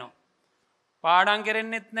මග හැරෙනවා. පාඩම්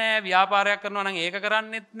කරෙන්නෙත් නැහැ, ව්‍යාපාරයක් කරනවා නම් ඒක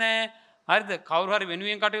කරන්නෙත් නැහැ. හරිද? කවුරු හරි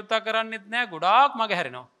වෙනුවෙන් කටයුත්තක් කරන්නෙත් නැහැ. ගොඩාක් මග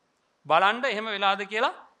හැරෙනවා. බලන්න එහෙම වෙලාද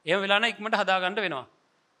කියලා. එහෙම වෙලා නම් ඉක්මනට හදාගන්න වෙනවා.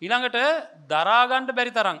 ඊළඟට දරා ගන්න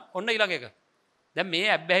බැරි තරම් ඔන්න ඊළඟ එක. දැන් මේ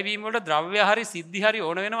ඇබ්බැහි වීම වලට ද්‍රව්‍ය හරි සිද්ධි හරි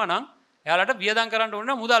ඕන වෙනවා නම් එයාලට වියදම් කරන්න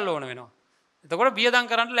ඕන මුදල් ඕන වෙනවා. එතකොට වියදම්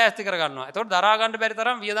කරන්න ලෑස්ති කර ගන්නවා. එතකොට දරා ගන්න බැරි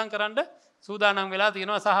තරම් වියදම් කරන්න සූදානම් වෙලා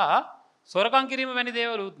තියෙනවා සහ සොරකම් කිරීම වැනි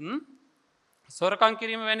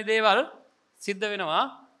දේවල් සිද්ධ වෙනවා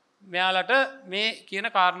මෙයාලට මේ කියන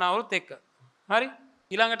කාරණාවලුත් එක්ක. හරි?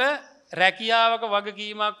 ඊළඟට රැකියාවක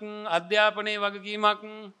වගකීමක්, අධ්‍යාපනයේ වගකීමක්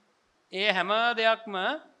ඒ හැම දෙයක්ම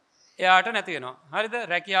එයාට නැති වෙනවා. හරිද?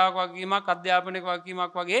 රැකියාවක වගකීමක්, අධ්‍යාපනයක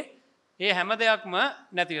වගකීමක් වගේ ඒ හැම දෙයක්ම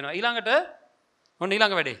නැති වෙනවා. ඊළඟට ඔන්න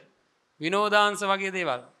ඊළඟ වැඩේ. විනෝදාංශ වගේ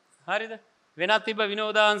දේවල්. හරිද? වෙනත් තිබ්බ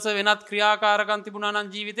විනෝදාංශ වෙනත් ක්‍රියාකාරකම් තිබුණා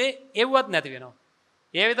නම් ජීවිතේ එව්වත් නැති වෙනවා.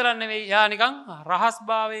 ඒ විතරක් නෙවෙයි යා නිකන් රහස්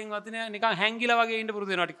භාවයෙන් වතින නිකන් හැංගිලා වගේ ඉන්න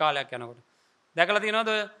පුරුදු වෙනවා ටික කාලයක් යනකොට. දැකලා තියෙනවද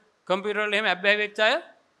ඔය කම්පියුටර් වල එහෙම ඇබ්බැහි වෙච්ච අය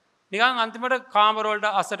නිකන් අන්තිමට කාමර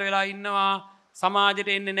වලට අස්සට වෙලා ඉන්නවා, සමාජයට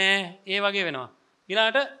එන්නේ නැහැ, ඒ වගේ වෙනවා.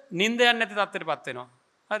 ඊළඟට නිින්ද යන්නේ නැති තත්ත්වයටපත් වෙනවා.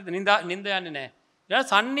 හරිද? නිින්ද යන්නේ නැහැ.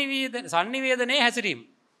 ඊළඟ sannivedanaye හැසිරීම.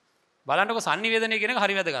 බලන්නකො sannivedanaye කියන එක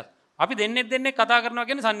හරි වැදගත්. අපි දෙන්නේ කතා කරනවා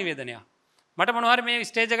කියන්නේ sannivedanaya. මට මොනවා හරි මේ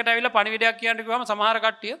ස්ටේජ් එකට ඇවිල්ලා පණිවිඩයක් කියන්න කිව්වම සමහර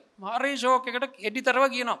කට්ටිය හරි ෂෝක් එකට එඩිතරව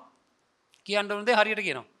කියනවා. කියන්න ඕන දේ හරියට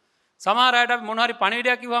කියනවා. සමහර අයට අපි මොනවා හරි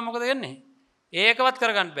පණිවිඩයක් කිව්වම මොකද වෙන්නේ? ඒකවත්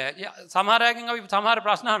කරගන්න බෑ. සමහර අයගෙන් අපි සමහර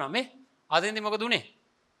ප්‍රශ්න අහනවා. මේ අදින්දි මොකද උනේ?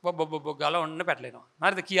 බොබ් ගාලා ඔන්න පැටලෙනවා.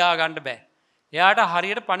 හරිද? කියා ගන්න බෑ. එයාට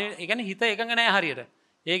හරියට පණිවිඩ, ඒ කියන්නේ හිත එකඟ නැහැ හරියට.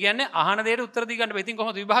 ඒ කියන්නේ අහන දෙයට උත්තර දී ගන්න බෑ. ඉතින්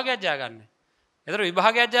කොහොමද විභාගයක් ජයගන්නේ? ඒතර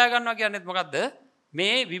විභාගයක් ජය ගන්නවා කියන්නේ මොකද්ද?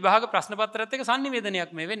 මේ විභාග ප්‍රශ්න පත්‍රයත් එක්ක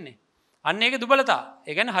sannivedanayak මේ වෙන්නේ. අන්න ඒකේ දුබලතා.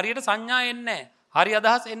 ඒ කියන්නේ හරියට සංඥා එන්නේ නැහැ. හරි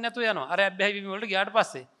අදහස් එන්නේ නැතුව යනවා. අර ඇබ්බැහි වීම වලට ගියාට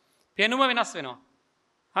පස්සේ පෙනුම වෙනස් වෙනවා.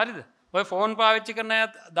 හරිද? ඔය ෆෝන් පාවිච්චි කරන අය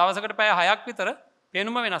දවසකට පැය 6ක් විතර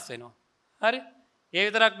පෙනුම වෙනස් වෙනවා. හරි? ඒ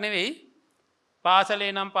විතරක් නෙවෙයි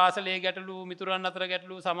පාසලේ නම් පාසලේ ගැටලු, මිතුරන් අතර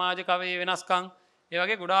ගැටලු, සමාජ කවයේ වෙනස්කම්, ඒ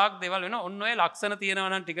වගේ ගොඩාක් දේවල් වෙනවා. ඔන්න ඔය ලක්ෂණ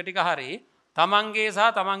තියෙනවා නම් ටික ටික හරි තමන්ගේ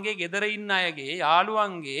සහ තමන්ගේ ගෙදර ඉන්න අයගේ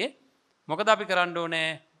යාළුවන්ගේ මොකද අපි කරන්න ඕනේ?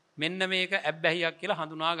 මෙන්න මේක ඇබ්බැහියක් කියලා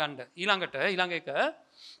හඳුනා ගන්න. ඊළඟ එක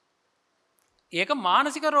ඒක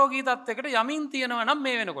මානසික රෝගී තත්යකට යමින් තියෙනවා නම්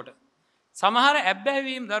මේ වෙනකොට සමහර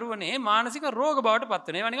ඇබ්බැහිවීම් දරුවනේ මානසික රෝග බවට පත්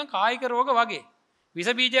වෙනවා. ඒවා නිකන් කායික රෝග වගේ. විස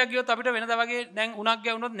බීජයක් ගියොත් අපිට වෙනදා වගේ දැන් උණක්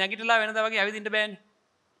ගැවුනොත් නැගිටලා වෙනදා වගේ ඇවිදින්න බෑනේ.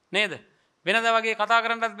 නේද? වෙනදා වගේ කතා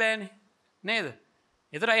කරන්නත් බෑනේ. නේද?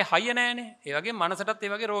 ඒතර ඒ හයිය නෑනේ. ඒ වගේ මනසටත් ඒ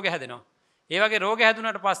වගේ රෝග හැදෙනවා. ඒ වගේ රෝග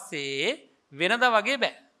හැදුනට පස්සේ වෙනදා වගේ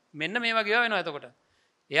බෑ. මෙන්න මේ වගේ වෙනවා එතකොට.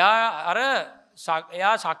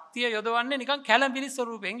 එයා ශක්තිය යොදවන්නේ නිකන් කැළඹිලි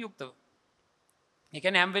ස්වරූපයෙන් යුක්තව. ඒ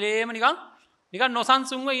කියන්නේ හැම වෙලේම නිකන්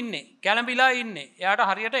නොසන්සුන්ව ඉන්නේ. කැළඹිලා ඉන්නේ. එයාට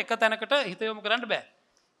හරියට එක තැනකට හිත යොමු කරන්න බෑ.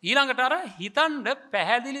 ඊළඟට අර හිතන්න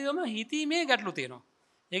පැහැදිලිවම හිතීමේ ගැටලු තියෙනවා.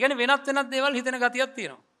 ඒ කියන්නේ වෙනත් දේවල් හිතෙන ගතියක්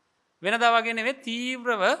තියෙනවා. වෙනදා වගේ නෙවෙයි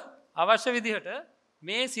තීව්‍රව අවශ්‍ය විදිහට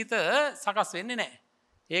මේ සිත සකස් වෙන්නේ නැහැ.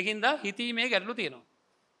 ඒකින්ද හිතීමේ ගැටලු තියෙනවා.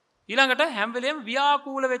 ඊළඟට හැම වෙලේම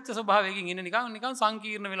ව්‍යාකූල වෙච්ච ස්වභාවයකින් ඉන්න නිකන්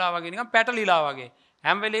සංකීර්ණ වෙලා වගේ නිකන් පැටලිලා වගේ.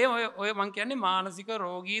 හැම වෙලේම ඔය මං කියන්නේ මානසික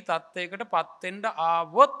රෝගී තත්ත්වයකට පත් වෙන්න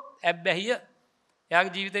ආවොත් ඇබ්බැහිය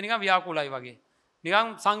එයාගේ ජීවිතේ නිකන් ව්‍යාකූලයි වගේ.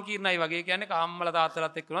 නිකන් සංකීර්ණයි වගේ. කියන්නේ කාම්මල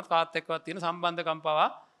තාත්තලත් එක්ක උනත් කාත් එක්කවත් තියෙන සම්බන්ධකම් පවා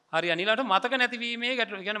හරි අනිලාට මතක නැතිවීමේ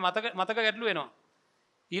ගැටලු. කියන්නේ මතක ගැටලු වෙනවා.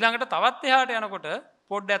 ඊළඟට තවත් එහාට යනකොට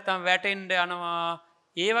පොඩ්ඩක් නැත්තම් වැටෙන්න යනවා.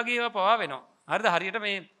 ඒ වගේ ඒවා පවා වෙනවා. හරිද? හරියට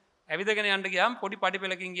මේ ඇවිදගෙන යන්න ගියාම පොඩි පඩි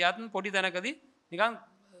පෙලකින් ගියාත් පොඩි තැනකදී නිකන්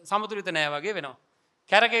සමතුලිත නෑ වගේ වෙනවා.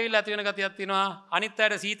 කැරකෙවිල්ල ඇති වෙන ගතියක් තියෙනවා. අනිත්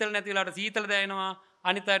අයට සීතල නැති වෙලාවට සීතල දැනෙනවා.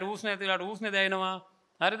 අනිත් අයට උෂ්ණ නැති වෙලාවට උෂ්ණ දැනෙනවා.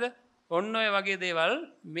 හරිද? ඔන්න ඔය වගේ දේවල්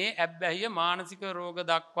මේ ඇබ්බැහිය මානසික රෝග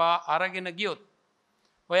දක්වා අරගෙන ගියොත්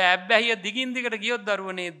ඔය ඇබ්බැහිය දිගින් දිගට ගියොත්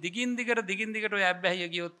දරුවනේ දිගින් දිගට ඔය ඇබ්බැහිය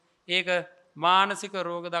ගියොත් ඒක මානසික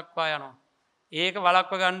රෝග දක්වා යනවා. ඒක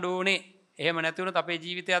වළක්ව ගන්න ඕනේ. එහෙම නැති වුණොත් අපේ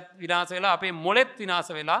ජීවිතයත් විනාශ වෙලා අපේ මොළෙත්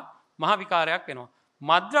විනාශ වෙලා මහ විකාරයක් වෙනවා.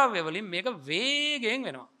 මද්ද්‍රව්‍ය වලින් මේක වේගයෙන්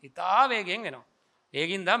වෙනවා. ඉතා වේගයෙන් වෙනවා.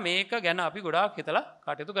 ඒකින්ද මේක ගැන අපි ගොඩාක් හිතලා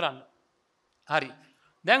කටයුතු කරන්න. හරි.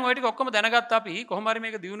 දැන් ඔය ටික ඔක්කොම දැනගත්ත අපි කොහොම හරි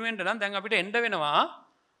මේක දියුණු වෙන්න නම් දැන් අපිට එන්න වෙනවා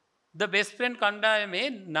the best friend කණ්ඩායමේ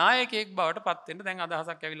නායකයෙක් බවට පත් වෙන්න දැන්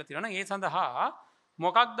අදහසක් ඇවිල්ලා තියෙනවා නම් ඒ සඳහා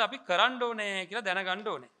මොකක්ද අපි කරන්න ඕනේ කියලා දැනගන්න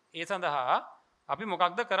ඕනේ. ඒ සඳහා අපි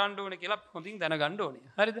මොකක්ද කරන්න ඕනේ කියලා හොඳින් දැනගන්න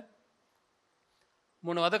ඕනේ. හරිද?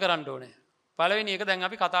 මොනවද කරන්න ඕනේ? පළවෙනි එක දැන්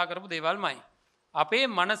අපි කතා කරපු දේවල්මයි. අපේ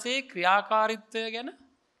මනසේ ක්‍රියාකාරීත්වය ගැන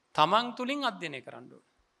තමන් තුලින් අධ්‍යයනය කරන්න ඕනේ.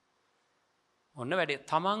 ඔන්න වැඩේ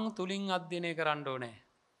තමන් තුලින් අධ්‍යයනය කරන්න ඕනේ.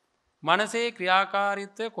 මනසේ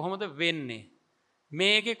ක්‍රියාකාරීත්වය කොහොමද වෙන්නේ?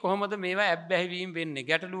 මේකේ කොහොමද මේවා ඇබ්බැහිවීම වෙන්නේ?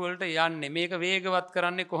 ගැටලු වලට යන්නේ. මේක වේගවත්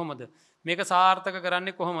කරන්නේ කොහොමද? මේක සාර්ථක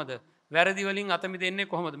කරන්නේ කොහොමද? වැරදි වලින් අත මිදෙන්නේ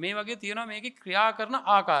කොහොමද? මේ වගේ තියෙනවා මේකේ ක්‍රියා කරන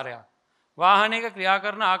ආකාරයක්. වාහනයක ක්‍රියා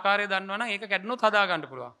කරන ආකාරය දන්නවනම් ඒක කැඩුණොත් හදා ගන්න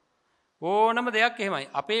පුළුවන්. ඕනම දෙයක් එහෙමයි.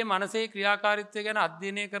 අපේ මනසේ ක්‍රියාකාරීත්වය ගැන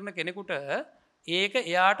අධ්‍යයනය කරන කෙනෙකුට ඒක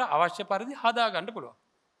එයාට අවශ්‍ය පරිදි හදා ගන්න පුළුවන්.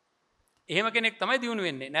 එහෙම කෙනෙක් තමයි දියුණු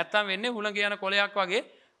වෙන්නේ. නැත්තම් වෙන්නේ හුළඟ යන කොලයක් වගේ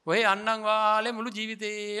ඔහේ අන්නම් වාලේ මුළු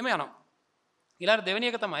ජීවිතේම යනවා. ඊළඟ දෙවෙනි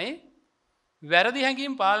එක තමයි වැරදි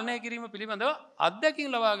හැඟීම් පාලනය කිරීම පිළිබඳව අත්දැකීම්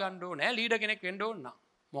ලබා ගන්න ඕනේ. ලීඩර් කෙනෙක් වෙන්න ඕන නම්.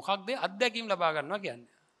 මොකක්ද අත්දැකීම් ලබා ගන්නවා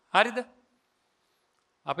කියන්නේ? හරිද?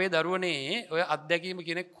 අපේ දරුවනේ ඔය අත්දැකීම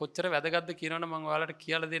කියන කොච්චර වැදගත්ද කියනවනම් මම ඔයාලට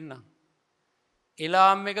කියලා දෙන්නම්.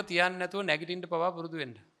 එලාම් එක තියන්න නැතුව නැගිටින්න පවා පුරුදු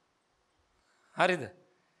වෙන්න. හරිද?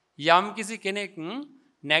 යම් කිසි කෙනෙක්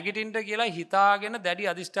නැගිටින්න කියලා හිතාගෙන දැඩි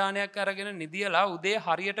අදිෂ්ඨානයක් අරගෙන නිදියලා උදේ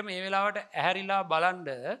හරියට මේ වෙලාවට ඇහැරිලා බලන්න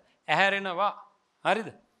ඇහැරෙනවා. හරිද?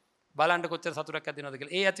 බලන්න කොච්චර සතුටක් ඇති වෙනවද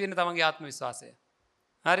කියලා. ඒ ඇති වෙන්නේ තමන්ගේ ආත්ම විශ්වාසය.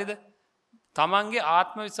 හරිද? තමන්ගේ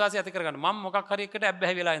ආත්ම විශ්වාසය ඇති කරගන්න. මම මොකක් හරි එකට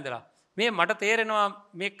ඇබ්බැහි වෙලා ඉඳලා මේ මට තේරෙනවා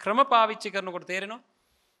මේ ක්‍රම පාවිච්චි කරනකොට තේරෙනවා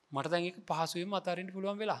මට දැන් ඒක පහසුවෙන්ම අතාරින්න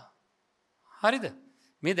පුළුවන් වෙලා. හරිද?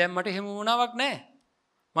 මේ දැන් මට එහෙම වුණාවක් නැහැ.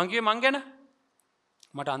 මං කිව්වේ මං ගැන.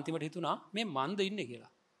 මට අන්තිමට හිතුණා මේ මන්ද ඉන්නේ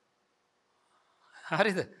කියලා.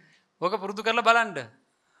 හරිද? ඔක පුරුදු කරලා බලන්න.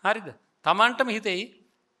 හරිද? Tamanටම හිතෙයි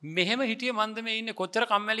මෙහෙම හිටියේ මන්ද මේ ඉන්නේ කොච්චර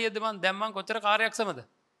කම්මැලියද මං දැන් මං කොච්චර කාර්යක්ෂමද?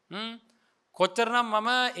 කොච්චරනම් මම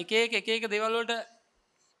එක එක දේවල් වලට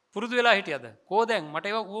පුරුදු වෙලා හිටියද? කෝ දැන් මට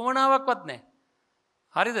ඒව උවමනාවක්වත් නැහැ.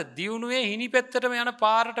 හරිද? දියුණුවේ හිණි පෙත්තටම යන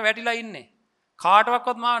පාරට වැටිලා ඉන්නේ.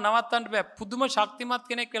 කාටවත් මාව නවත්තන්න බෑ. පුදුම ශක්තිමත්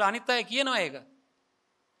කෙනෙක් වෙලා අනිත් අය කියනවා ඒක.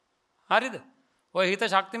 හරිද? ඔය හිත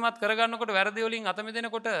ශක්තිමත් කරගන්නකොට වැරදි වලින් අත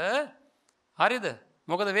මිදෙනකොට හරිද?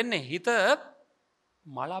 මොකද වෙන්නේ? හිත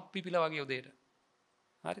මලක් පිපිලා වගේ උදේට.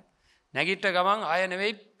 හරිද? නැගිට ගමන් ආය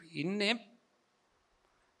නෙවෙයි ඉන්නේ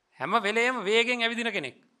හැම වෙලේම වේගෙන් ඇවිදින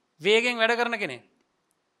කෙනෙක්. වේගෙන් වැඩ කරන කෙනෙක්.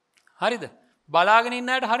 හරිද? බලාගෙන ඉන්න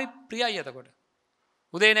අයට හරි ප්‍රියයි එතකොට.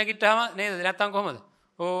 උදේ නැගිට්ටාම නේද? නැත්තම් කොහමද?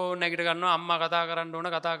 ඕ නැගිට ගන්නවා අම්මා කතා කරන්න ඕන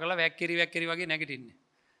කතා කරලා වැක්කිරි වගේ නැගිටින්නේ.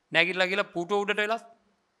 නැගිටලා ගිහලා පුටු උඩට වෙලා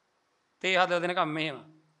තේ හදලා දෙනකම් මෙහෙම.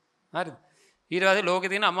 හරිද? ඊට පස්සේ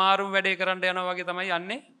ලෝකේ තියෙන අමාරුම වැඩේ කරන්න යනවා වගේ තමයි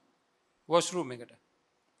යන්නේ වොෂ්රූම් එකට.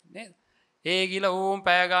 නේද? ඒ ගිහලා ඕම්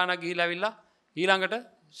පැය ගානක් ගිහලා ඇවිල්ලා ඊළඟට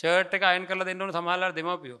ෂර්ට් එක අයන් කරලා දෙන්න ඕන සමහරවල්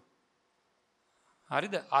දෙමව්පියෝ.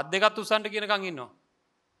 හරිද? අත් දෙකත් උස්සන්න කියනකම් ඉන්නවා.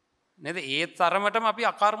 නේද? ඒ තරමටම අපි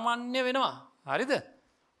අකර්මණ්‍ය වෙනවා. හරිද?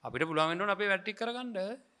 අපිට පුළුවන් වෙන්න ඕන අපේ වැඩ ටික කරගන්න.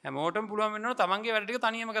 හැමෝටම පුළුවන් වෙන්න ඕන තමන්ගේ වැඩ ටික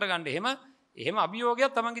තනියම කරගන්න. එහෙම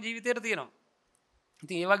අභියෝගයක් තමන්ගේ ජීවිතේට තියෙනවා.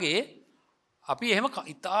 ඉතින් ඒ වගේ අපි එහෙම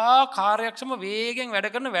ඉතා කාර්යක්ෂම වේගෙන් වැඩ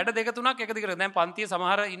කරන වැඩ දෙක තුනක් එක දිගට. දැන් පන්තියේ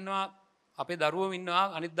සමහර ඉන්නවා අපේ දරුවෝ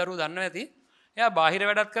ඉන්නවා අනිත් දරුවෝ දන්නවා ඇති. එයා බාහිර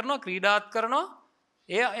වැඩත් කරනවා ක්‍රීඩාත් කරනවා.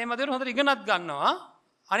 ඒ මැදට හොඳට ඉගෙනත් ගන්නවා.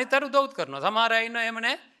 අනිත් අය උදව්ත් කරනවා. සමහර අය ඉන්නවා එහෙම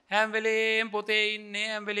නැහැ. හැම වෙලේම පොතේ ඉන්නේ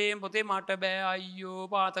හැම වෙලේම පොතේ මට බෑ අයියෝ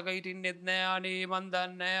පාතක හිටින්නෙත් නෑ අනේ මන්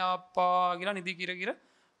දන්නේ නෑ අප්පා කියලා නිදි කිර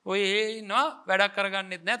ඔය ඉන්නවා වැඩක්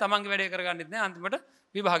කරගන්නෙත් නෑ තමන්ගේ වැඩේ කරගන්නෙත් නෑ අන්තිමට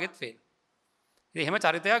විභාගෙත් ෆේල්. ඉතින් එහෙම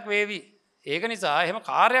චරිතයක් වේවි. ඒක නිසා එහෙම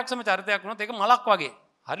කාර්යක්ෂම චරිතයක් වුණොත් ඒක මලක් වගේ.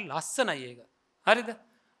 හරි ලස්සනයි ඒක. හරිද?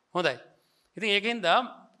 හොඳයි. ඉතින් ඒකෙන්ද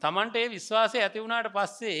තමන්ට ඒ විශ්වාසය ඇති වුණාට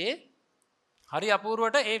පස්සේ හරි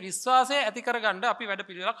අපූර්වට ඒ විශ්වාසය ඇති කරගන්න අපි වැඩ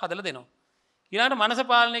පිළිවෙලක් හදලා දෙනවා. ඊළඟට මනස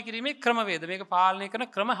පාලනය කිරීමේ ක්‍රමවේද මේක පාලනය කරන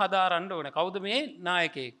ක්‍රම හදාරන්න ඕනේ. කවුද මේ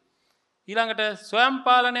නායකයෙක්? ඊළඟට ස්වයං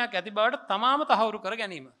පාලනයක් ඇති බවට තමාම තහවුරු කර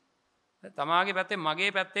ගැනීම. තමාගේ පැත්තෙන්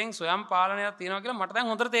මගේ පැත්තෙන් ස්වයං පාලනයක් තියෙනවා කියලා මට දැන්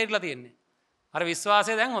හොඳට තේරිලා තියෙන්නේ. අර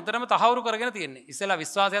විශ්වාසය දැන් හොඳටම තහවුරු කරගෙන තියෙන්නේ. ඉස්සෙල්ලා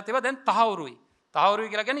විශ්වාසයක් තිබ්බා දැන් තහවුරුයි. තහවුරුයි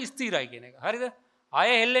කියලා කියන්නේ ස්ථිරයි කියන එක. හරිද?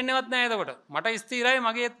 ආයෙ හෙල්ලෙන්නේවත් නැහැ එතකොට. මට ස්ථිරයි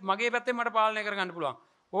මගේ පැත්තෙන් මට පාලනය කරගන්න පුළුවන්.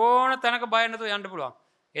 ඕන තැනක බය නැතුව යන්න පුළුවන්.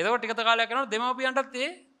 එතකොට ටික කාලයක්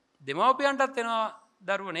යනකොට දෙමව්පියන්ටත් එනවා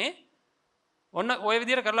දරුවනේ ඔන්න ඔය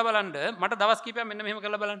විදිහට කරලා බලන්න මට දවස් කිහිපයක් මෙන්න මෙහෙම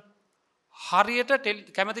කරලා බලන්න. හරියට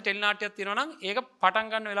කැමති ටෙලි නාට්‍යයක් තියෙනවා නම් ඒක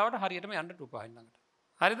පටන් ගන්න වෙලාවට හරියටම යන්න ටුපාහින් ළඟට.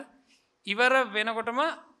 හරිද? ඉවර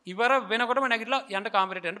වෙනකොටම නැගිටලා යන්න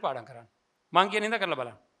කාමරේට යන්න පාඩම් කරන්න. මං කියන හින්දා කරලා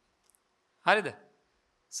බලන්න. හරිද?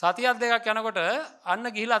 සතියක් දෙකක් යනකොට අන්න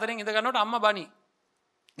ගිහිලා අතරින් ඉඳ ගන්නකොට අම්මා බනි.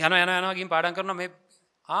 යනවා ගිහින් පාඩම් කරනවා මේ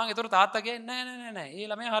ඒතර තාත්තා කියන්නේ නෑ. ඒ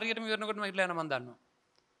ළමයා හරියටම ඉවරනකොටම ඉట్లా යන මන් දන්නවා.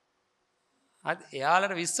 හරි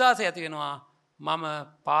එයාලට විශ්වාසය ඇති වෙනවා මම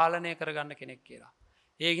පාලනය කරගන්න කෙනෙක් කියලා.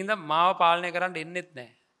 ඒකින්ද මාව පාලනය කරන්න එන්නෙත්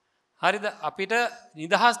නැහැ. හරිද? අපිට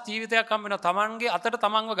නිදහස් ජීවිතයක් හම්බ වෙනවා තමන්ගේ අතට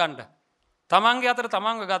තමන්ව ගන්න. තමන්ගේ අතට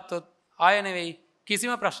තමන්ව ගත්තොත් ආය නෙවෙයි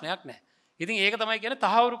කිසිම ප්‍රශ්නයක් නැහැ. ඉතින් ඒක තමයි කියන්නේ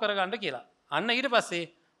තහවුරු කරගන්න කියලා. අන්න ඊට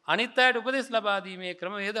පස්සේ අනිත් අයට උපදෙස් ලබා දීමේ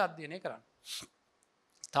ක්‍රමවේද අධ්‍යයනය කරන්න.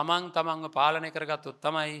 තමන්ව පාලනය කරගත්තොත්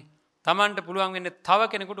තමයි තමන්ට පුළුවන් වෙන්නේ තව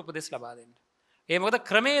කෙනෙකුට උපදෙස් ලබා දෙන්න. ඒ මොකද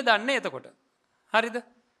ක්‍රමයේ දන්නේ එතකොට. හරිද?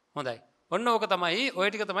 හොඳයි. ඔන්න ඕක තමයි ඔය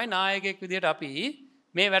ටික තමයි නායකයෙක් විදිහට අපි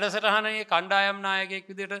මේ වැඩසටහනේ කණ්ඩායම් නායකයෙක්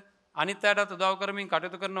විදිහට අනිත් අයටත් උදව් කරමින්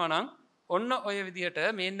කටයුතු කරනවා නම් ඔන්න ඔය විදිහට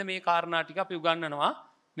මෙන්න මේ කාරණා ටික අපි උගන්වනවා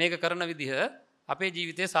මේක කරන විදිහ අපේ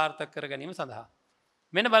ජීවිතය සාර්ථක කර ගැනීම සඳහා.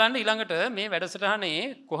 මෙන්න බලන්න ඊළඟට මේ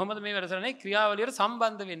වැඩසටහනේ කොහොමද මේ වැඩසටහනේ ක්‍රියාවලියට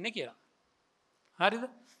සම්බන්ධ වෙන්නේ කියලා. හරිද?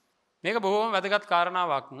 මේක බොහොම වැදගත්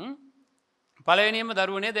කාරණාවක්. පළවෙනියෙන්ම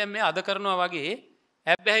දරුවනේ දැන් මේ අද කරනවා වගේ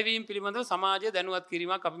ඇබ්බැහිවීම පිළිබඳව සමාජය දැනුවත්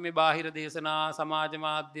කිරීමක් අපි මේ බාහිර දේශනා, සමාජ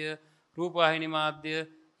මාධ්‍ය, රූපවාහිනී මාධ්‍ය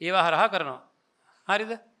ඒවා හරහා කරනවා.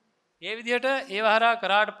 හරිද? ඒ විදිහට ඒවා හරහා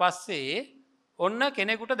කරාට පස්සේ ඔන්න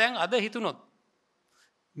කෙනෙකුට දැන් අද හිතුනොත්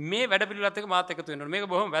මේ වැඩපිළිවෙලත් එක්ක මාත් එකතු වෙන්න ඕනේ. මේක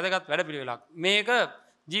බොහොම වැදගත් වැඩපිළිවෙලක්. මේක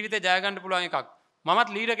ජීවිතේ ජය ගන්න පුළුවන් එකක්. මමත්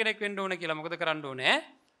ලීඩර් කෙනෙක් වෙන්න ඕනේ කියලා මොකද කරන්න ඕනේ?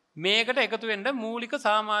 මේකට එකතු වෙන්න මූලික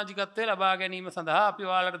සමාජිකත්වය ලබා ගැනීම සඳහා අපි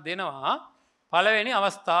ඔයාලට දෙනවා පළවෙනි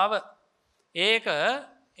අවස්ථාව. ඒක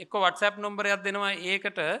එක්ක WhatsApp නම්බරයක් දෙනවා.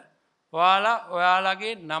 ඒකට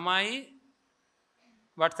ඔයාලගේ නමයි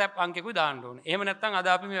WhatsApp අංකෙකුයි දාන්න ඕනේ. එහෙම නැත්නම් අද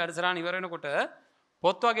අපි මේ වැඩසටහන ඉවර වෙනකොට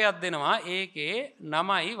පොත් වගේක් දෙනවා. ඒකේ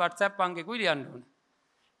නමයි WhatsApp අංකෙකුයි ලියන්න ඕනේ.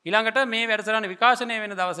 ඊළඟට මේ වැඩසටහන විකාශනය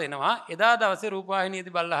වෙන දවස එනවා. එදා දවසේ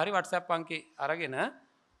රූපවාහිනියේදී බලලා හරි WhatsApp අංකේ අරගෙන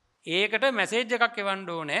ඒකට මැසේජ් එකක් එවන්න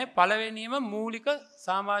ඕනේ. පළවෙනිම මූලික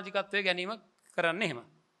සමාජිකත්වයේ ගැනීම කරන්න එහෙම.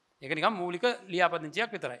 ඒක නිකන් මූලික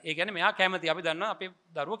ලියාපදිංචියක් විතරයි. ඒ කියන්නේ මෙයා කැමති. අපි දන්නවා අපේ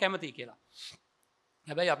දරුවෝ කැමති කියලා.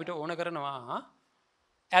 හැබැයි අපිට ඕන කරනවා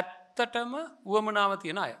ඇත්තටම උවමනාව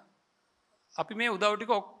තියෙන අය. අපි මේ උදව් ටික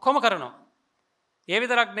ඔක්කොම කරනවා. ඒ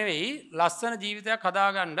විතරක් නෙවෙයි ලස්සන ජීවිතයක්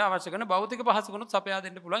හදාගන්න අවශ්‍ය කරන භෞතික පහසුකම් සපයා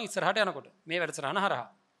දෙන්න පුළුවන් ඉස්සරහට යනකොට මේ වැඩසටහන හරහා.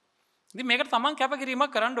 ඉතින් මේකට තමන්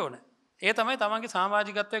කැපකිරීමක් කරන්න ඕන. ඒ තමයි තමන්ගේ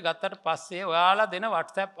සමාජිකත්වය ගත්තට පස්සේ ඔයාලා දෙන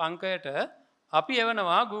WhatsApp අංකයට අපි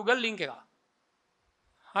එවනවා Google link එකක්.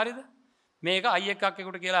 හරිද? මේක අයියෙක්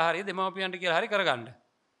අක්කෙකුට කියලා හරි දෙමව්පියන්ට කියලා හරි කරගන්න.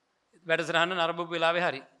 වැඩසටහන නරඹපු වෙලාවේ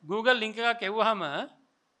හරි Google link එකක් එවුවාම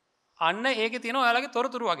අන්න ඒකේ තියෙන ඔයාලගේ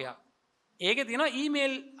තොරතුරු වගේක්. ඒකේ තියෙනවා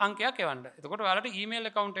ඊමේල් අංකයක් එවන්න. එතකොට ඔයාලට ඊමේල්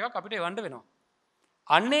account එකක් අපිට එවන්න වෙනවා.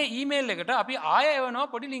 අන්නේ ඊමේල් එකට අපි ආය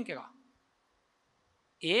එවනවා පොඩි link එකක්.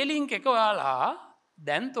 ඒ link එක ඔයාලා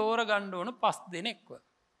දැන් තෝරගන්න ඕන 5 දෙනෙක්ව.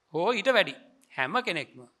 හෝ ඊට වැඩි හැම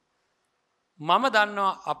කෙනෙක්ම මම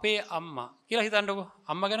දන්නවා අපේ අම්මා කියලා හිතන්නකෝ.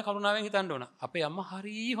 අම්මා ගැන කරුණාවෙන් හිතන්න ඕන. අපේ අම්මා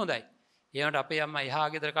හරි හොඳයි. ඒකට අපේ අම්මා එහා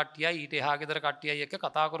ගෙදර කට්ටියයි ඊට එහා ගෙදර කට්ටියයි එක්ක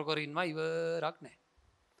කතා කර කර ඉන්නවා ඉවරක් නැහැ.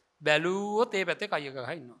 බැලුවොත් ඒ පැත්තේ කයි එක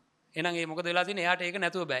ගහ ඉන්නවා. එහෙනම් ඒ මොකද වෙලා තියෙන්නේ? එයාට ඒක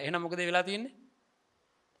නැතුව බෑ. එහෙනම් මොකද වෙලා තියෙන්නේ?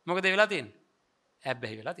 මොකද වෙලා තියෙන්නේ?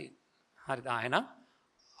 ඇබ්බැහි වෙලා තියෙන්නේ. හරිද? එහෙනම්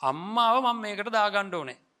අම්මාව මම මේකට දාගන්න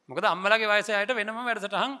ඕනේ. මොකද අම්මලාගේ වයසේ අයට වෙනම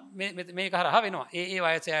වැඩසටහන් මේක හරහා වෙනවා. ඒ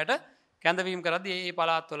වයසේ අයට කැඳවීම කරද්දී ඒ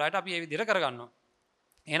පළාත් වලට අපි මේ විදිහට කරගන්නවා.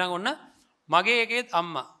 එහෙනම් ඔන්න මගේ එකේ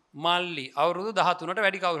අම්මා මල්ලි අවුරුදු 13ට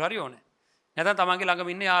වැඩි කවුරු හරි ඕනේ. නැත්නම් තමන්ගේ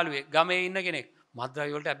ළඟම ඉන්න යාළුවෙක් ගමේ ඉන්න කෙනෙක්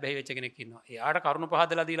මද්ද්‍රව්‍ය වලට ඇබ්බැහි වෙච්ච කෙනෙක් ඉන්නවා. එයාට කරුණු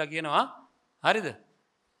පහදලා දීලා කියනවා හරිද?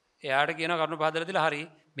 එයාට කියනවා කරුණු පහදලා දීලා හරි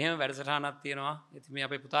මෙහෙම වැඩසටහනක් තියෙනවා. ඉතින් මේ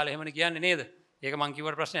අපේ පුතාලා එහෙමනේ කියන්නේ නේද? ඒක මං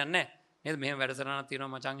කිව්වට ප්‍රශ්නයක් නැහැ. නේද? මෙහෙම වැඩසටහනක්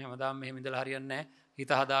තියෙනවා මචං හැමදාම මෙහෙම ඉඳලා හරියන්නේ නැහැ.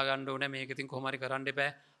 හිත හදා ගන්න ඕනේ. මේක ඉතින් කොහොම හරි කරන්න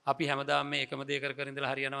එපා. අපි හැමදාම මේ එකම දේ කර කර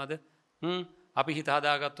ඉඳලා හරියනවද? අපි හිත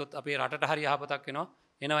හදාගත්තොත් අපේ රටට හරි යහපතක් වෙනවා.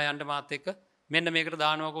 එනවා යන්න මාත් එක්ක. මෙන්න මේකට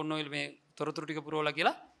දානවා කොන්න ඔය මේ තොරතුරු ටික පුරවලා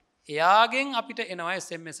කියලා. එයාගෙන් අපිට එනවා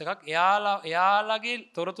SMS එකක්. එයාලගේ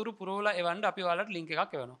තොරතුරු පුරවලා එවන්න අපි ඔයාලට link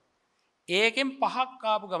එකක් එවනවා. ඒකෙන් 5ක්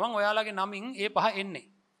ආපු ගමන් ඔයාලගේ නමින් ඒ 5 එන්නේ.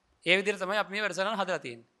 ඒ විදිහට තමයි අපි මේ වැඩසටහන හදලා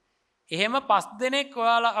තියෙන්නේ. එහෙම 5 දෙනෙක්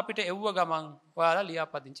ඔයාලා අපිට එව්ව ගමන් ඔයාලා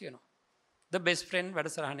ලියාපදිංචි වෙනවා. The best friend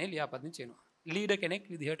වැඩසටහනේ ලියාපදිංචි වෙනවා. ලීඩර් කෙනෙක්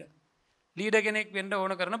විදිහට. ලීඩර් කෙනෙක් වෙන්න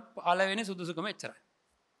ඕන කරන පළවෙනි සුදුසුකම එච්චරයි.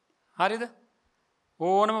 හරිද?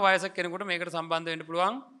 ඕනම වයසක කෙනෙකුට මේකට සම්බන්ධ වෙන්න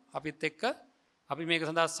පුළුවන්. අපිත් එක්ක අපි මේක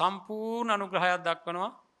සඳහා සම්පූර්ණ අනුග්‍රහයක්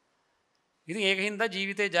දක්වනවා. ඉතින් ඒකින්ද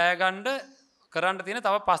ජීවිතේ ජය ගන්න කරන්න තියෙන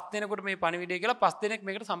තව 5 දෙනෙකුට මේ පණිවිඩය කියලා 5 දෙනෙක්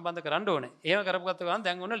මේකට සම්බන්ධ කරන්න ඕනේ. එහෙම කරපුවත් ගමන්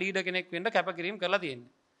දැන් ඔන්න ලීඩර් කෙනෙක් වෙන්න කැපකිරීම කරලා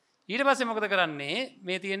තියෙන්නේ. ඊට පස්සේ මොකද කරන්නේ?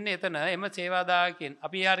 මේ තියෙන්නේ එතන එම සේවාදායකයන්.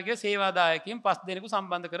 අපි යාර කිය සේවාදායකයන් 5 දෙනෙකු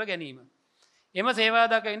සම්බන්ධ කර ගැනීම. එම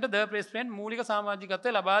සේවාදායකයින්ට ද ප්‍රෙස්ප්‍රෙන්ට් මූලික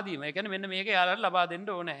සමාජිකත්වය ලබා දීම. ඒ කියන්නේ මෙන්න මේක යාළුවන්ට ලබා දෙන්න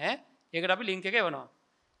ඕනේ. ඒකට අපි link එක එවනවා.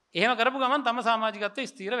 එහෙම කරපු ගමන් තම සමාජිකත්වය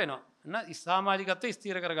ස්ථිර වෙනවා. සමාජිකත්වය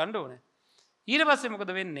ස්ථිර කරගන්න ඕනේ. ඊට පස්සේ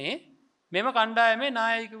මොකද වෙන්නේ? මෙම කණ්ඩායමේ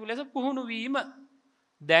නායකයෙකු ලෙස පුහුණු වීම.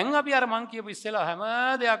 දැන් අපි අර මං කියපු ඉස්සෙල්ලා හැම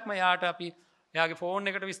දෙයක්ම යාට අපි එයාගේ ෆෝන්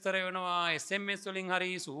එකට විස්තර වෙනවා, SMS වලින්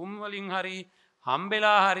හරි, Zoom වලින් හරි,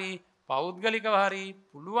 හම්බෙලා හරි, පෞද්ගලිකව හරි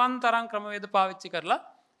පුළුවන් තරම් ක්‍රමවේද පාවිච්චි කරලා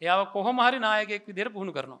එයාව කොහොම හරි නායකයෙක් විදිහට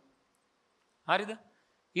පුහුණු කරනවා. හරිද?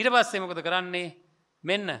 ඊට පස්සේ මොකද කරන්නේ?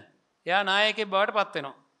 මෙන්න එයා නායකයෙක් බවට පත්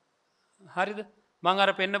වෙනවා. හරිද? මං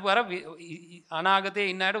අර පෙන්නපු අර අනාගතයේ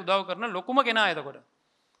ඉන්න අයට උදව් කරන ලොකුම කෙනා එතකොට.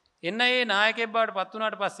 එන්න ඒ නායකයෙක් බවට පත්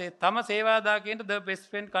වුණාට පස්සේ තම සේවාදායකයන්ට ද බෙස්ට්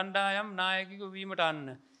ෆ්‍රෙන්ඩ් කණ්ඩායම් නායකයෙකු වීමට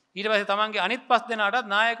අන්න. ඊට පස්සේ තමන්ගේ අනිත් 5 දෙනාටත්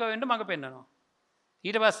නායකව වෙන්න මඟ පෙන්නනවා.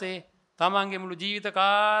 ඊට පස්සේ තමන්ගේ මුළු ජීවිත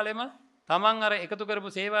කාලෙම තමන් අර එකතු කරපු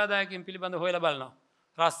සේවාදායකයන් පිළිබඳ හොයලා බලනවා.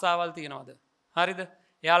 රස්සාවල් තියනවද? හරිද?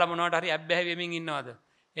 එයාලා මොනවට හරි ඇබ්බැහි වෙමින් ඉන්නවද?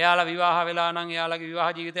 එයාලා විවාහ වෙලා නම් එයාලගේ විවාහ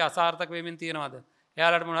ජීවිතය අසාර්ථක වෙමින් තියනවද?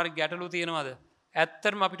 එයාලට මොන හරි ගැටලු තියනවද?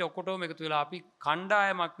 ඇත්තටම අපිට ඔක්කොටම එකතු වෙලා අපි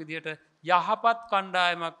කණ්ඩායමක් විදියට යහපත්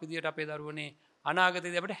කණ්ඩායමක් විදියට අපේ දරුවනේ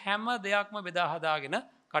අනාගතයේදී අපිට හැම දෙයක්ම බෙදා හදාගෙන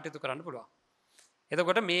කටයුතු කරන්න පුළුවන්.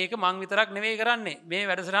 එතකොට මේක මං විතරක් නෙවෙයි කරන්නේ. මේ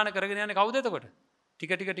වැඩසටහන කරගෙන යන්නේ කවුද එතකොට?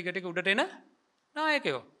 ටික උඩට එන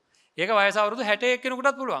නායකයෝ. ඒක වයස අවුරුදු 61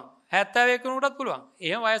 කෙනෙකුටත් පුළුවන්. 71 කෙනෙකුටත් පුළුවන්.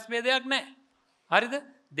 එහෙම වයස් ભેදයක් නැහැ. හරිද?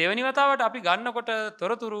 දෙවෙනි වතාවට අපි ගන්නකොට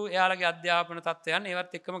තොරතුරු එයාලගේ අධ්‍යාපන තත්ත්වයන්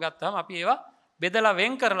ඒවත් එක්කම ගත්තාම අපි ඒවා බෙදලා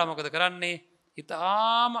වෙන් කරලා මොකද කරන්නේ?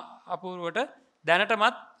 ඉතාම අපූර්වට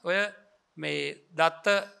දැනටමත් ඔය මේ දත්ත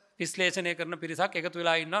විශ්ලේෂණය කරන පිරිසක් එකතු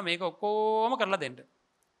වෙලා ඉන්නවා මේක ඔක්කොම කරලා දෙන්න.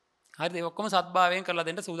 හරිද? ඒ ඔක්කොම සත්භාවයෙන් කරලා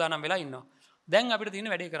දෙන්න සූදානම් වෙලා ඉන්නවා. දැන් අපිට තියෙන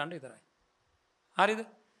වැඩේ කරන්න විතරයි. හරිද?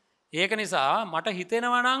 ඒක නිසා මට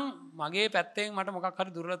හිතෙනවා නම් මගේ පැත්තෙන් මට මොකක්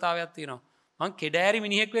හරි දුර්වලතාවයක් තියෙනවා. මං කෙඩෑරි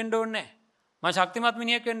මිනිහෙක් වෙන්න ඕනේ නැහැ. මං ශක්තිමත්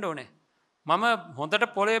මිනිහෙක් වෙන්න ඕනේ. මම හොඳට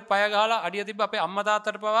පොළවේ පය ගහලා අඩිය තිබ්බ අපේ අම්මා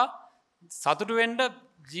තාත්තට පවා සතුටු වෙන්න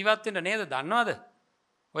ජීවත් වෙන්න නේද? දන්නවද?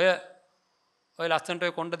 ඔය ලස්සනට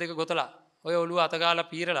ඔය කොණ්ඩ දෙක ගොතලා ඔය ඔළුව අත ගාලා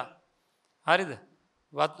පීරලා හරිද?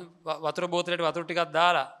 වතුර බෝතලෙට වතුර ටිකක්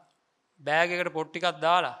දාලා බෑග් එකට පොට් ටිකක්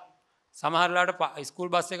දාලා සමහර වෙලාවට ස්කූල්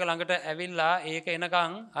බස් එක ළඟට ඇවිල්ලා ඒක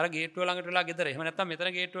එනකන් අර ගේට්ටුව ළඟට වෙලා ගෙදර. එහෙම නැත්නම් මෙතන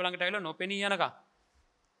ගේට්ටුව ළඟට ඇවිල්ලා නොපෙනී යනකන්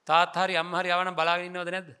තාත්තා හරි අම්මා හරි ආවනම් බලාගෙන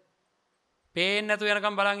ඉන්නවද නැද්ද? පේන්නේ නැතුව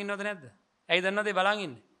යනකම් බලාගෙන ඉන්නවද නැද්ද? ඇයි දන්නවද ඒ බලාගෙන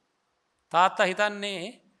ඉන්නේ? තාත්තා හිතන්නේ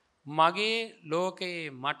මගේ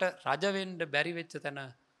ලෝකේ මට රජ වෙන්න බැරි වෙච්ච තැන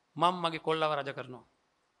මම මගේ කොල්ලව රජ කරනවා.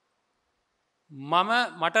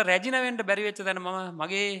 මට රැජින වෙන්න බැරි වෙච්ච තැන මම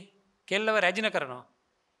මගේ කෙල්ලව රැජින කරනවා.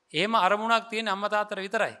 එහෙම අරමුණක් තියෙන අම්මා තාත්තට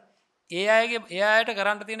විතරයි. ඒ අයට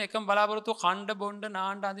කරන්න තියෙන එකම බලාපොරොත්තුව කණ්ඩ බොණ්ඩ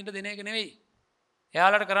නාන්න අඳින්න දෙන එක නෙවෙයි.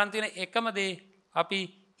 එයාලට කරන්න තියෙන එකම දේ අපි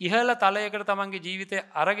ඉහළ තලයකට තමන්ගේ ජීවිතය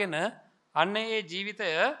අරගෙන අන්න ඒ ජීවිතය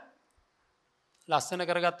ලස්සන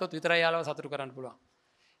කරගත්තොත් විතරයි යාළුවා සතුටු කරන්න පුළුවන්.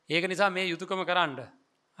 ඒක නිසා මේ යුතුයකම කරන්න.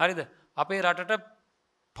 හරිද? අපේ රටට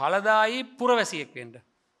ඵලදායී පුරවැසියෙක් වෙන්න.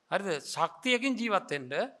 හරිද? ශක්තියකින් ජීවත්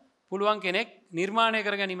වෙන්න පුළුවන් කෙනෙක් නිර්මාණය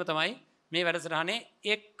කර ගැනීම තමයි මේ වැඩසටහනේ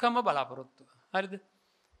එකම බලාපොරොත්තුව. හරිද?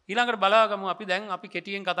 ඊළඟට බලාගමු අපි දැන් අපි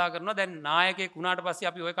කෙටියෙන් කතා කරනවා දැන් නායකයෙක් වුණාට පස්සේ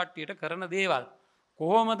අපි ওই කට්ටියට කරන දේවල්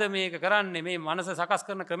කොහොමද මේක කරන්නේ මේ මනස සකස්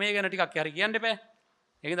කරන ක්‍රමය ගැන ටිකක් හරි කියන්න එපා.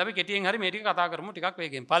 ඒකෙන්ද අපි කෙටියෙන් හරි මේ ටික කතා කරමු ටිකක්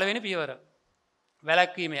වේගෙන්. පළවෙනි පියවර.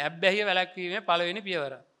 වැළැක්වීමේ ඇබ්බැහිය වැළැක්වීමේ පළවෙනි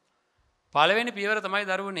පියවර. පළවෙනි පියවර තමයි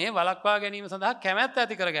දරුවනේ වළක්වා ගැනීම සඳහා කැමැත්ත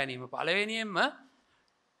ඇති කර ගැනීම. පළවෙනියෙන්ම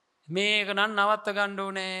මේක නම් නවත්ත ගන්න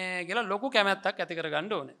ඕනේ කියලා ලොකු කැමැත්තක් ඇති කර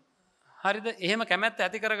ගන්න ඕනේ. හරිද? එහෙම කැමැත්ත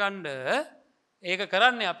ඇති කරගන්න ඒක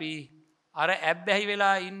කරන්නේ අපි අර ඇබ්බැහි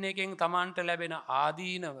වෙලා ඉන්න එකෙන් Tamanට ලැබෙන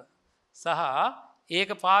ආදීනව සහ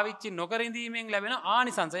ඒක පාවිච්චි නොකර ඉඳීමෙන් ලැබෙන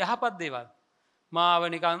ආනිසංස යහපත් දේවල්. මාව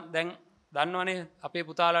නිකන් දැන් දන්නවනේ අපේ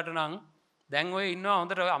පුතාලාට නම් දැන් ඔය ඉන්නවා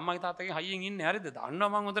හොඳට අම්මගේ තාත්තගේ හයියෙන් ඉන්නේ. හරිද? දන්නවා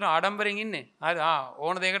මං හොඳට ආඩම්බරෙන් ඉන්නේ. හරිද?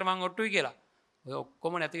 ඕන දෙයකට මං ඔට්ටුයි කියලා. ඔය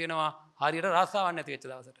ඔක්කොම නැති වෙනවා හරියට රස්සාවක් නැති වෙච්ච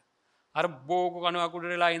දවසට. අර බෝකු කනුවක්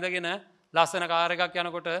උඩරලා ඉඳගෙන ලස්සන කාර් එකක්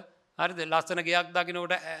යනකොට හරිද? ලස්සන ගෙයක්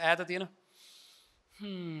දකින්නකොට ඈත තියෙන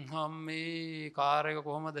අම්මේ කාර් එක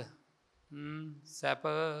කොහමද? සැප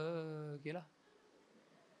කියලා.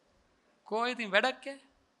 කොහේ ඉතින් වැඩක් ඈ?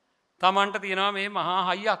 Tamanට තියෙනවා මේ මහා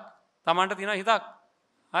හයියක්. Tamanට තියෙනවා හිතක්.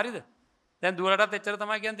 හරිද? දැන් දුවලටත් එච්චර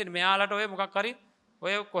තමයි කියන්නේ. මෙයාලට ඔය මොකක් හරි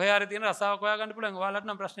ඔය කොහේ හරි තියෙන රසාවක් හොයා ගන්න පුළුවන්. ඔයාලට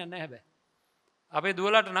නම් ප්‍රශ්නයක් නැහැ හැබැයි. අපේ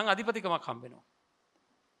දුවලට නම් අධිපතිකමක් හම්බ වෙනවා.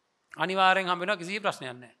 අනිවාර්යෙන් හම්බ වෙනවා කිසි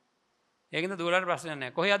ප්‍රශ්නයක් නැහැ. ඒකින්ද දුවලට ප්‍රශ්නයක්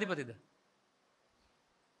නැහැ. කොහේ අධිපතිද?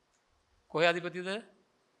 කොහේ අධිපතිද?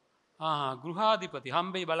 ගෘහාධිපති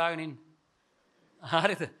හම්බෙයි බලාගෙන ඉන්න.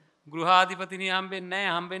 හරිද? ගෘහාධිපතිනිය හම්බෙන්නේ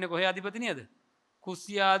නැහැ. හම්බෙන්නේ කොහේ අධිපතිනියද?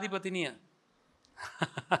 කුස්සියාධිපතිනිය.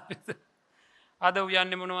 හරිද? අද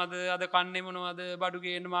උයන්නේ මොනවද? අද කන්නේ මොනවද? බඩු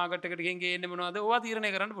ගේන්න මාකට් එකට ගෙන් ගේන්නේ මොනවද? ඕවා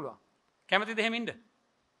තීරණය කරන්න පුළුවන්. කැමතිද එහෙම ඉන්න?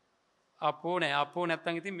 අපෝ නෑ. අපෝ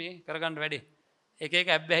නැත්තම් ඉතින් මේ කරගන්න වැඩේ. එක එක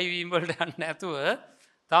ඇබ්බැහි වීම වලට යන්නේ නැතුව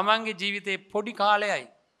තමන්ගේ ජීවිතේ පොඩි කාලයයි.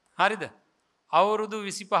 හරිද? අවුරුදු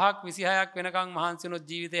 25ක් 26ක් වෙනකන් මහන්සි වුණොත්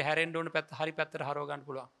ජීවිතේ හැරෙන්න ඕන පැත්ත හරි පැත්තට හරව ගන්න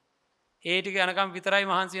පුළුවන්. ඒ ටික යනකම් විතරයි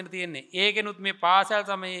මහන්සි වෙන්න තියෙන්නේ. ඒකෙනුත් මේ පාසල්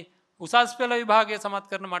සමයේ උසස් පෙළ විභාගය සමත්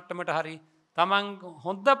කරන මට්ටමට හරි තමන්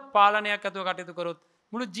හොඳ පාලනයක් ඇතුව කටයුතු කරොත්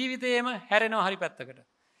මුළු ජීවිතේම හැරෙනවා හරි පැත්තකට.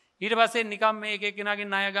 ඊට පස්සේ නිකම් මේ එක එක්කෙනාගෙන්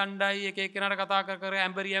ණය ගණ්ඩායි එක එක්කෙනාට කතා කර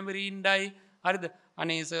ඇඹරි ඉන්නයි. හරිද?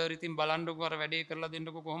 අනේ සර් ඉතින් බලන්නකෝ අර වැඩේ කරලා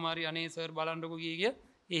දෙන්නකෝ කොහොම හරි අනේ සර් බලන්නකෝ කිය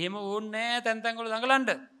එහෙම ඕනේ නෑ තැන් තැන් වල දඟලන්න.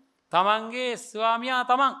 තමන්ගේ ස්වාමියා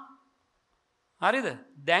තමන්. හරිද?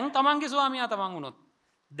 දැන් තමන්ගේ ස්වාමියා තමන් වුණොත්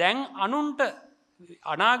දැන් අනුන්ට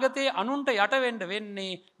අනාගතයේ අනුන්ට යට වෙන්න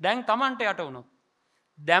වෙන්නේ දැන් තමන්ට යට වුණොත්.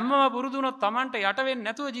 දැම්මම පුරුදු වුණොත් තමන්ට යට වෙන්නේ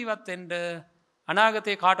නැතුව ජීවත් වෙන්න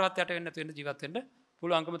අනාගතේ කාටවත් යට වෙන්නේ නැතුව ජීවත් වෙන්න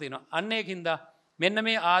පුළුවන්කම තියෙනවා. අන්න ඒකින්ද මෙන්න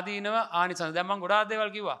මේ ආදීනව ආනිසංස. දැන් මම ගොඩාක්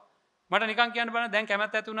දේවල් කිව්වා. මට නිකන් කියන්න බෑ දැන්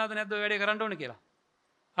කැමැත්ත ඇති වුණාද නැද්ද ඔය වැඩේ කරන්න ඕනේ කියලා.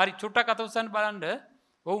 හරි චුට්ටක් අත උස්සන්න බලන්න.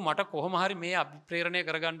 ඔව් මට කොහොම හරි මේ අභිප්‍රේරණය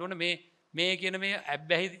කරගන්න ඕනේ මේ කියන මේ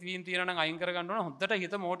ඇබ්බැහි වීම තියෙනවා නම් අයින් කරගන්න ඕනේ. හොඳට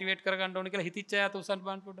හිත මොටිවේට් කරගන්න ඕනේ කියලා හිතිච්ච අය අත උස්සන්න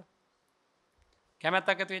බලන්න පොඩ්ඩක්. කැමැත්තක්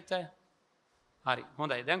ඇති වෙච්ච අය. හරි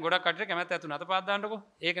හොඳයි. දැන් ගොඩක් කටට කැමැත්ත ඇති වුණා. අත පාත් දාන්නකෝ.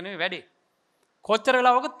 ඒක නෙමෙයි වැඩේ. කොච්චර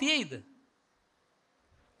වෙලාවක තියෙයිද?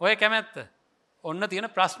 ඔය කැමැත්ත. ඔන්න තියෙන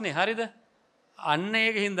ප්‍රශ්නේ. හරිද? අන්න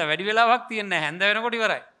ඒකින්ද වැඩි වෙලාවක් තියෙන්නේ නැහැ. හැන්ද වෙනකොට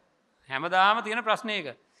ඉවරයි. හැමදාම තියෙන ප්‍රශ්නේ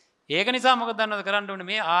ඒක. ඒක නිසා මොකද දන්නවද කරන්න ඕනේ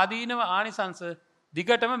මේ ආදීනව ආනිසංස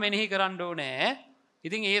දිගටම මෙනෙහි කරන්න ඕනේ.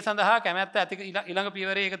 ඉතින් ඒ සඳහා කැමැත්ත ඇති ඊළඟ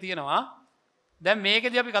පියවරේ ඒක තියෙනවා. දැන්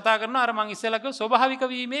මේකෙදි අපි කතා කරනවා අර මං ඉස්සෙල්ලා කිව්ව ස්වභාවික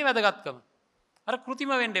වීමේ වැදගත්කම. අර કૃතිම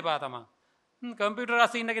වෙන්න එපා තමන්. කම්පියුටර්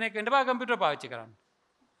අස්සේ ඉන්න කෙනෙක් වෙන්න එපා කම්පියුටර් පාවිච්චි කරන්න.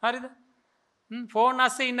 හරිද? ෆෝන්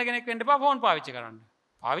අස්සේ ඉන්න කෙනෙක් වෙන්න එපා ෆෝන් පාවිච්චි කරන්න.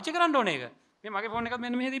 පාවිච්චි කරන්න ඕනේ ඒක. මේ මගේ ෆෝන් එකත්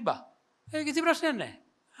මෙන්න මෙහෙ තිබ්බා. ඒක කිසි ප්‍රශ්නයක් නැහැ.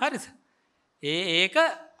 හරිද? ඒක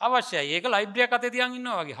අවශ්‍යයි. ඒක ලයිබ්‍රරියක් අතේ තියන්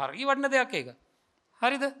ඉන්නවා වගේ. හරි වටින දෙයක් ඒක.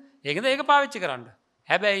 හරිද? ඒකද ඒක පාවිච්චි කරන්න.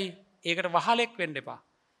 හැබැයි ඒකට වහලෙක් වෙන්න එපා.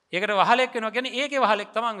 ඒකට වහලෙක් වෙනවා කියන්නේ ඒකේ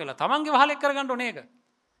වහලෙක් තමන් වෙලා. තමන්ගේ වහලෙක් කරගන්න ඕනේ ඒක.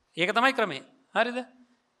 ඒක තමයි ක්‍රමය. හරිද?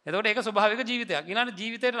 එතකොට ඒක ස්වභාවික ජීවිතයක්. ඊළඟ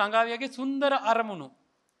ජීවිතේට ළඟාවියගේ සුන්දර අරමුණු.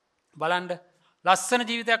 බලන්න ලස්සන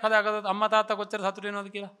ජීවිතයක් හදාගත්තොත් අම්මා තාත්තා කොච්චර සතුටු වෙනවද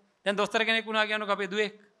කියලා. දැන් දොස්තර කෙනෙක් වුණා කියනකො අපේ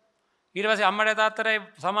දුවෙක්. ඊට පස්සේ අම්මට තාත්තටයි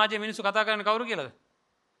සමාජයේ මිනිස්සු කතා කරන්නේ කවුරු කියලාද?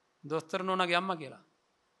 දොස්තර නෝනාගේ අම්මා කියලා.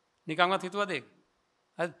 නිකන්වත් හිතුවද ඒක?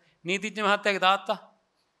 හරි. නීතිඥ මහත්තයාගේ තාත්තා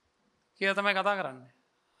කියලා තමයි කතා කරන්නේ.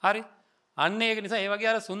 හරි. අන්න ඒක නිසා ඒ වගේ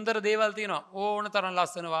අර සුන්දර දේවල් තියෙනවා. ඕන තරම්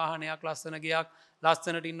ලස්සන වාහනයක්, ලස්සන ගයක්,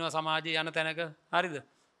 ලස්සනට ඉන්නවා සමාජයේ යන තැනක. හරිද?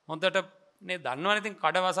 හොඳට නේ දන්නවනේ ඉතින්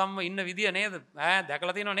කඩවසම්ම ඉන්න විදිය නේද?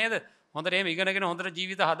 දැකලා තියෙනව නේද? හොඳට එහෙම ඉගෙනගෙන හොඳට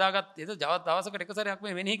ජීවිත හදාගත්ත. ඒක දවසකට එක සැරයක්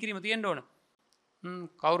මේ මෙනෙහි කිරීම තියෙන්න ඕන.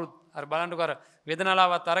 කවුරුත් අර බලන්නකෝ අර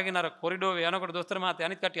වේදනාලාවත් අරගෙන අර කොරිඩෝවේ යනකොට දොස්තර මහත්තයා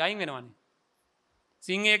අනිත් කට්ටිය අයින් වෙනවනේ.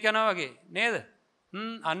 සිංහයෙක් යනවා වගේ නේද?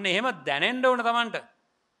 අන්න එහෙම දැනෙන්න ඕන Tamanට.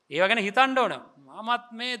 ඒව ගැන හිතන්න ඕන. මමත්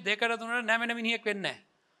මේ දෙකට තුනට නැමෙන මිනිහෙක් වෙන්නේ නැහැ.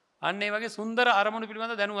 අන්න ඒ වගේ සුන්දර අරමුණු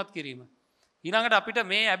පිළිබඳ දැනුවත් කිරීම. ඊළඟට අපිට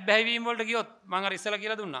මේ අබ්බැහි වීම වලට ගියොත් මම අර ඉස්සලා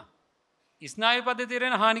කියලා දුන්නා. ස්නායු පද්ධතියේ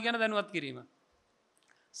වෙන හානි ගැන දැනුවත් කිරීම.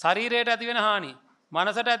 ශරීරයට ඇති වෙන හානි,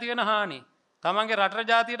 මනසට ඇති වෙන හානි, තමන්ගේ රට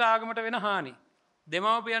ජාතියට ආගමට වෙන හානි,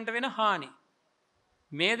 දෙමව්පියන්ට වෙන හානි.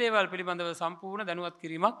 මේ දේවල් පිළිබඳව සම්පූර්ණ දැනුවත්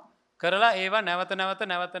කිරීමක් කරලා ඒවා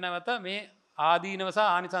නැවත මේ ආදීනව සහ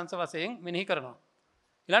ආනිසංස වශයෙන් මෙනෙහි කරනවා.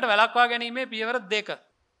 ඊළඟට වැළක්වා ගැනීමේ පියවර 2.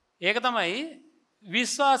 ඒක තමයි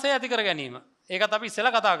විශ්වාසය ඇති කර ගැනීම. ඒකත් අපි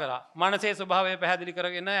ඉස්සෙල්ලා කතා කරා. මනසේ ස්වභාවය පැහැදිලි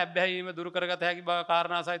කරගෙන අබ්බැහි වීම දුරු කරගත හැකි බව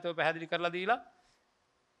කාරණා සහිතව පැහැදිලි කරලා දීලා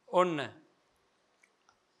ඔන්න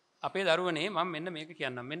අපේ දරුවනේ මම මෙන්න මේක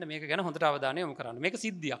කියන්නම්. මෙන්න මේක ගැන හොඳට අවධානය යොමු කරන්න. මේක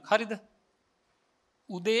සිද්ධියක්. හරිද?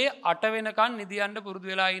 උදේ 8 වෙනකන් නිදියන්න පුරුදු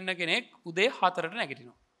වෙලා ඉන්න කෙනෙක් උදේ 4ට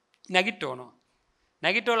නැගිටිනවා. නැගිටවනවා.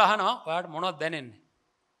 නැගිටවලා අහනවා ඔයාලට මොනවද දැනෙන්නේ?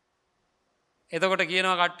 එතකොට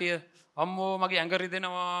කියනවා කට්ටිය අම්මෝ මගේ ඇඟ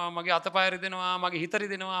රිදෙනවා, මගේ අතපය රිදෙනවා, මගේ හිත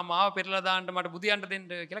රිදෙනවා, මාව පෙරලා දාන්න මට බුදියන්න දෙන්න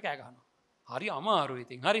කියලා කෑ ගහනවා. හරි අමාරුයි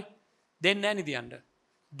ඉතින්. හරි. දෙන්නේ නැහැ නිදියන්න.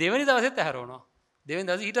 දෙවෙනි දවසෙත් ඇහැරවනවා. දෙවෙනි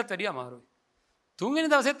දවසේ ඊටත් වැඩිය අමාරුයි. තුන්වෙනි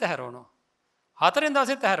දවසෙත් ඇහැරවනවා. හතරවෙනි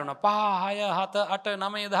දවසෙත් ඇහැරවනවා. 5 6 7 8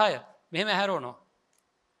 9 10 මෙහෙම ඇහැරවනවා.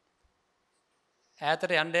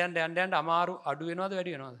 ඈතට යන්න අමාරු අඩු වෙනවද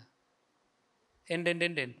වැඩි වෙනවද? එන්න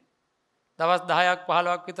දවස් 10ක්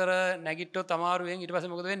 15ක් විතර නැගිට්ටොත් අමාරුවෙන් ඊට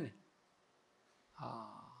පස්සේ මොකද වෙන්නේ?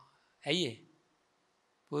 ඇයි ඒ?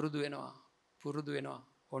 පුරුදු වෙනවා.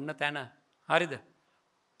 ඔන්න තැන. හරිද?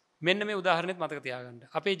 මෙන්න මේ උදාහරණෙත් මතක තියාගන්න.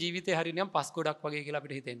 අපේ ජීවිතේ හරියනම් පස් ගොඩක් වගේ කියලා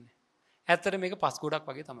අපිට හිතෙන්නේ. ඇත්තට මේක පස් ගොඩක්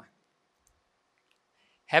වගේ තමයි.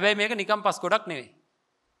 හැබැයි මේක නිකම් පස් ගොඩක් නෙවෙයි.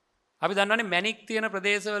 අපි දන්නවනේ මැණික් තියෙන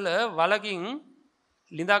ප්‍රදේශවල වලකින්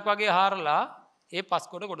ලිඳක් වගේ හාරලා ඒ පස්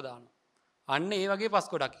ගොඩ දානවා. අන්න ඒ වගේ පස්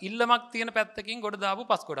ගොඩක්. ඉල්ලමක් තියෙන පැත්තකින් ගොඩ දාපු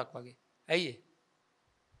පස් ගොඩක් වගේ. ඇයි ඒ?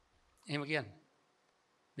 එහෙම කියන්නේ.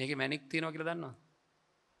 මේකේ මැණික් තියෙනවා කියලා දන්නවද?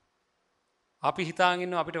 අපි හිතාගෙන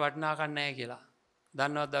ඉන්නවා අපිට වටිනාකම් නැහැ කියලා.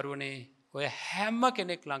 දන්නවද දරුවනේ ඔය හැම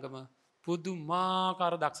කෙනෙක් ළඟම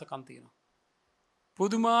පුදුමාකාර දක්ෂකම් තියෙනවා.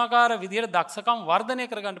 පුදුමාකාර විදියට දක්ෂකම් වර්ධනය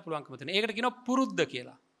කරගන්න පුළුවන්කම තියෙනවා. ඒකට කියනවා පුරුද්ද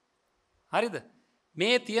කියලා. හරිද?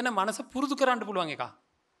 මේ තියෙන මනස පුරුදු කරන්න පුළුවන් එක.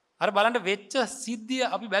 අර බලන්න වෙච්ච සිද්ධිය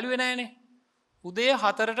අපි බැලුවේ නැහනේ. උදේ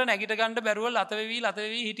 4ට නැගිට ගන්න බැරුව ලත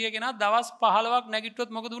වෙවි හිටිය කෙනා දවස් 15ක් නැගිට්ටොත්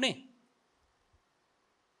මොකද උනේ?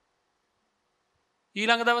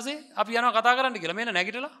 ඊළඟ දවසේ අපි යනවා කතා කරන්න කියලා. මෙන්න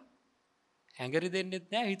නැගිටලා ඇඟරි දෙන්නෙත්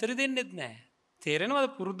නැහැ, හිතරි දෙන්නෙත් නැහැ.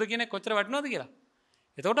 තේරෙනවද පුරුද්ද කියන්නේ කොච්චර වටිනවද කියලා?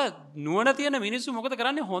 එතකොට නුවණ තියෙන මිනිස්සු මොකද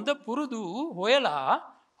කරන්නේ? හොඳ පුරුදු හොයලා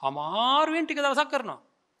අමාරුවෙන් ටික දවසක් කරනවා.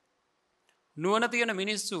 නුවණ තියෙන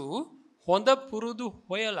මිනිස්සු හොඳ පුරුදු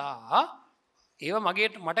හොයලා ඒව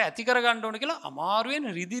මට ඇති කරගන්න ඕන කියලා අමාරුවෙන්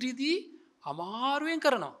රිදි අමාරුවෙන්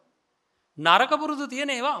කරනවා. නරක පුරුදු තියෙන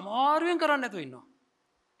ඒවා අමාරුවෙන් කරන්න නැතුව ඉන්නවා.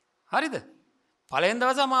 හරිද? පළවෙනි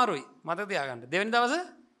දවස අමාරුයි. මතක තියාගන්න. දෙවෙනි දවස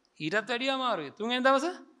ඊටත් වැඩිය අමාරුයි. තුන්වෙනි දවස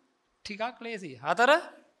ටිකක් ලේසි. 4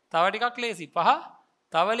 තව ටිකක් ලේසි. 5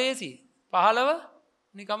 තව ලේසි. 15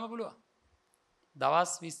 නිකම්ම පුළුවන්.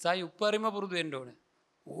 දවස් 20යි උඩරිම පුරුදු වෙන්න ඕනේ.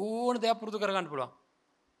 ඕන දෙයක් පුරුදු කරගන්න පුළුවන්.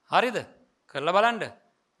 හරිද? කරලා බලන්න.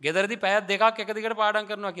 ගෙදරදී පැය 2ක් එක දිගට පාඩම්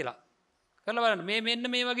කරනවා කියලා. කරලා බලන්න.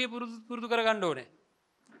 මෙන්න මේ වගේ පුරුදු කරගන්න ඕනේ.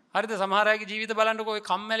 හරිද? සමහර අයගේ ජීවිත බලන්නකෝ ඔය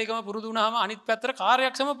කම්මැලිකම පුරුදු වුණාම අනිත් පැත්තට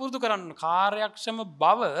කාර්යක්ෂම පුරුදු කරන්න. කාර්යක්ෂම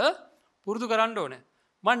බව පුරුදු කරන්න ඕනේ.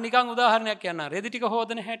 මම නිකන් උදාහරණයක් කියන්නම්. රෙදි ටික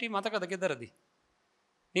හොදන හැටි මතකද ගෙදරදී?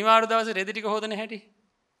 නිවාඩු දවසේ රෙදි ටික හොදන හැටි.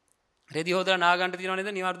 රෙදි හොදලා නාගන්න තියනව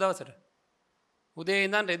නේද නිවාඩු දවසට? උදේ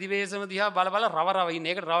ඉඳන් රෙදි වේසම දිහා බල රව ඉන්න.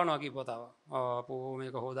 ඒකට රවනවා කියපුවා. අපෝ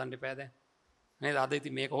මේක හොදන්න එපා දැන්. නේද? අද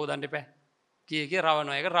ඉතින් මේක හොදන්න එපා. කී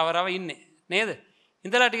රවනවා. ඒක රව ඉන්නේ. නේද?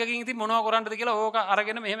 ඉඳලා ටිකකින් ඉතින් මොනව කරන්නද කියලා ඕක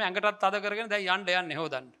අරගෙන මෙහෙම ඇඟටත් තද කරගෙන දැන් යන්නේ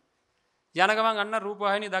හොදන්න. යන ගමන් අන්න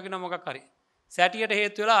රූපවාහිනිය දකින්න මොකක් හරි. සැටියට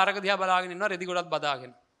හේතු වෙලා අරක දිහා බලාගෙන ඉන්නවා රෙදි ගොඩක්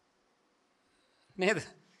බදාගෙන. නේද?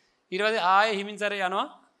 ඊට පස්සේ ආයේ හිමින් සැරේ යනවා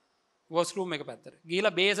වොෂ්රූම් එක පැත්තට.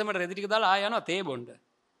 ගිහිලා බේසමට රෙදි ටික දාලා ආයෙ යනවා තේ බොන්න.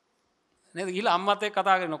 නේද? ගිහිලා අම්මත් එක්ක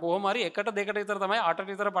කතා කරනවා. කොහොම හරි 1ට 2ට විතර තමයි 8ට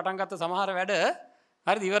විතර පටන් ගත්ත සමහර වැඩ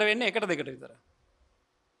හරිද ඉවර වෙන්නේ 1ට 2ට විතර.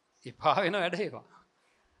 එපා වෙන වැඩ ඒවා.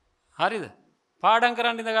 හරිද? පාඩම්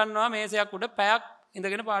කරන්න ඉඳ ගන්නවා මේසයක් උඩ පැයක්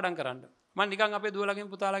ඉඳගෙන පාඩම් කරන්න. මම නිකන් අපේ දුවලගෙන්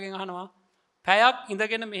පුතාලගෙන් අහනවා පැයක්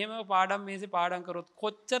ඉඳගෙන මෙහෙම පාඩම් මේසේ පාඩම් කරොත්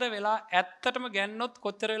කොච්චර වෙලා ඇත්තටම ගැන්නොත්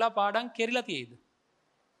කොච්චර වෙලා පාඩම් කෙරිලා තියෙයිද?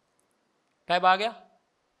 පැය භාගයක්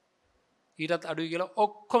ඊටත් අඩුයි කියලා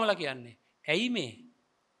ඔක්කොමලා කියන්නේ. ඇයි මේ?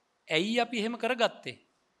 ඇයි අපි එහෙම කරගත්තේ?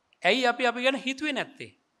 ඇයි අපි ගැන හිතුවේ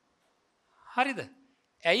නැත්තේ? හරිද?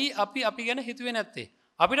 ඇයි අපි ගැන හිතුවේ නැත්තේ?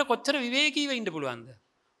 අපිට කොච්චර විවේකීව ඉන්න පුළුවන්ද?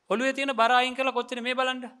 ඔළුවේ තියෙන බර අයින් කරලා කොච්චර මේ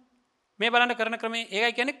බලන්න. මේ බලන්න කරන ක්‍රමේ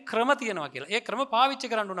ඒකයි කියන්නේ ක්‍රම තියනවා කියලා. ඒ ක්‍රම පාවිච්චි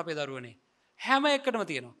කරන්න ඕන අපේ දරුවනේ. හැම එකටම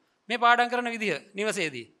තියෙනවා. මේ පාඩම් කරන විදිහ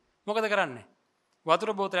නිවසේදී මොකද කරන්නේ?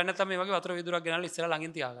 වතුර බෝතලයක් නැත්නම් මේ වගේ වතුර විදුරක් ගෙනල්ලා ඉස්සරහ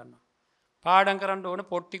ළඟින් තියා ගන්නවා. පාඩම් කරන්න ඕන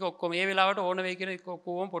පොත් ටික ඔක්කොම මේ වෙලාවට ඕන වෙයි කියන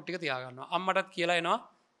ඔක්කොම පොත් ටික තියා ගන්නවා. අම්මටත් කියලා එනවා.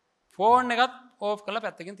 ෆෝන් එකත් ඕෆ් කරලා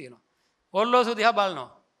පැත්තකින් තියනවා. ඔල්ලෝසු දිහා බලනවා.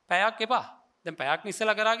 පැයක් එපා. දැන් පැයක්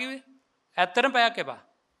ඉස්සලා කරා කිව්වේ. ඇත්තටම පැයක් එපා.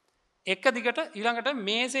 එක දිගට ඊළඟට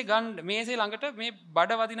මේසේ ළඟට මේ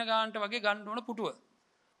බඩ වදින ගානට වගේ ගන්න ඕන පුටුව.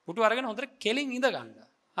 පුටුව අරගෙන හොඳට කෙලින් ඉඳ ගන්න.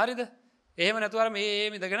 හරිද? එහෙම නැතුව අර මේ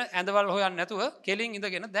ඉඳගෙන ඇඳවල් හොයන්න නැතුව කෙලින්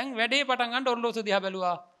ඉඳගෙන දැන් වැඩේ පටන් ගන්න ඔර්ලෝසුව දිහා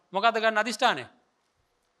බැලුවා. මොකද්ද ගන්න අදිෂ්ඨානය?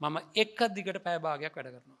 මම එක දිගට පැය භාගයක් වැඩ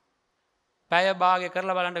කරනවා. පැය භාගය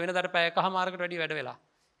කරලා බලන්න වෙනදාට පැය එකමාරකට වැඩි වැඩ වෙලා.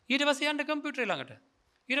 ඊට පස්සේ යන්න කම්පියුටර් ළඟට.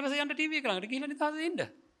 ඊට පස්සේ යන්න ටීවී එක ළඟට ගිහිල්ලා නිදාගෙන ඉන්න.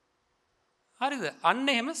 හරිද? අන්න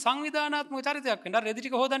එහෙම සංවිධානාත්මක චරිතයක් වෙන්න. අර රෙදි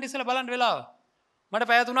ටික හොදන්න ඉස්සෙල්ලා බලන්න වෙලාව. මට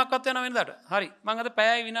පැය 3ක්වත් යනවා වෙනදාට. හරි. මම අද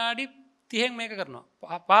පැයයි විනාඩි 30න් මේක කරනවා.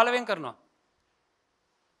 15න් කරනවා.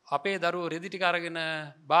 අපේ දරුවෝ රෙදි ටික අරගෙන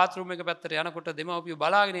බාත් รู එක පැත්තට යනකොට දෙමව්පියෝ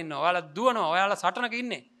බලාගෙන ඉන්නවා. ඔයාලා දුවනවා. ඔයාලා සටනක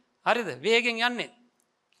ඉන්නේ. හරිද? වේගෙන් යන්නේ.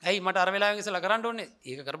 ඇයි මට අර වෙලාවෙන් ඉස්සලා කරන්න ඕනේ?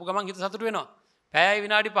 ඒක කරපු ගමන් හිත සතුට වෙනවා. පැයයි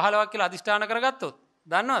විනාඩි 15ක් කියලා අදිෂ්ඨාන කරගත්තොත්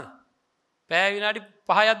දන්නවද? පැය විනාඩි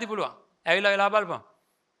 5 යද්දි පුළුවන්. ඇවිල්ලා වෙලා බලපන්.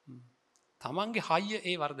 තමන්ගේ හයිය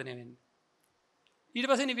ඒ වර්ධනය වෙන්න. ඊට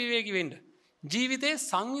පස්සේ නිවිවේකී වෙන්න. ජීවිතේ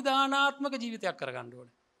සංවිධානාත්මක ජීවිතයක් කරගන්න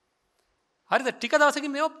ඕනේ. හරිද? ටික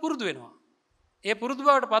දවසකින් මේව පුරුදු වෙනවා. ඒ පුරුදු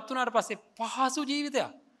බවට පත් වුණාට පස්සේ පහසු ජීවිතයක්.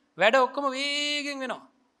 වැඩ ඔක්කොම වේගෙන් වෙනවා.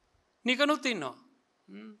 නිකනුත් ඉන්නවා.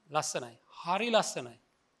 ලස්සනයි. හරි ලස්සනයි.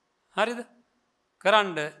 හරිද?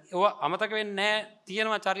 කරන්න ඒව අමතක වෙන්නේ නැහැ.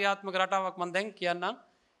 තියෙනවා චර්යාත්මක රටාවක් මම දැන් කියන්නම්.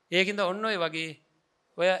 ඒකින්ද ඔන්න ඔය වගේ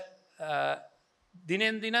ඔය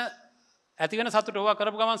දිනෙන් දින ඇති වෙන සතුට ඕවා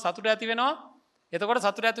කරපු ගමන් සතුට ඇති වෙනවා. එතකොට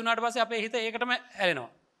සතුට ඇති වුණාට පස්සේ අපේ හිත ඒකටම ඇලෙනවා.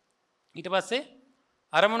 ඊට පස්සේ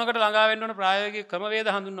අරමුණකට ළඟා වෙන්න ඕන ප්‍රායෝගික ක්‍රමවේද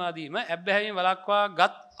හඳුන්වා දීම ඇබ්බැහියෙන් වළක්වා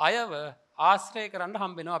ගත් අයව ආශ්‍රය කරන්න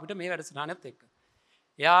හම්බ වෙනවා අපිට මේ වැඩසටහනත් එක්ක.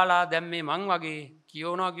 එයාලා දැන් මේ මං වගේ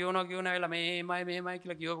කියවනවා වෙලා මෙහෙමයි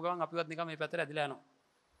කියලා කියවපු ගමන් අපිවත් නිකන් මේ පැත්තට ඇදිලා යනවා.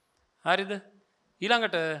 හරිද?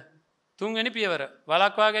 ඊළඟට තුන්වෙනි පියවර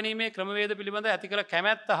වළක්වා ගැනීමේ ක්‍රමවේද පිළිබඳ ඇති කළ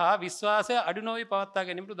කැමැත්ත හා විශ්වාසය අඩු නොවි පවත්වා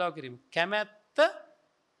ගැනීමට උදව් කිරීම. කැමැත්ත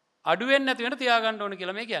අඩු වෙන්නේ නැති වෙන තියාගන්න ඕනේ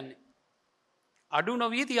කියලා මේ කියන්නේ. අඩු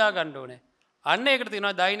නොවි තියාගන්න ඕනේ. අන්න ඒකට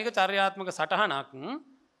තියෙනවා දෛනික චර්යාත්මක සටහනක්.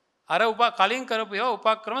 අර කලින් කරපු ඒවා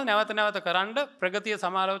උපක්‍රම නැවත කරන්න ප්‍රගතිය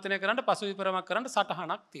සමාලෝචනය කරන්න පසු විපරමක් කරන්න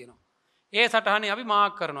සටහනක් තියෙනවා. ඒ සටහනේ අපි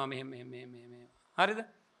මාක් කරනවා මෙහෙම. හරිද?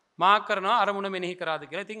 මාක් කරනවා අරමුණ මෙනෙහි කරාද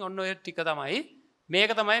කියලා. ඉතින් ඔන්න ඔය ටික තමයි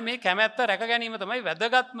මේක තමයි මේ කැමැත්ත රැක ගැනීම තමයි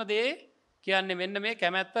වැදගත්ම දේ කියන්නේ. මෙන්න මේ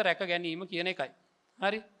කැමැත්ත රැක ගැනීම කියන එකයි.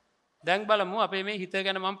 හරි? දැන් බලමු අපේ මේ හිත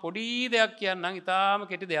ගැන මම පොඩි දෙයක් කියන්නම්. ඊටාම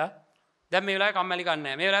කෙටි දෙයක්. දැන් මේ වෙලාවේ කම්මැලි කන්නේ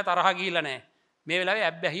නැහැ. මේ වෙලාවේ තරහ ගිහිල්ලා නැහැ. මේ වෙලාවේ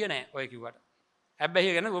ඇබ්බැහිය නැහැ ඔය කිව්වට.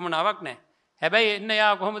 ඇබ්බැහිය ගැන වමනාවක් නැහැ. හැබැයි එන්න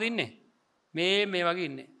යා කොහොමද ඉන්නේ? මේ වගේ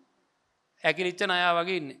ඉන්නේ. ඇකිලිච්ච නයා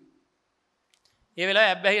වගේ ඉන්නේ. ඒ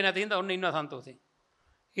වෙලාවේ ඇබ්බැහිය නැති හින්දා ඔන්න ඉන්නවා සන්තෝෂෙන්.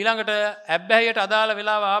 ඊළඟට ඇබ්බැහියට අදාළ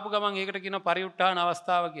වෙලාව ආපු ගමන් ඒකට කියනවා පරිඋත්ථාන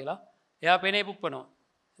අවස්ථාව කියලා. එයා පෙනේ පුප්පනවා.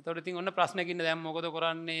 එතකොට ඉතින් ඔන්න ප්‍රශ්නකින් ඉන්නේ දැන් මොකද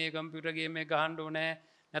කරන්නේ? කම්පියුටර් ගේම් එක ගහන්න ඕනේ.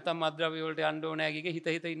 නැත්නම් මත්ද්‍රව්‍ය වලට යන්න ඕනේ කිය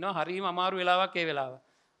හිත ඉන්නවා. හරිම අමාරු වෙලාවක් ඒ වෙලාව.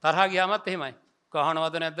 තරහා ගියාමත් එහෙමයි.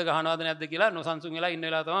 ගහනවද නැද්ද කියලා නොසන්සුන් වෙලා ඉන්න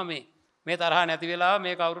වෙලාව තමයි මේ. මේ තරහ නැති වෙලාව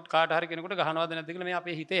මේ කවුරුත් කාට හරි කෙනෙකුට ගහනවද නැද්ද කියලා මේ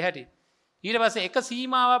අපේ හිතේ හැටි. ඊට පස්සේ එක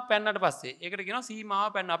සීමාවක් පැන්නට පස්සේ ඒකට කියනවා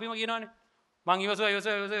සීමාව පැන්න. අපිම කියනවානේ මං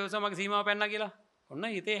ඉවසුවා මගේ සීමාව පැන්නා කියලා. ඔන්න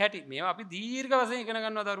හිතේ හැටි. මේවා අපි දීර්ඝ වශයෙන් ඉගෙන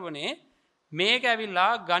ගන්නවා දරුවනේ. මේක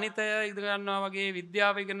ඇවිල්ලා ගණිතය ඉගෙන ගන්නවා වගේ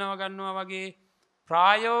විද්‍යාව ඉගෙන ගන්නවා වගේ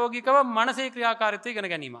ප්‍රායෝගිකව මනසේ ක්‍රියාකාරීත්වය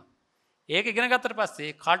ඉගෙන ගැනීම. ඒක ඉගෙන ගත්තට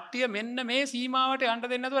පස්සේ කට්ටිය මෙන්න මේ සීමාවට යන්න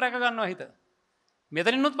දෙන්නේ නැතුව රැක ගන්නවා හිත.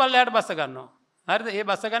 මෙතනිනුත් පල්ලෙහාට බස්ස ගන්නවා. හරිද? ඒ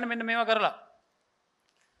බස්ස ගන්න මෙන්න මේවා කරලා.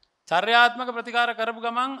 චර්යාත්මක ප්‍රතිකාර කරපු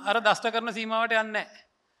ගමන් අර දෂ්ට කරන සීමාවට යන්නේ නැහැ.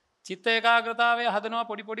 චිත්ත ඒකාග්‍රතාවය හදනවා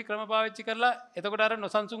පොඩි ක්‍රම පාවිච්චි කරලා. එතකොට අර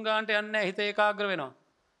නොසන්සුන් ගන්නට යන්නේ නැහැ. හිත ඒකාග්‍ර වෙනවා.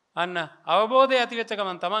 අන්න අවබෝධය ඇති වෙච්ච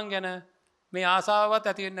ගමන් Taman ගැන මේ ආසාවවත්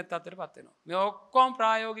ඇති වෙන්නේ නැත් අතරපත් වෙනවා. මේ ඔක්කොම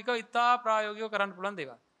ප්‍රායෝගිකව ඉතා ප්‍රායෝගිකව කරන්න පුළුවන්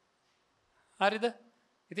දේවල්. හරිද?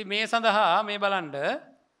 ඉතින් මේ සඳහා මේ බලන්න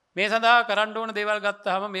මේ සඳහා කරන්න ඕන දේවල්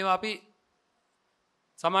ගත්තාම මේවා අපි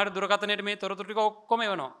සමහර දුරකථනයේ මේ තොරතුරු ටික ඔක්කොම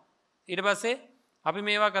එවනවා. ඊට පස්සේ අපි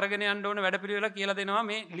මේවා කරගෙන යන්න ඕන වැඩපිළිවෙල කියලා දෙනවා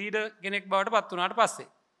මේ ලීඩර් කෙනෙක් බවට පත් වුණාට පස්සේ.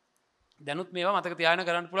 දැනුත් මේවා මතක තියාගෙන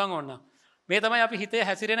කරන්න පුළුවන් ඕන. මේ තමයි අපි හිතේ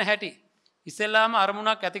හැසිරෙන හැටි. ඉස්සෙල්ලාම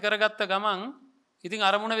අරමුණක් ඇති කරගත්ත ගමන් ඉතින්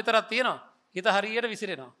අරමුණ විතරක් තියෙනවා. හිත හරියට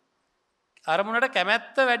විසිරෙනවා. අරමුණට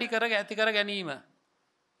කැමැත්ත වැඩි කර ඇති කර ගැනීම.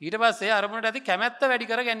 ඊට පස්සේ අරමුණට ඇති කැමැත්ත වැඩි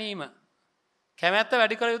කර ගැනීම. කැමැත්ත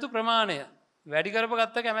වැඩි කර යුතු ප්‍රමාණය. වැඩි කරපු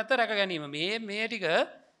ගත්ත කැමැත්ත රැක ගැනීම. මේ ටික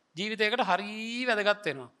ජීවිතයකට හරිය වැදගත්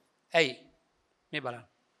වෙනවා. ඇයි? මේ බලන්න.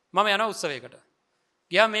 මම යනවා උත්සවයකට.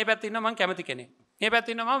 ගියා මේ පැත්තේ ඉන්න මම කැමති කෙනෙක්. මේ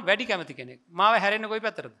පැත්තේ ඉන්න මම වැඩි කැමති කෙනෙක්. මාව හැරෙන්නේ කොයි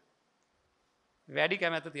පැත්තටද? වැඩි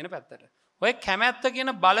කැමැත්ත තියෙන පැත්තට. ඔය කැමැත්ත කියන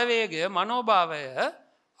බලවේගය මනෝභාවය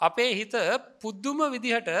අපේ හිත පුදුම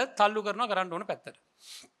විදිහට තල්ලු කරනවා කරන්න ඕන පැත්තට.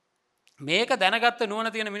 මේක දැනගත්ත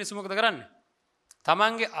නුවණ තියෙන මිනිස්සු මොකද කරන්නේ?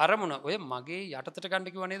 තමන්ගේ අරමුණ ඔය මගේ යටතට ගන්න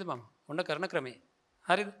කිව්ව නේද මම? ඔන්න කරන ක්‍රමේ.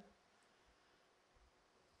 හරිද?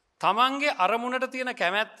 තමන්ගේ අරමුණට තියෙන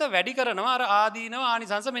කැමැත්ත වැඩි කරනවා අර ආදීනව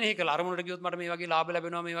ආනිසංස මෙනෙහි කරලා. අරමුණට ගියොත් මට මේ වගේ ලාභ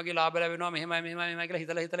ලැබෙනවා මේ වගේ ලාභ ලැබෙනවා මෙහෙමයි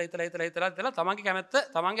කියලා හිතලා තමන්ගේ කැමැත්ත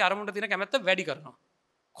තමන්ගේ අරමුණට තියෙන කැමැත්ත වැඩි කරනවා.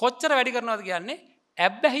 කොච්චර වැඩි කරනවද කියන්නේ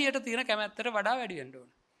ඇබ්බැහියට තියෙන කැමැත්තට වඩා වැඩි වෙන්න ඕන.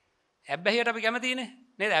 ඇබ්බැහියට අපි කැමතිනේ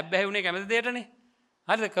නේද? ඇබ්බැහි උනේ කැමති දෙයටනේ.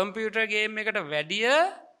 හරිද? කම්පියුටර් ගේම් එකට වැඩිය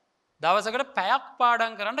දවසකට පැයක්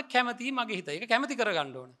පාඩම් කරන්න කැමති මගේ හිත. ඒක කැමති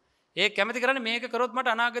කරගන්න ඕන. ඒ කැමති කරන්නේ මේක කරොත් මට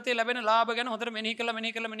අනාගතයේ ලැබෙන ලාභ ගැන හොඳට මෙනෙහි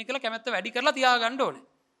කරලා කැමැත්ත වැඩි කරලා තියාගන්න ඕනේ.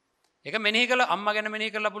 ඒක මෙනෙහි කරලා අම්මා ගැන මෙනෙහි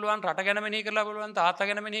කරලා පුළුවන්, රට ගැන මෙනෙහි කරලා පුළුවන්, තාත්තා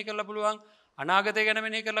ගැන මෙනෙහි කරලා පුළුවන්, අනාගතය ගැන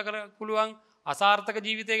මෙනෙහි කරලා පුළුවන්, අසාර්ථක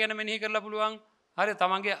ජීවිතය ගැන මෙනෙහි කරලා පුළුවන්. හරි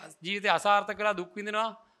තමන්ගේ ජීවිතය අසාර්ථක කරලා දුක්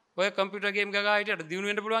විඳිනවා. ඔය කම්පියුටර් ගේම් ගගා හිටියට දිනු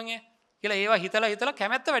වෙන්න පුළුවන් කියලා ඒවා හිතලා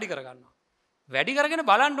කැමැත්ත වැඩි කරගන්නවා. වැඩි කරගෙන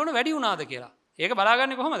බලන්න ඕන වැඩි වුණාද කියලා. ඒක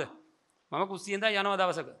බලාගන්නේ කොහොමද? මම කුස්සියෙන් ඉඳන් යනවා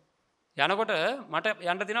දවසක. යනකොට මට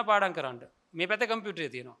යන්න තියෙනවා පාඩම් කරන්න. මේ පැත්තේ කම්පියුටරේ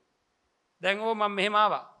තියෙනවා. දැන් මම මෙහෙම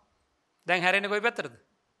ආවා. දැන් හැරෙන්නේ කොයි පැත්තටද?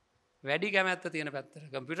 වැඩි කැමැත්ත තියෙන පැත්තට.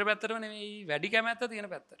 කම්පියුටර් පැත්තටම නෙමෙයි වැඩි කැමැත්ත තියෙන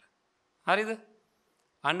පැත්තට. හරිද?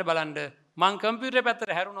 අන්න බලන්න මං කම්පියුටරේ පැත්තට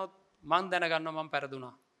හැරුණොත් මං දැනගන්නවා මං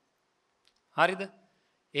පෙරදුනා. හරිද?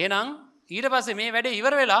 එහෙනම් ඊට පස්සේ මේ වැඩේ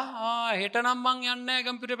ඉවර වෙලා හෙට නම් මං යන්නේ නැහැ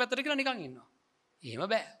කම්පියුටර් පැත්තට කියලා නිකන් ඉන්නවා. එහෙම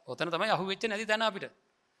බෑ. ඔතන තමයි අහුවෙච්ච නැති තැන අපිට.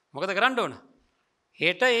 මොකද කරන්න ඕන?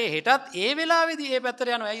 හෙටත් ඒ වෙලාවේදී ඒ පැත්තට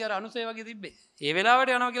යනවා. ඇයි අර අනුසය වගේ තිබ්බේ? ඒ වෙලාවට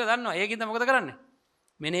යනවා කියලා දන්නවා. ඒකින්ද මොකද කරන්නේ?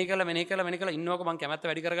 මෙනෙහි කරලා ඉන්නවක මං කැමැත්ත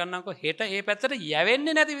වැඩි කරගන්නම්කෝ. හෙට ඒ පැත්තට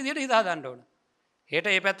යවෙන්නේ නැති විදිහට හිත හදන්න ඕන. හෙට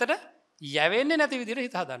ඒ පැත්තට යවෙන්නේ නැති විදිහට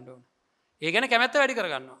හිත හදන්න ඕන. ඒ ගැන කැමැත්ත වැඩි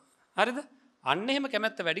කරගන්නවා. හරිද? අන්න එහෙම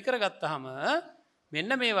කැමැත්ත වැඩි කරගත්තාම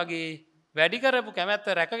මෙන්න මේ වගේ වැඩි කරපු කැමැත්ත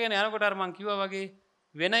රැකගෙන යනකොට අර මං කිව්වා වගේ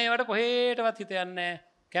වෙන ඒවට කොහෙටවත් හිත යන්නේ නැහැ.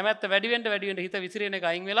 කැමැත්ත වැඩි වෙන්න හිත විසිරෙන එක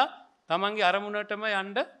අයින් වෙලා තමන්ගේ අරමුණටම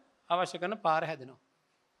යන්න අවශ්‍ය කරන පාර හැදෙනවා.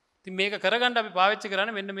 ඉතින් මේක කරගන්න අපි පාවිච්චි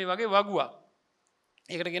කරන්නේ මෙන්න මේ වගේ වගුවක්.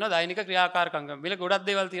 ඒකට කියනවා දෛනික ක්‍රියාකාරකම්. මේක ගොඩක්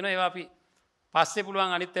දේවල් තියෙනවා. ඒවා අපි පස්සේ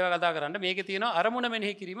පුළුවන් අනිත් ඒවා කතා කරන්න. මේකේ තියෙනවා අරමුණ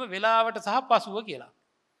මෙනෙහි කිරීම වෙලාවට සහ පසුව කියලා.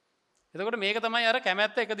 එතකොට මේක තමයි අර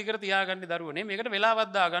කැමැත්ත එක දිගට තියාගන්න දරුවනේ. මේකට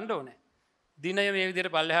වෙලාවක් දාගන්න ඕනේ. දිනය මේ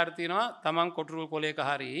විදිහට පල්ලෙහාට තියෙනවා. තමන් කොටුරු කොලයක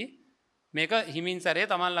හරි මේක හිමින් සැරේ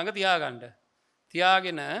තමන් ළඟ තියාගන්න.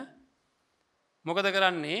 තියාගෙන මොකද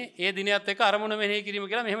කරන්නේ? ඒ දිනයත් එක්ක අරමුණ මෙනෙහි කිරීම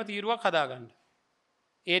කියලා මෙහෙම තීරුවක් හදාගන්න.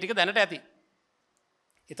 ඒ ටික දැනට ඇති.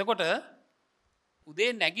 එතකොට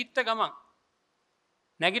උදේ නැගිට ගමන්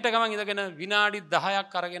ඉඳගෙන විනාඩි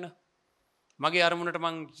 10ක් අරගෙන මගේ අරමුණට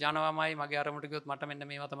මං යනවාමයි මගේ අරමුණට ගියොත් මට මෙන්න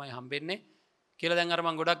මේවා තමයි හම්බෙන්නේ කියලා දැන් අර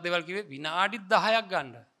මං ගොඩක් දේවල් කිව්වේ විනාඩි 10ක්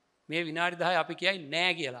ගන්න. මේ විනාඩි 10 අපි කියයි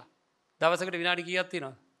නෑ කියලා. දවසකට විනාඩි කීයක්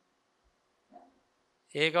තියෙනවද?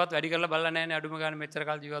 ඒකවත් වැඩි කරලා බලලා නෑනේ අඩුම ගන්න මෙච්චර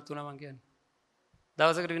කාල ජීවත් වුණා මං කියන්නේ.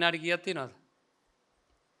 දවසකට විනාඩි කීයක් තියෙනවද?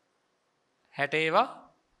 60 ඒවා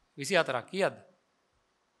 24ක් කීයක්ද?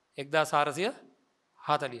 1440ක්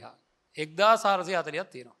 1440ක්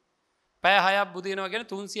තියෙනවා. පැය 6ක් බුදි වෙනවා කියන්නේ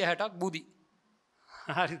 360ක් බුදි.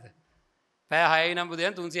 හරිද? පැය 6යි නම් බුදි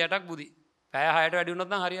වෙන 360ක් බුදි. පැය 6ට වැඩි වුණොත්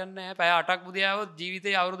නම් හරියන්නේ නැහැ. පැය 8ක් බුදි ආවොත්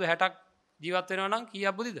ජීවිතේ අවුරුදු 60ක් ජීවත් වෙනවා නම්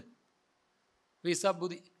කීයක් බුදිද? 20ක්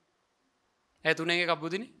බුදි. ඒ තුනෙන් එකක්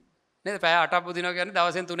බුදිනේ. නේද? පැය 8ක් බුදිනවා කියන්නේ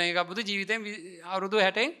දවසෙන් තුනෙන් එකක් බුදි ජීවිතෙන් අවුරුදු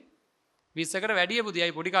 60න් 20කට වැඩිය බුදි.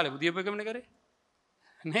 අයි පොඩි කාලේ බුදියපු එකමනේ කරේ.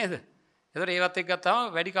 නේද? ඒතර ඒවත් එක්ක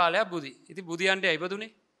ගත්තාම වැඩි කාලයක් බුදි. ඉතින් බුදියන්ට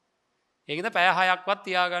අයිපදුනේ. ඒකද පැය 6ක්වත්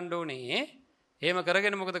තියාගන්න ඕනේ. එහෙම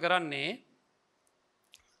කරගෙන මොකද කරන්නේ?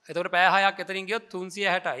 එතකොට පැය 6ක් එතනින් ගියොත්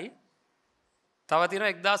 360යි. තව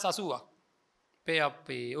තියෙනවා 1080ක්.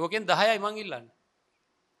 අපේ ඕකෙන් 10යි මං ඉල්ලන්නේ.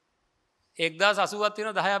 1080ක්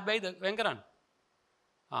තියෙනවා 10ක් බැයිද වෙන් කරන්න?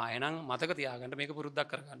 එහෙනම් මතක තියාගන්න මේක පුරුද්දක්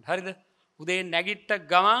කරගන්න. හරිද? උදේ නැගිට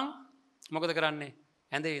ගමන් මොකද කරන්නේ?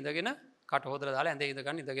 ඇඳේ ඉඳගෙන කට හොදලා දාලා ඇඳේ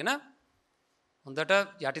ඉඳගෙන හොඳට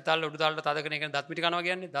යටිතල්ල උඩුතල්ලට තද කරගෙන දත් මිටි කනවා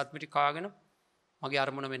කියන්නේ දත් මිටි කාගෙන මගේ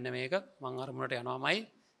අරමුණ මෙන්න මේක මං අරමුණට යනවාමයි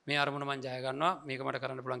මේ අරමුණ මං ජය ගන්නවා මේක මට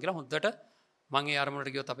කරන්න පුළුවන් කියලා හොඳට මං ඒ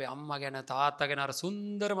අරමුණට ගියොත් අපේ අම්මා ගැන තාත්තා ගැන අර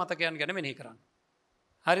සුන්දර මතකයන් ගැන මෙනෙහි කරන්න.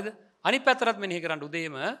 හරිද? අනිත් පැත්තටත් මෙනෙහි කරන්න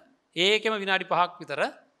උදේම ඒකෙම විනාඩි 5ක් විතර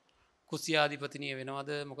කුසියාධිපතිනිය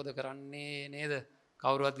වෙනවද මොකද කරන්නේ නේද?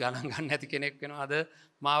 කවුරුවත් ගණන් ගන්න නැති කෙනෙක් වෙනවද?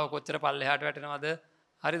 මාව කොච්චර පල්ලෙහාට වැටෙනවද?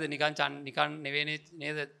 හරිද? නිකන් නෙවෙයි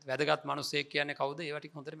නේද? වැදගත් මිනිස්සෙක් කියන්නේ කවුද? ඒවා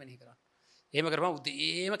ටික හොඳට මෙනෙහි කරන්න. එහෙම කරපුවම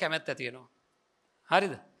උදේම කැමැත්ත ඇති වෙනවා.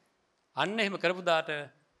 හරිද? අන්න එහෙම කරපු දාට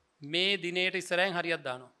මේ දිනේට ඉස්සරහින් හරියක්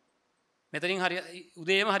දානවා. මෙතනින්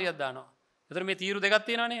උදේම හරියක් දානවා. එතකොට මේ තීරු දෙකක්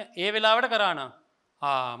තියෙනවනේ. ඒ වෙලාවට කරා නම්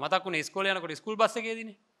මතක් වුණේ ඉස්කෝලේ යනකොට ස්කූල් බස්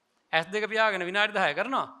එකේදීනේ. S2 පියාගෙන විනාඩි 10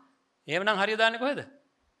 කරනවා. එහෙමනම් හරිය දාන්නේ කොහෙද?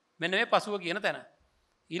 මෙන්න මේ පසුව කියන තැන.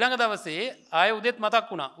 ඊළඟ දවසේ ආයෙ උදේත්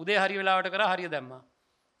මතක් වුණා. උදේ හරිය වෙලාවට කරා හරිය දැම්මා.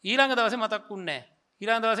 ඊළඟ දවසේ මතක් වුණේ නැහැ.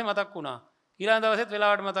 ඊළඟ දවසේ මතක් වුණා. ඊළඟ දවසෙත්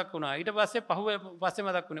වෙලාවට මතක් වුණා. ඊට පස්සේ පස්සේ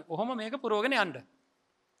මතක් වුණේ. ඔහොම මේක පුරවගෙන යන්න.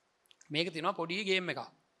 මේක තියෙනවා පොඩි ගේම් එකක්.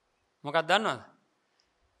 මොකක්ද දන්නවද?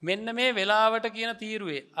 මෙන්න මේ වෙලාවට කියන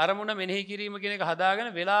තීරුවේ අරමුණ මෙනෙහි කිරීම කියන එක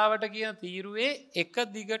හදාගෙන වෙලාවට කියන තීරුවේ එක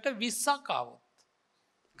දිගට 20ක් ආවොත්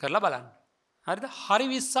කරලා බලන්න. හරිද? හරි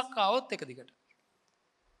 20ක් ආවොත් එක දිගට.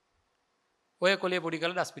 ඔය කොලේ පොඩි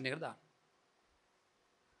කරලා ඩස්බින් එකට දාන්න.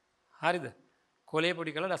 හරිද? කොලේ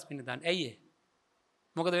පොඩි කරලා ඩස්බින් එකට දාන්න. ඇයි ඒ?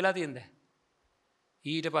 මොකද වෙලා තියෙන්නේ?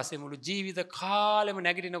 ඊට පස්සේ මුළු ජීවිත කාලෙම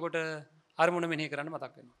නැගිටිනකොට අරමුණ මෙනෙහි කරන්න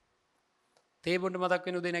මතක් වෙනවා. තේ බොන්න මතක්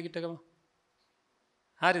වෙන උදේ නැගිට්ටකම.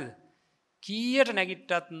 හරිද? කීයට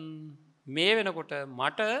නැගිට්ටත් මේ වෙනකොට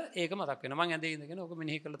මට ඒක මතක් වෙනවා. මං ඇඳේ ඉඳගෙන ඕක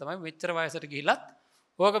මෙනෙහි කරලා තමයි මෙච්චර වයසට ගිහිලත්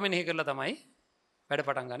ඕක මෙනෙහි කරලා තමයි වැඩ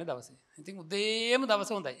පටන් ගන්න දවසේ. ඉතින් උදේම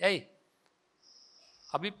දවස හොඳයි. ඇයි?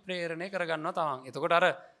 අභිප්‍රේරණය කරගන්නවා තමන්. එතකොට අර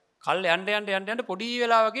කල් යන්න පොඩි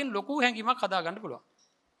වෙලාවකින් ලොකු හැඟීමක් හදාගන්න පුළුවන්.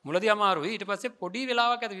 මුලදී අමාරුයි. ඊට පස්සේ පොඩි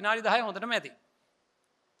වෙලාවක් ඇති විනාඩි 10 හොඳටම ඇති.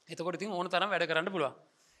 එතකොට ඉතින් ඕන තරම් වැඩ කරන්න පුළුවන්.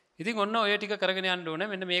 ඉතින් ඔන්න ඔය ටික කරගෙන යන්න ඕනේ.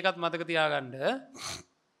 මෙන්න මේකත් මතක තියාගන්න.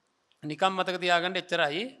 නිකම් මතක තියාගන්න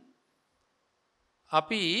එච්චරයි.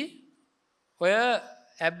 අපි ඔය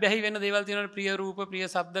ඇබ්බැහි වෙන දේවල් තියෙනවනේ ප්‍රිය රූප, ප්‍රිය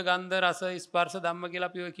ශබ්ද, ගන්ධ, රස, ස්පර්ශ, ධම්ම කියලා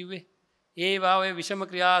අපි ඔය කිව්වේ. ඒවා ඔය විෂම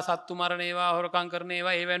ක්‍රියා, සත්තු මරණ ඒවා, හොරකම් කරන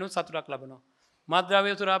ඒවා, ඒ වෙනුත් සතුටක් ලබනවා.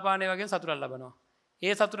 මත්ද්‍රව්‍ය සුරාපාන වගේ සතුටක් ලබනවා.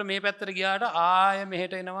 ඒ සතුට මේ පැත්තට ගියාට ආය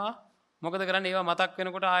මෙහෙට එනවා. මොකද කරන්නේ? ඒවා මතක්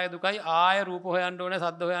වෙනකොට ආය දුකයි. ආය රූප හොයන්න ඕනේ,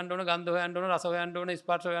 සද්ද හොයන්න ඕනේ, ගන්ධ හොයන්න ඕනේ, රස හොයන්න ඕනේ,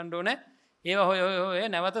 ස්පර්ශ හොයන්න ඕනේ. ඒවා හොය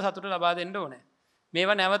නැවත සතුට ලබා දෙන්න ඕනේ.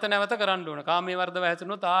 මේවා නැවත කරන්න ඕනේ. කාමයේ වර්ධව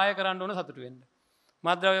හැසිරුණොත් ආය කරන්න ඕනේ සතුට වෙන්න.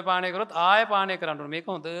 මත්ද්‍රව්‍ය පානය කරොත් ආය පානය කරන්න ඕනේ. මේක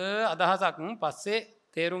හොඳ අදහසක්. පස්සේ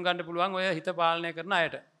තේරුම් ගන්න පුළුවන් ඔය හිත පාලනය කරන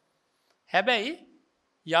අයට. හැබැයි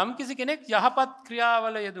යම් කිසි කෙනෙක් යහපත්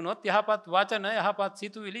ක්‍රියාවල යෙදුනොත් යහපත් වචන යහපත්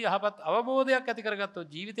සිතුවිලි යහපත් අවබෝධයක් ඇති කරගත්තොත්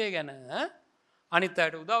ජීවිතය ගැන අනිත්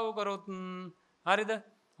අයට උදව් කරොත් හරිද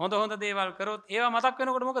හොඳ දේවල් කරොත් ඒවා මතක්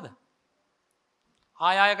වෙනකොට මොකද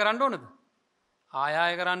ආය කරන්න ඕනද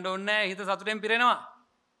ආය කරන්න ඕනේ නැහැ හිත සතුටෙන් පිරෙනවා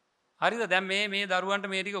හරිද දැන් මේ දරුවන්ට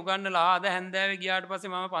මේ ටික උගන්වලා අද හැන්දෑවේ ගියාට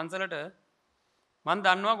පස්සේ මම පන්සලට මම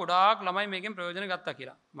දන්නවා ගොඩාක් ළමයි මේකෙන් ප්‍රයෝජන ගත්තා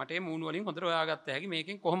කියලා. මට මේ මූණු වලින් හොඳට හොයාගත්ත හැකි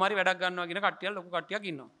මේකෙන් කොහොම හරි වැඩක් ගන්නවා කියන කට්ටිය ලොකු කට්ටියක්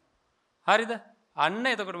ඉන්නවා. හරිද? අන්න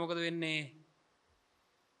එතකොට මොකද වෙන්නේ?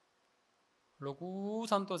 ලොකු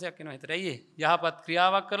සන්තෝෂයක් එනවා හිතට. ඇයි යහපත්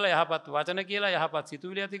ක්‍රියාවක් කරලා යහපත් වචන කියලා යහපත්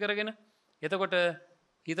සිතුවිලි ඇති කරගෙන එතකොට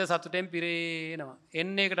හිත සතුටෙන් පිරෙනවා.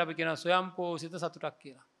 එන්නේ එකට අපි කියනවා ස්වයංපෝෂිත සතුටක්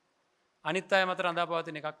කියලා. අනිත් අය මත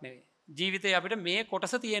රඳාපවතින එකක් නෙවෙයි. ජීවිතේ අපිට මේ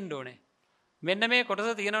කොටස තියෙන්න ඕනේ. මෙන්න මේ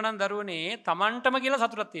කොටස තියෙනවා නම් දරුවනේ Tamanටම කියලා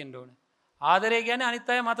සතුටක් තියෙන්න ඕනේ. ආදරය කියන්නේ අනිත්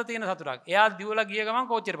අය මත තියෙන සතුටක්. එයා දිවලා ගිය ගමන්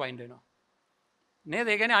කෝච්චියට පයින්න වෙනවා. නේද?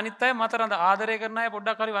 ඒ කියන්නේ අනිත් අය මත රඳ ආදරය කරන අය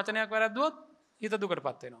පොඩ්ඩක් හරි වචනයක් වැරද්දුවොත් හිත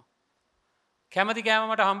දුකටපත් වෙනවා. කැමති කෑම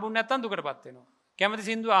මට හම්බුනේ නැත්තම් දුකටපත් වෙනවා. කැමති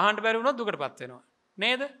සින්දුව අහන්න බැරි වුණොත් දුකටපත් වෙනවා.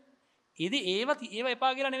 නේද? ඉතින් ඒවා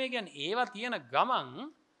එපා කියලා නෙමෙයි කියන්නේ. ඒවා තියෙන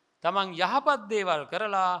ගමන් Taman යහපත් දේවල්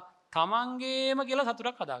කරලා තමන්ගේම කියලා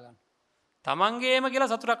සතුටක් හදාගන්න. තමන්ගේම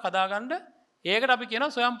කියලා සතුටක් හදාගන්න ඒකට අපි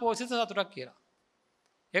කියනවා ස්වයංපෝෂිත සතුටක් කියලා.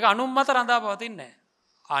 ඒක අනුන් මත රඳා පවතින්නේ නැහැ.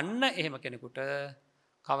 අන්න එහෙම කෙනෙකුට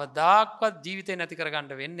කවදාක්වත් ජීවිතේ නැති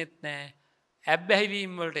කරගන්න වෙන්නෙත් නැහැ. ඇබ්බැහි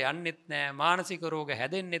වීම වලට යන්නෙත් නැහැ. මානසික රෝග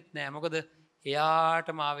හැදෙන්නෙත් නැහැ. මොකද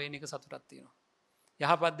එයාටම ආවේනික සතුටක් තියෙනවා.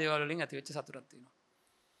 යහපත් දේවල් වලින් ඇතිවෙච්ච සතුටක් තියෙනවා.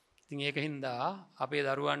 ඉතින් ඒකින්ද අපේ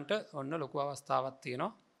දරුවන්ට ඔන්න ලොකු අවස්ථාවක්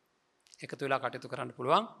තියෙනවා. එකතු වෙලා කටයුතු කරන්න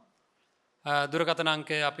පුළුවන්. දුරකථන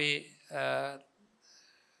අංකය අපි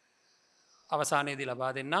අවසානයේදී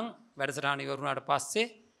ලබා දෙන්නම්. වැඩසටහන ඉවර වුණාට පස්සේ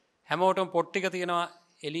හැමෝටම පොත් ටික තියෙනවා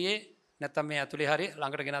එළියේ නැත්නම් මේ ඇතුලේ හරි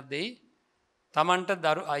ළඟට ගෙනත් දෙයි. Tamanට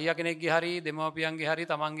අයියා කෙනෙක්ගේ හරි දෙමව්පියන්ගේ හරි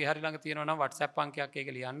තමන්ගේ හරි ළඟ තියෙනවා නම් WhatsApp අංකයක් ඒක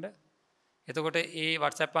ලියන්න. එතකොට ඒ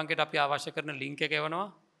WhatsApp අංකයට අපි අවශ්‍ය කරන link එක එවනවා.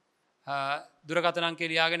 දුරකථන අංකය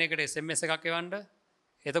ලියාගෙන ඒකට SMS එකක් එවන්න.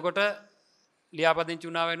 එතකොට ලියාපදිංචි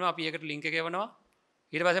වුණා වෙනවා අපි ඒකට ලින්ක් එක එවනවා.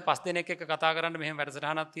 ඊට පස්සේ 5 දෙනෙක් එක්ක කතා කරන්න මෙහෙම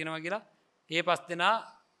වැඩසටහනක් තියෙනවා කියලා. ඒ 5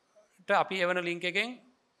 දෙනාට අපි එවන ලින්ක් එකෙන්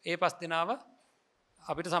ඒ 5 දෙනාව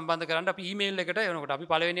අපිට සම්බන්ධ කරන්න අපි ඊමේල් එකට එවනකොට අපි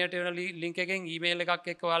පළවෙනියට එවන ලින්ක් එකෙන් ඊමේල් එකක්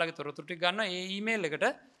එක්ක ඔයාලගේ තොරතුරු ටික ගන්නවා. ඒ ඊමේල් එකට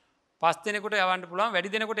 5 දෙනෙකුට යවන්න පුළුවන් වැඩි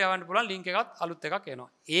දෙනෙකුට යවන්න පුළුවන් ලින්ක් එකත් අලුත් එකක් එනවා.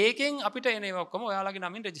 ඒකෙන් අපිට එන ඒවා ඔක්කොම ඔයාලගේ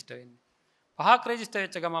නමින් රෙජිස්ටර් වෙන්නේ. 5ක් රෙජිස්ටර්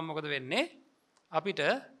වෙච්ච ගමන් මොකද වෙන්නේ? අපිට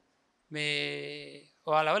මේ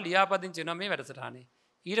ඔයාලව ලියාපදිංචි වෙනවා මේ වැඩසටහනේ.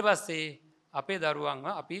 ඊට පස්සේ අපේ දරුවන්ව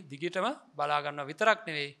අපි දිගටම බලා ගන්නවා විතරක්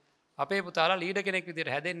නෙවෙයි අපේ පුතාලා ලීඩර් කෙනෙක් විදිහට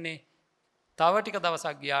හැදෙන්නේ. තව ටික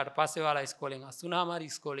දවසක් ගියාට පස්සේ ඔයාලා ඉස්කෝලෙන් අසුනාම හරි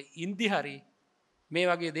ඉස්කෝලේ ඉඳි හරි මේ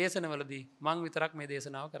වගේ දේශනවලදී මං විතරක් මේ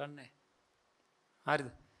දේශනාව කරන්නේ නැහැ.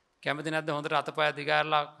 හරිද? කැමති නැද්ද හොඳට අතපය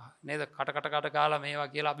දිගාරලා නේද කට කාලා මේවා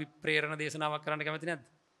කියලා අපි ප්‍රේරණ දේශනාවක් කරන්න කැමති නැද්ද?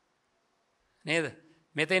 නේද?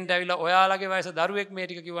 මෙතෙන්ට ඇවිල්ලා ඔයාලගේ වයස දරුවෙක් මේ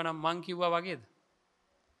ටික කිව්වනම් මං කිව්වා වගේද?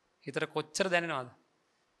 හිතට කොච්චර දැනෙනවද?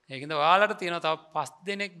 ඒකින්ද ඔයාලට තියෙනවා තව 5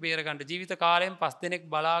 දෙනෙක් බේර ගන්න ජීවිත කාලයෙන් 5 දෙනෙක්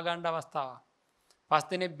බලා ගන්න අවස්ථාවක්.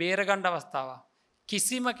 5 දෙනෙක් බේර ගන්න අවස්ථාවක්.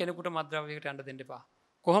 කිසිම කෙනෙකුට මත්ද්‍රව්‍යයකට යන්න දෙන්න එපා.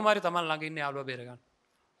 කොහොම හරි Taman ළඟ ඉන්න යාළුවා බේර ගන්න.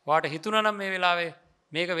 ඔයාට හිතුණා නම් මේ වෙලාවේ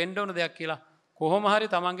මේක වෙන්න ඕන දෙයක් කියලා කොහොම හරි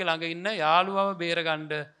Tamanගේ ළඟ ඉන්න යාළුවව බේර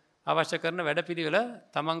ගන්න අවශ්‍ය කරන වැඩපිළිවෙල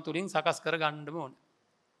Taman තුලින් සකස් කර ගන්නම ඕන.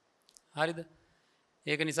 හරිද?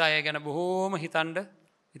 ඒක නිසා ඒ ගැන බොහෝම හිතන්න.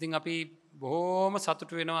 ඉතින් අපි බොහෝම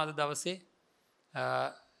සතුටු වෙනවා අද දවසේ.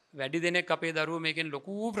 වැඩි දෙනෙක් අපේ දරුවෝ මේකෙන්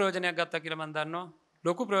ලොකු ප්‍රයෝජනයක් ගත්තා කියලා මම දන්නවා.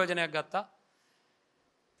 ලොකු ප්‍රයෝජනයක් ගත්තා.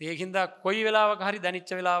 ඒකින්ද කොයි වෙලාවක හරි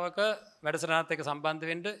දැනිච්ච වෙලාවක වැඩසටහනත් එක්ක සම්බන්ධ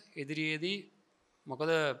වෙන්න ඉදිරියේදී මොකද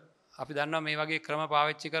අපි දන්නවා මේ වගේ ක්‍රම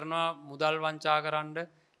පාවිච්චි කරනවා මුදල් වංචා කරන්න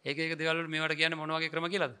එක දේවල් වල මේවට කියන්නේ මොන වගේ ක්‍රම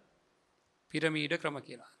කියලාද? පිරමීඩ ක්‍රම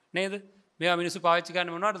කියලා. නේද? මේවා මිනිස්සු පාවිච්චි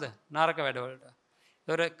කරන්නේ මොනවටද? නරක වැඩවලට.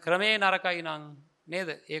 ඒතර ක්‍රමේ නරකයි නම් නේද?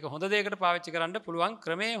 ඒක හොඳ දෙයකට පාවිච්චි කරන්න පුළුවන්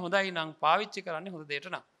ක්‍රමේ හොඳයි නම් පාවිච්චි කරන්නේ හොඳ දෙයට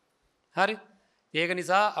නම්. හරි? ඒක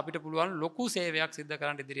නිසා අපිට පුළුවන් ලොකු සේවයක් සිද්ධ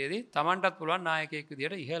කරන්න ඉදිරියේදී Tamanටත් පුළුවන් නායකයෙක්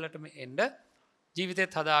විදියට ඉහළටම එන්න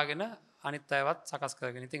ජීවිතේත් හදාගෙන අනිත් අයවත් සකස්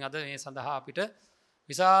කරගෙන. ඉතින් අද මේ සඳහා අපිට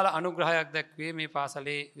විශාල අනුග්‍රහයක් දැක්වේ මේ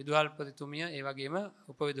පාසලේ විදුහල්පතිතුමිය ඒ වගේම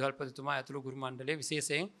උපවිදුහල්පතිතුමා ඇතුළු ගුරු මණ්ඩලය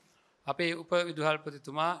විශේෂයෙන් අපේ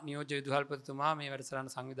උපවිදුහල්පතිතුමා නියෝජ්‍ය විදුහල්පතිතුමා මේ වැඩසටහන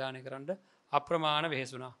සංවිධානය කරන්න අප්‍රමාණ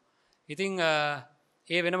වෙහෙසුණා. ඉතින්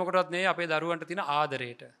ඒ වෙන මොකටවත් නෙවෙයි අපේ දරුවන්ට තියෙන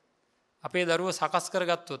ආදරයට. අපේ දරුවෝ සකස්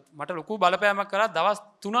කරගත්තොත් මට ලොකු බලපෑමක් කරා දවස්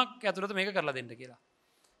 3ක් ඇතුළත මේක කරලා දෙන්න කියලා.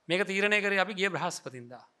 මේක තීරණය කරේ අපි ගිය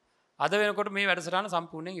බ්‍රහස්පතින්දා. අද වෙනකොට මේ වැඩසටහන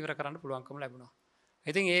සම්පූර්ණයෙන් ඉවර කරන්න පුළුවන්කම ලැබුණා.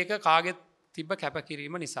 ඉතින් ඒක කාගෙත් තිබ්බ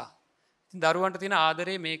කැපකිරීම නිසා. ඉතින් දරුවන්ට තියෙන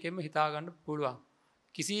ආදරේ මේකෙන්ම හිතා ගන්න පුළුවන්.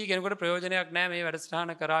 කිසි කෙනෙකුට ප්‍රයෝජනයක් නැහැ මේ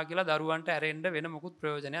වැඩසටහන කරා කියලා දරුවන්ට ඇරෙන්න වෙන මොකුත්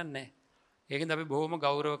ප්‍රයෝජනයක් නැහැ. ඒකෙන්ද අපි බොහොම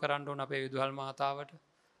ගෞරව කරන්න ඕන අපේ විදුහල් මාතාවට,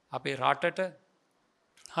 අපේ රටට,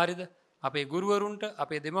 හරිද? අපේ ගුරුවරුන්ට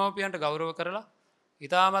අපේ දෙමව්පියන්ට ගෞරව කරලා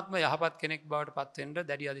ඊ타ත්ම යහපත් කෙනෙක් බවට පත් වෙන්න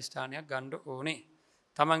දැඩි අධිෂ්ඨානයක් ගන්න ඕනේ.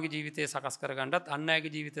 තමන්ගේ ජීවිතය සකස් කරගන්නත් අන්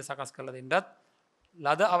අයගේ ජීවිතය සකස් කරලා දෙන්නත්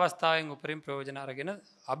ලද අවස්ථාවෙන් උපරිම ප්‍රයෝජන අරගෙන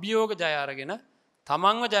අභියෝග ජය අරගෙන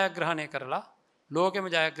තමන්ව ජයග්‍රහණය කරලා ලෝකෙම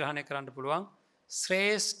ජයග්‍රහණය කරන්න පුළුවන්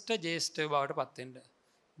ශ්‍රේෂ්ඨ ජේෂ්ඨ බවට පත් වෙන්න.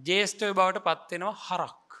 ජේෂ්ඨ බවට පත් වෙනවා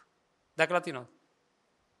හරක්. දැකලා තියෙනවද?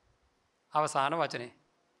 අවසාන වචනේ.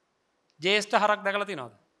 ජේෂ්ඨ හරක් දැකලා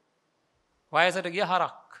තියෙනවද? වයසට ගිය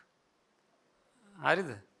හරක්.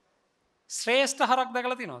 හරිද? ශ්‍රේෂ්ඨ හරක්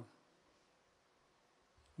දැකලා තියෙනවද?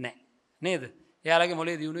 නැහැ. නේද? එයාලගේ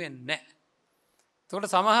මොලේ දියුණු වෙන්නේ නැහැ. එතකොට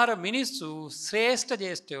සමහර මිනිස්සු ශ්‍රේෂ්ඨ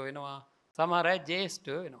ජේෂ්ඨයෝ වෙනවා. සමහර අය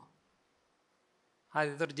ජේෂ්ඨයෝ වෙනවා.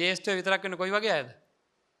 හරිද? එතකොට ජේෂ්ඨයෝ විතරක් වෙන්නේ කොයි වගේ අයද?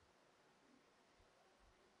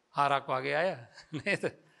 හරක් වගේ අය නේද?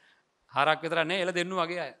 හරක් විතරක් නෙවෙයි එළ දෙන්නු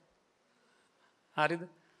වගේ අය. හරිද?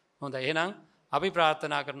 හොඳයි. එහෙනම් අපි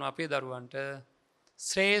ප්‍රාර්ථනා කරනවා අපේ දරුවන්ට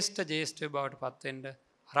ශ්‍රේෂ්ඨ ජේෂ්ඨ බවට පත් වෙන්න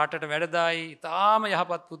රටට වැඩදායි ඊටාම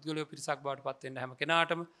යහපත් පුද්ගලයෝ පිරිසක් බවට පත් වෙන්න හැම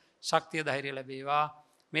කෙනාටම ශක්තිය ධෛර්යය ලැබේවා.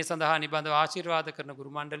 මේ සඳහා නිබඳව ආශිර්වාද කරන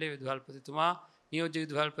ගුරු මණ්ඩලයේ විදුහල්පතිතුමා, නියෝජ්‍ය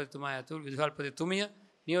විදුහල්පතිතුමා ඇතුළු විදුහල්පතිතුමිය,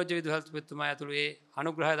 නියෝජ්‍ය විදුහල්පතිතුමා ඇතුළු ඒ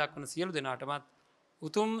අනුග්‍රහය දක්වන සියලු දෙනාටමත්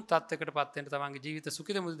උතුම් තත්ත්වයකට පත් වෙන්න තමන්ගේ ජීවිත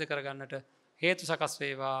සුඛිත මුදිත කරගන්නට හේතු සකස්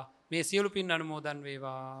වේවා. මේ සියලු පින් අනුමෝදන්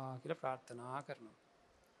වේවා කියලා ප්‍රාර්ථනා කරනවා.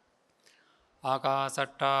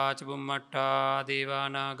 ආකාසට්ටා චුම්මට්ටා දේවා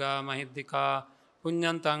නාග මහිද්దికා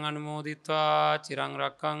පුඤ්ඤන්තං අනුමෝදිත්වා චිරං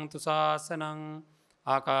රක්ඛන්තු ශාසනං.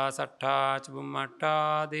 ආකාසට්ටා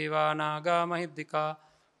චුම්මට්ටා දේවා නාග මහිද්దికා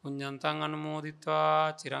පුඤ්ඤන්තං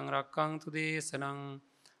අනුමෝදිත්වා චිරං රක්ඛන්තු දේශනං.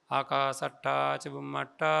 ආකාසට්ටා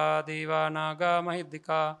චුම්මට්ටා දේවා නාග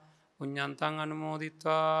මහිද්దికා පුඤ්ඤන්තං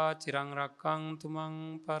අනුමෝදිත්වා චිරං රක්ඛන්තු මං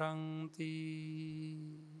පරන්ති.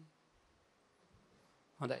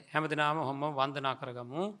 හොඳයි. හැමදෙනාම වන්දනා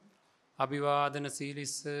කරගමු. අභිවාදන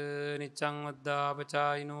සීලිස්ස නිච්ඡං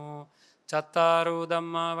වද්දාපචායිනෝ චත්තාරෝ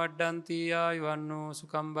ධම්මා වඩ්ඩಂತಿ ආයුවන්නෝ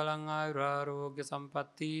සුඛං බලං ආයුරාෝග්‍ය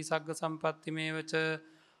සම්පatti සග්ග සම්පatti මේවච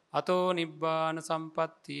අතෝ නිබ්බාන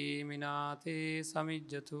සම්පatti මිනාතේ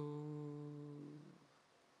සමිජ්ජතු.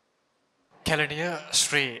 කැලණිය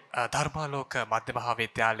ශ්‍රී ධර්මාලෝක මධ්‍ය මහා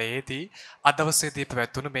විද්‍යාලයේදී අද දවසේදී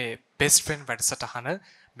පැවැත්වුණු මේ බෙස්ට් ෆ්‍රෙන්ඩ් වැඩසටහන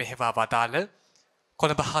මෙහෙවා වදාළ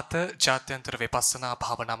කොළඹ 7 ජාත්‍යන්තර විපස්සනා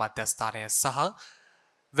භාවනා මධ්‍යස්ථානය සහ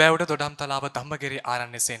වැවුඩ දොඩම්තලාව ධම්මගිරි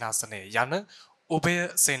ආරණ්‍ය සේනාසනයේ යන උභය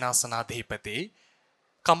සේනාසනාධිපති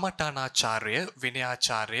කම්මඨානාචාර්ය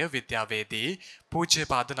විනයාචාර්ය විද්‍යාවේදී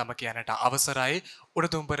පූජ්‍යපාද නම කියනට අවසරයි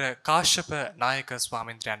උඩුදුම්බර කාශ්‍යප නායක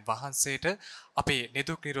ස්වාමීන්ද්‍රයන් වහන්සේට අපි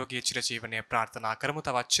නිදුක් නිරෝගී චිරජීවනයේ ප්‍රාර්ථනා කරමු.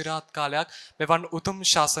 තවත් চিරාත් කාලයක් මෙවන් උතුම්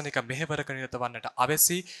ශාසනික මෙහෙවරක නිරත වන්නට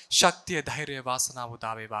අවැසි ශක්තිය ධෛර්යය වාසනාව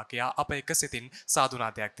උදා වේවා කියා අප එකසිතින්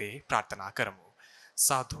සාදුනාදයක් දී ප්‍රාර්ථනා කරමු.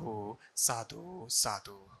 සාදු සාදු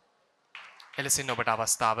සාදු. එලෙසින් ඔබට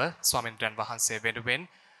අවස්ථාව ස්වාමීන්ද්‍රයන් වහන්සේ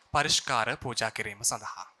වෙනුවෙන් පරිස්කාර පූජා කිරීම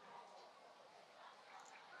සඳහා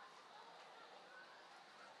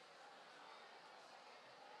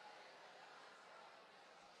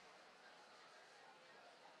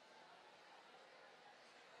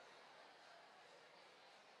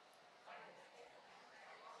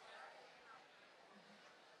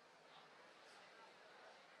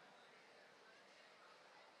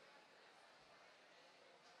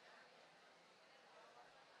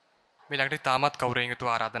මිලඟට තාමත් කෞරයෙන් යුතු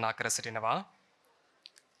ආරාධනා කර සිටිනවා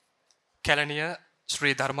කැලණිය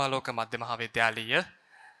ශ්‍රී ධර්මාලෝක මධ්‍ය මහා විද්‍යාලීය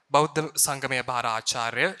බෞද්ධ සංගමයේ භාර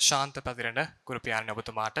ආචාර්ය ශාන්ත පැතිරෙන ගුරු පියාණන්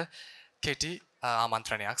ඔබතුමාට කෙටි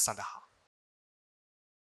ආමන්ත්‍රණයක් සඳහා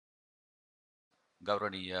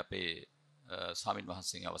ගෞරවනීය අපේ ස්වාමින්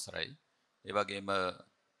වහන්සේගේ අවසරයි ඒ වගේම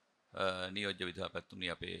නියෝජ්‍ය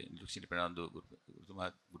විධාපතිතුමනි අපේ නිරුක්ෂිනි ප්‍රනාන්දු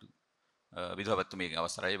ගුරුතුමා විධාපතිතුමියගේ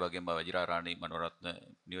අවසරයි ඒ වගේම වජිරාරාණි මනෝරත්න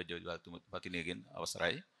නියෝජ්‍ය විධාපතිතුමියගෙන්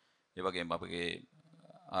අවසරයි ඒ වගේම අපගේ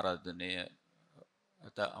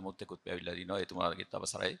ආරාධනයට අමුත්තෙකුත් පැවිලා දිනවා එතුමාලගෙත්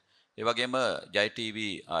අවසරයි ඒ වගේම ජය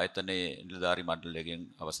ටීවී ආයතනයේ නිලධාරි මණ්ඩලයෙන්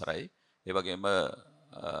අවසරයි ඒ වගේම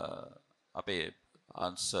අපේ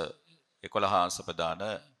අංශ 11 අංශ ප්‍රදාන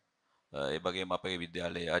ඒ වගේම අපේ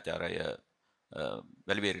විද්‍යාලයේ ආචාර්ය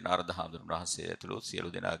වැලිවේරි නාරද හාමුදුරුවෝ වහන්සේ ඇතුළු සියලු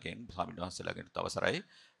දෙනාගෙන් ස්වාමීන් වහන්සේලාගෙන් අවසරයි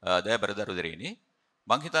දයාබරදරු දෙරේනි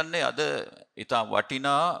මම හිතන්නේ අද ඊට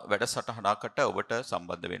වටිනා වැඩසටහනකට ඔබට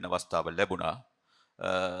සම්බන්ධ වෙන්න අවස්ථාව ලැබුණා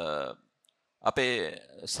අපේ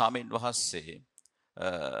ස්වාමීන් වහන්සේ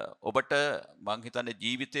ඔබට මම හිතන්නේ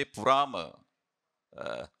ජීවිතේ පුරාම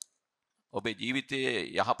ඔබේ ජීවිතයේ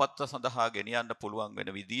යහපත සඳහා ගෙනියන්න පුළුවන් වෙන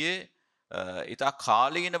විදිහේ ඊට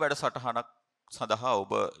කාලීන වැඩසටහනක් සඳහා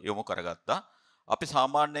ඔබ යොමු කරගත්තා. අපි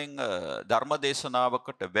සාමාන්‍යයෙන් ධර්ම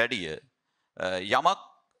දේශනාවකට වැඩිය යමක්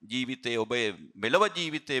ජීවිතයේ ඔබේ මෙලව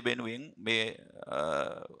ජීවිතයේ වෙනුවෙන් මේ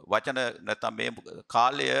වචන නැත්නම් මේ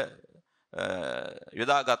කාලය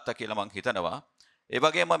යොදාගත්තා කියලා මම හිතනවා. ඒ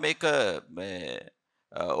වගේම මේක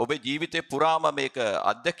ඔබේ ජීවිතේ පුරාම මේක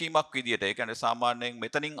අත්දැකීමක් විදියට ඒ කියන්නේ සාමාන්‍යයෙන්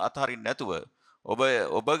මෙතනින් අතහරින්න නැතුව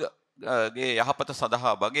ඔබගේ යහපත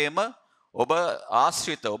සඳහා වගේම ඔබ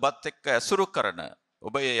ආශ්‍රිත ඔබත් එක්ක ඇසුරු කරන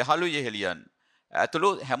ඔබේ යහළු යෙහෙලියන් ඇතුළු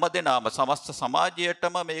හැමදෙනාම සමස්ත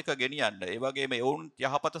සමාජයටම මේක ගෙනියන්න ඒ වගේම යොවුන්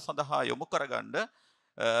යහපත සඳහා යොමු කරගන්න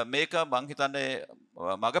මේක මං හිතන්නේ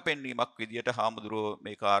මඟ පෙන්වීමක් විදියට හාමුදුරුවෝ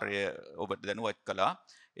මේ කාර්යය ඔබට දැනුවත් කළා.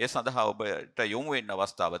 ඒ සඳහා ඔබට යොමු වෙන්න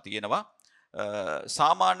අවස්ථාව තියෙනවා.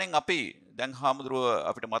 සාමාන්‍යයෙන් අපි දැන් හාමුදුරුවෝ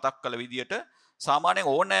අපිට මතක් කළ විදියට සාමාන්‍යයෙන්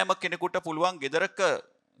ඕනෑම කෙනෙකුට පුළුවන් ගෙදරක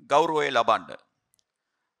ගෞරවය ලබන්න.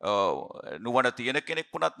 නුවණ තියෙන කෙනෙක්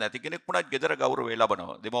වුණත් නැති කෙනෙක් වුණත් ගෙදර ගෞරවය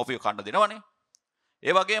ලබනවා. දෙමව්පියෝ කන්න දෙනවනේ.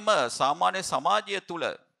 ඒ වගේම සාමාන්‍ය සමාජය තුල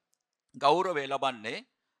ගෞරවය ලබන්නේ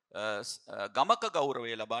ගමක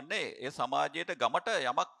ගෞරවය ලබන්නේ ඒ සමාජයට ගමට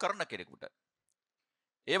යමක් කරන කෙනෙකුට.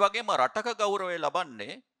 ඒ වගේම රටක ගෞරවය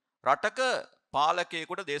ලබන්නේ රටක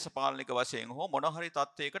පාලකයෙකුට දේශපාලනික වශයෙන් හෝ මොන හරි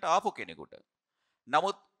තත්ත්වයකට ආපු කෙනෙකුට.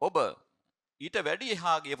 නමුත් ඔබ ඊට වැඩි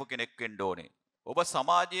එහා ගියපු කෙනෙක් වෙන්න ඕනේ. ඔබ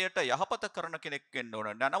සමාජයට යහපත කරන කෙනෙක් වෙන්න ඕන,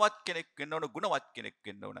 නැනවත් කෙනෙක් වෙන්න ඕන, ගුණවත් කෙනෙක්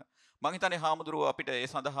වෙන්න ඕන. මම හිතන්නේ හාමුදුරුවෝ අපිට ඒ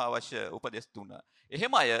සඳහා අවශ්‍ය උපදෙස් දුන්නා.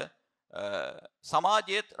 එහෙම අය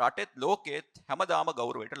සමාජයේත් රටෙත් ලෝකෙත් හැමදාම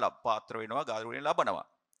ගෞරවයට පාත්‍ර වෙනවා, ගෞරවය ලබනවා.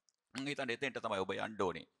 මම හිතන්නේ එතෙන්ට තමයි ඔබ යන්න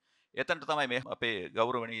ඕනේ. එතනට තමයි මේ අපේ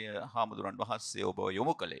ගෞරවනීය හාමුදුරන් වහන්සේ ඔබ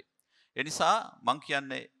යොමු කළේ. ඒ නිසා මම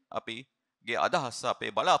කියන්නේ අපිගේ අදහස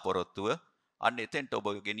අපේ බලාපොරොත්තුව අන්න එතෙන්ට ඔබ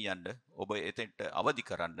ගෙනියන්න, ඔබ එතෙන්ට අවදි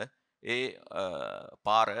කරන්න ඒ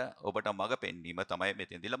පාර ඔබට මඟ පෙන්වීම තමයි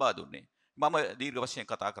මෙතෙන්දී ලබා දුන්නේ. මම දීර්ඝ වශයෙන්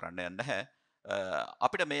කතා කරන්න යන්නේ නැහැ.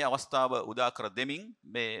 අපිට මේ අවස්ථාව උදා කර දෙමින්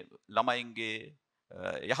මේ ළමයින්ගේ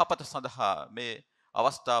යහපත සඳහා මේ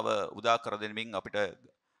අවස්ථාව උදා කර දෙමින් අපිට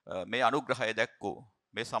මේ අනුග්‍රහය දැක්වූ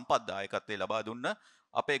මේ සම්පත්දායකත්වයේ ලබා දුන්න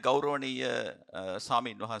අපේ ගෞරවනීය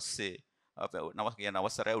ස්වාමීන් වහන්සේ නම කියන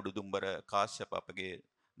අවසරයි උඩුදුම්බර කාශ්‍යප අපගේ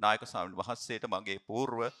නායක ස්වාමීන් වහන්සේට මගේ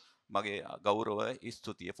පූර්ව මගේ ගෞරව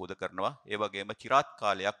ස්තුතිය පුද කරනවා. ඒ වගේම চিරාත්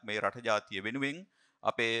කාලයක් මේ රට ජාතිය වෙනුවෙන්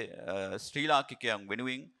අපේ ශ්‍රී ලාංකිකයන්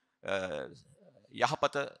වෙනුවෙන්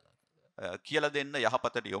යහපත කියලා දෙන්න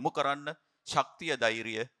යහපතට යොමු කරන්න ශක්තිය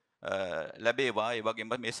ධෛර්යය ලැබේවා. ඒ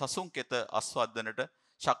වගේම මේ සසුන් කෙත අස්වද්දනට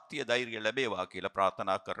ශක්තිය ධෛර්යය ලැබේවා කියලා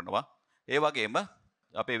ප්‍රාර්ථනා කරනවා. ඒ වගේම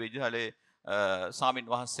අපේ විද්‍යාලයේ ස්වාමින්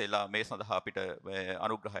වහන්සේලා මේ සඳහා අපිට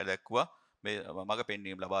අනුග්‍රහය දැක්වුවා. මේ මඟ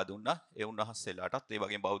පෙන්වීම ලබා දුන්නා. ඒ උන්වහන්සේලාටත් ඒ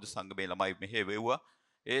වගේම බෞද්ධ සංගමේ ළමයි මෙහෙ වෙව්වා.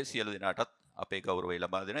 ඒ සියලු දෙනාටත් අපේ ගෞරවය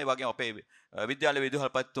ලබා දෙනවා. ඒ වගේම අපේ විද්‍යාලයේ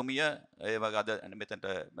විදුහල්පතිතුමිය ඒ වගේ අද මෙතනට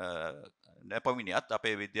නැපමිනියත්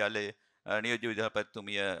අපේ විද්‍යාලයේ නියෝජ්‍ය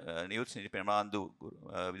විදුහල්පතිතුමිය නියුත් ප්‍රමාන්දු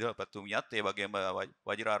විදුහල්පතිතුමියත් ඒ වගේම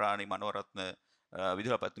වජිරාරාණි මනෝරත්න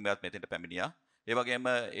විදුහල්පතිතුමියත් මෙතනට පැමිණියා. ඒ වගේම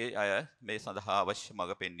ඒ අය මේ සඳහා අවශ්‍ය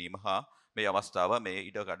මඟ පෙන්වීම හා මේ අවස්ථාව මේ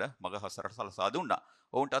ඉඩකඩ මඟ හසරට සලසා දුන්නා.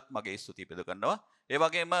 ඔවුන්ටත් මගේ ස්තුතිය පිද කරනවා. ඒ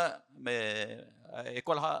වගේම මේ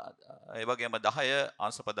 11 ඒ වගේම 10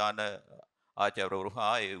 අංශ ප්‍රදාන ආචාර්යවරු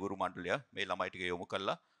හා ඒ ගුරු මණ්ඩලය මේ ළමයි ටික යොමු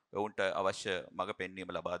කළා. ඔවුන්ට අවශ්‍ය මඟ පෙන්වීම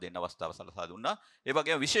ලබා දෙන්න අවස්ථාව සලසා දුන්නා. ඒ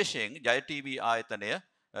වගේම විශේෂයෙන් ජය ටීවී ආයතනය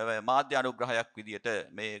මාධ්‍ය අනුග්‍රහයක් විදියට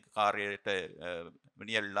මේ කාර්යයට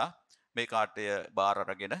නියැලලා මේ කාර්යය බාර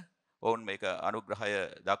අරගෙන ඔවුන් මේක අනුග්‍රහය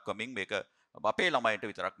දක්වමින් මේක අපේ ළමයින්ට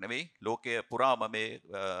විතරක් නෙවෙයි ලෝකයේ පුරාම මේ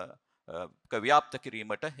ව්‍යාප්ත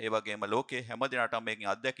කිරීමට ඒ වගේම ලෝකයේ හැම දිනටම මේකෙන්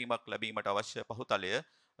අත්දැකීමක් ලැබීමට අවශ්‍ය පහුතලය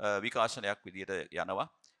විකාශනයක් විදියට යනවා.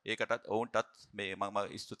 ඒකටත් ඔවුන්ටත් මේ මම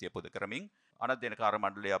ස්තුතිය පුද කරමින් අනධ්‍යයන කාර්ය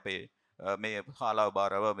මණ්ඩලයේ අපේ මේ කාලාව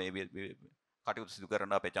බාරව මේ කටයුතු සිදු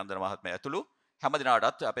කරන අපේ චන්දන මහත්මයා ඇතුළු හැම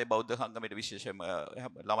දිනාටත් අපේ බෞද්ධ සංගමයේ විශේෂම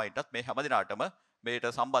ළමයින්ටත් මේ හැම දිනාටම මේට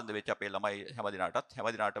සම්බන්ධ වෙච්ච අපේ ළමයි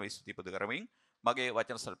හැම දිනාටම ස්තුති පුද කරමින් මගේ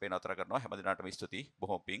වචන සල්පේ නතර කරනවා. හැම දිනාටම ස්තුති.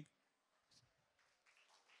 බොහොම පිං.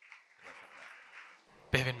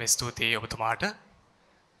 බෙහෙවින්ම ස්තුතියි ඔබතුමාට.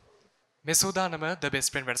 මේ සූදානම The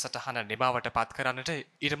Best Friend වැඩසටහන නිමාවට පත් කරන්නට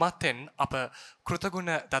ඉරමත්තෙන් අප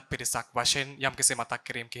කෘතගුණ දත් පිරිසක් වශයෙන් යම්කිසි මතක්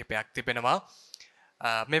කිරීම් කිහිපයක් තිබෙනවා.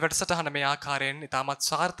 මේ වැඩසටහන මේ ආකාරයෙන් ඉතාමත්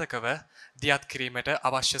සාර්ථකව දියත් කිරීමට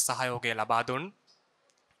අවශ්‍ය සහයෝගය ලබා දුන්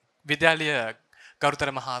විද්‍යාලීය ගරුතර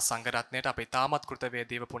මහා සංඝරත්නයට අපි ඉතාමත්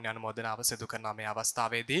කෘතවේදීව පුණ්‍ය අනුමෝදනාව සිදු කරන මේ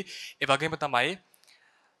අවස්ථාවේදී ඒ වගේම තමයි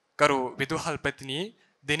ගරු විදුහල්පතිනි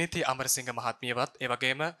දිනිති අමරසිංහ මහත්මියවත් ඒ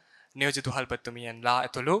වගේම නියෝජිත විදුහල්පතිතුමියන්ලා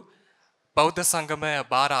ඇතුළු බෞද්ධ සංගමය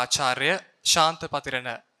බාර ආචාර්ය ශාන්ත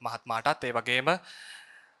පතිරණ මහත්මයාටත් ඒ වගේම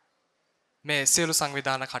මේ සියලු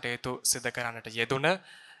සංවිධාන කටයුතු සිදු කරන්නට යෙදුන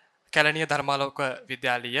කැලණිය ධර්මාලෝක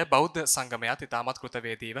විද්‍යාලීය බෞද්ධ සංගමයත් ඉතාමත්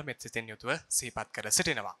කෘතවේදීව මෙත් සිතින් යුතුව සිහිපත් කර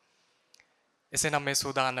සිටිනවා. එසේනම් මේ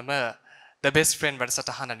සූදානම The Best Friend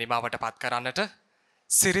වැඩසටහන නිමාවට පත් කරන්නට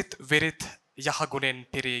සිරිත් විරිත් යහගුණෙන්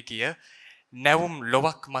පිරී ගිය නැවුම්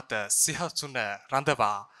ලොවක් මත සිහසුන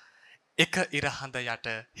රඳවා එක ඉරහඳ යට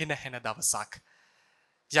හිනහෙන දවසක්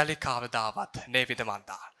යලි කවදාවත් නේවිද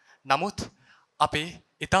මන්දා. නමුත් අපි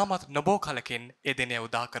ඉතාමත් නොබෝ කලකින් ඒ දිනය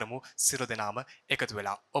උදා කරමු සියලු දෙනාම එකතු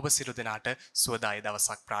වෙලා. ඔබ සියලු දෙනාට සුවදායි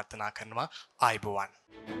දවසක් ප්‍රාර්ථනා කරනවා.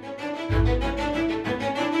 ආයුබෝවන්.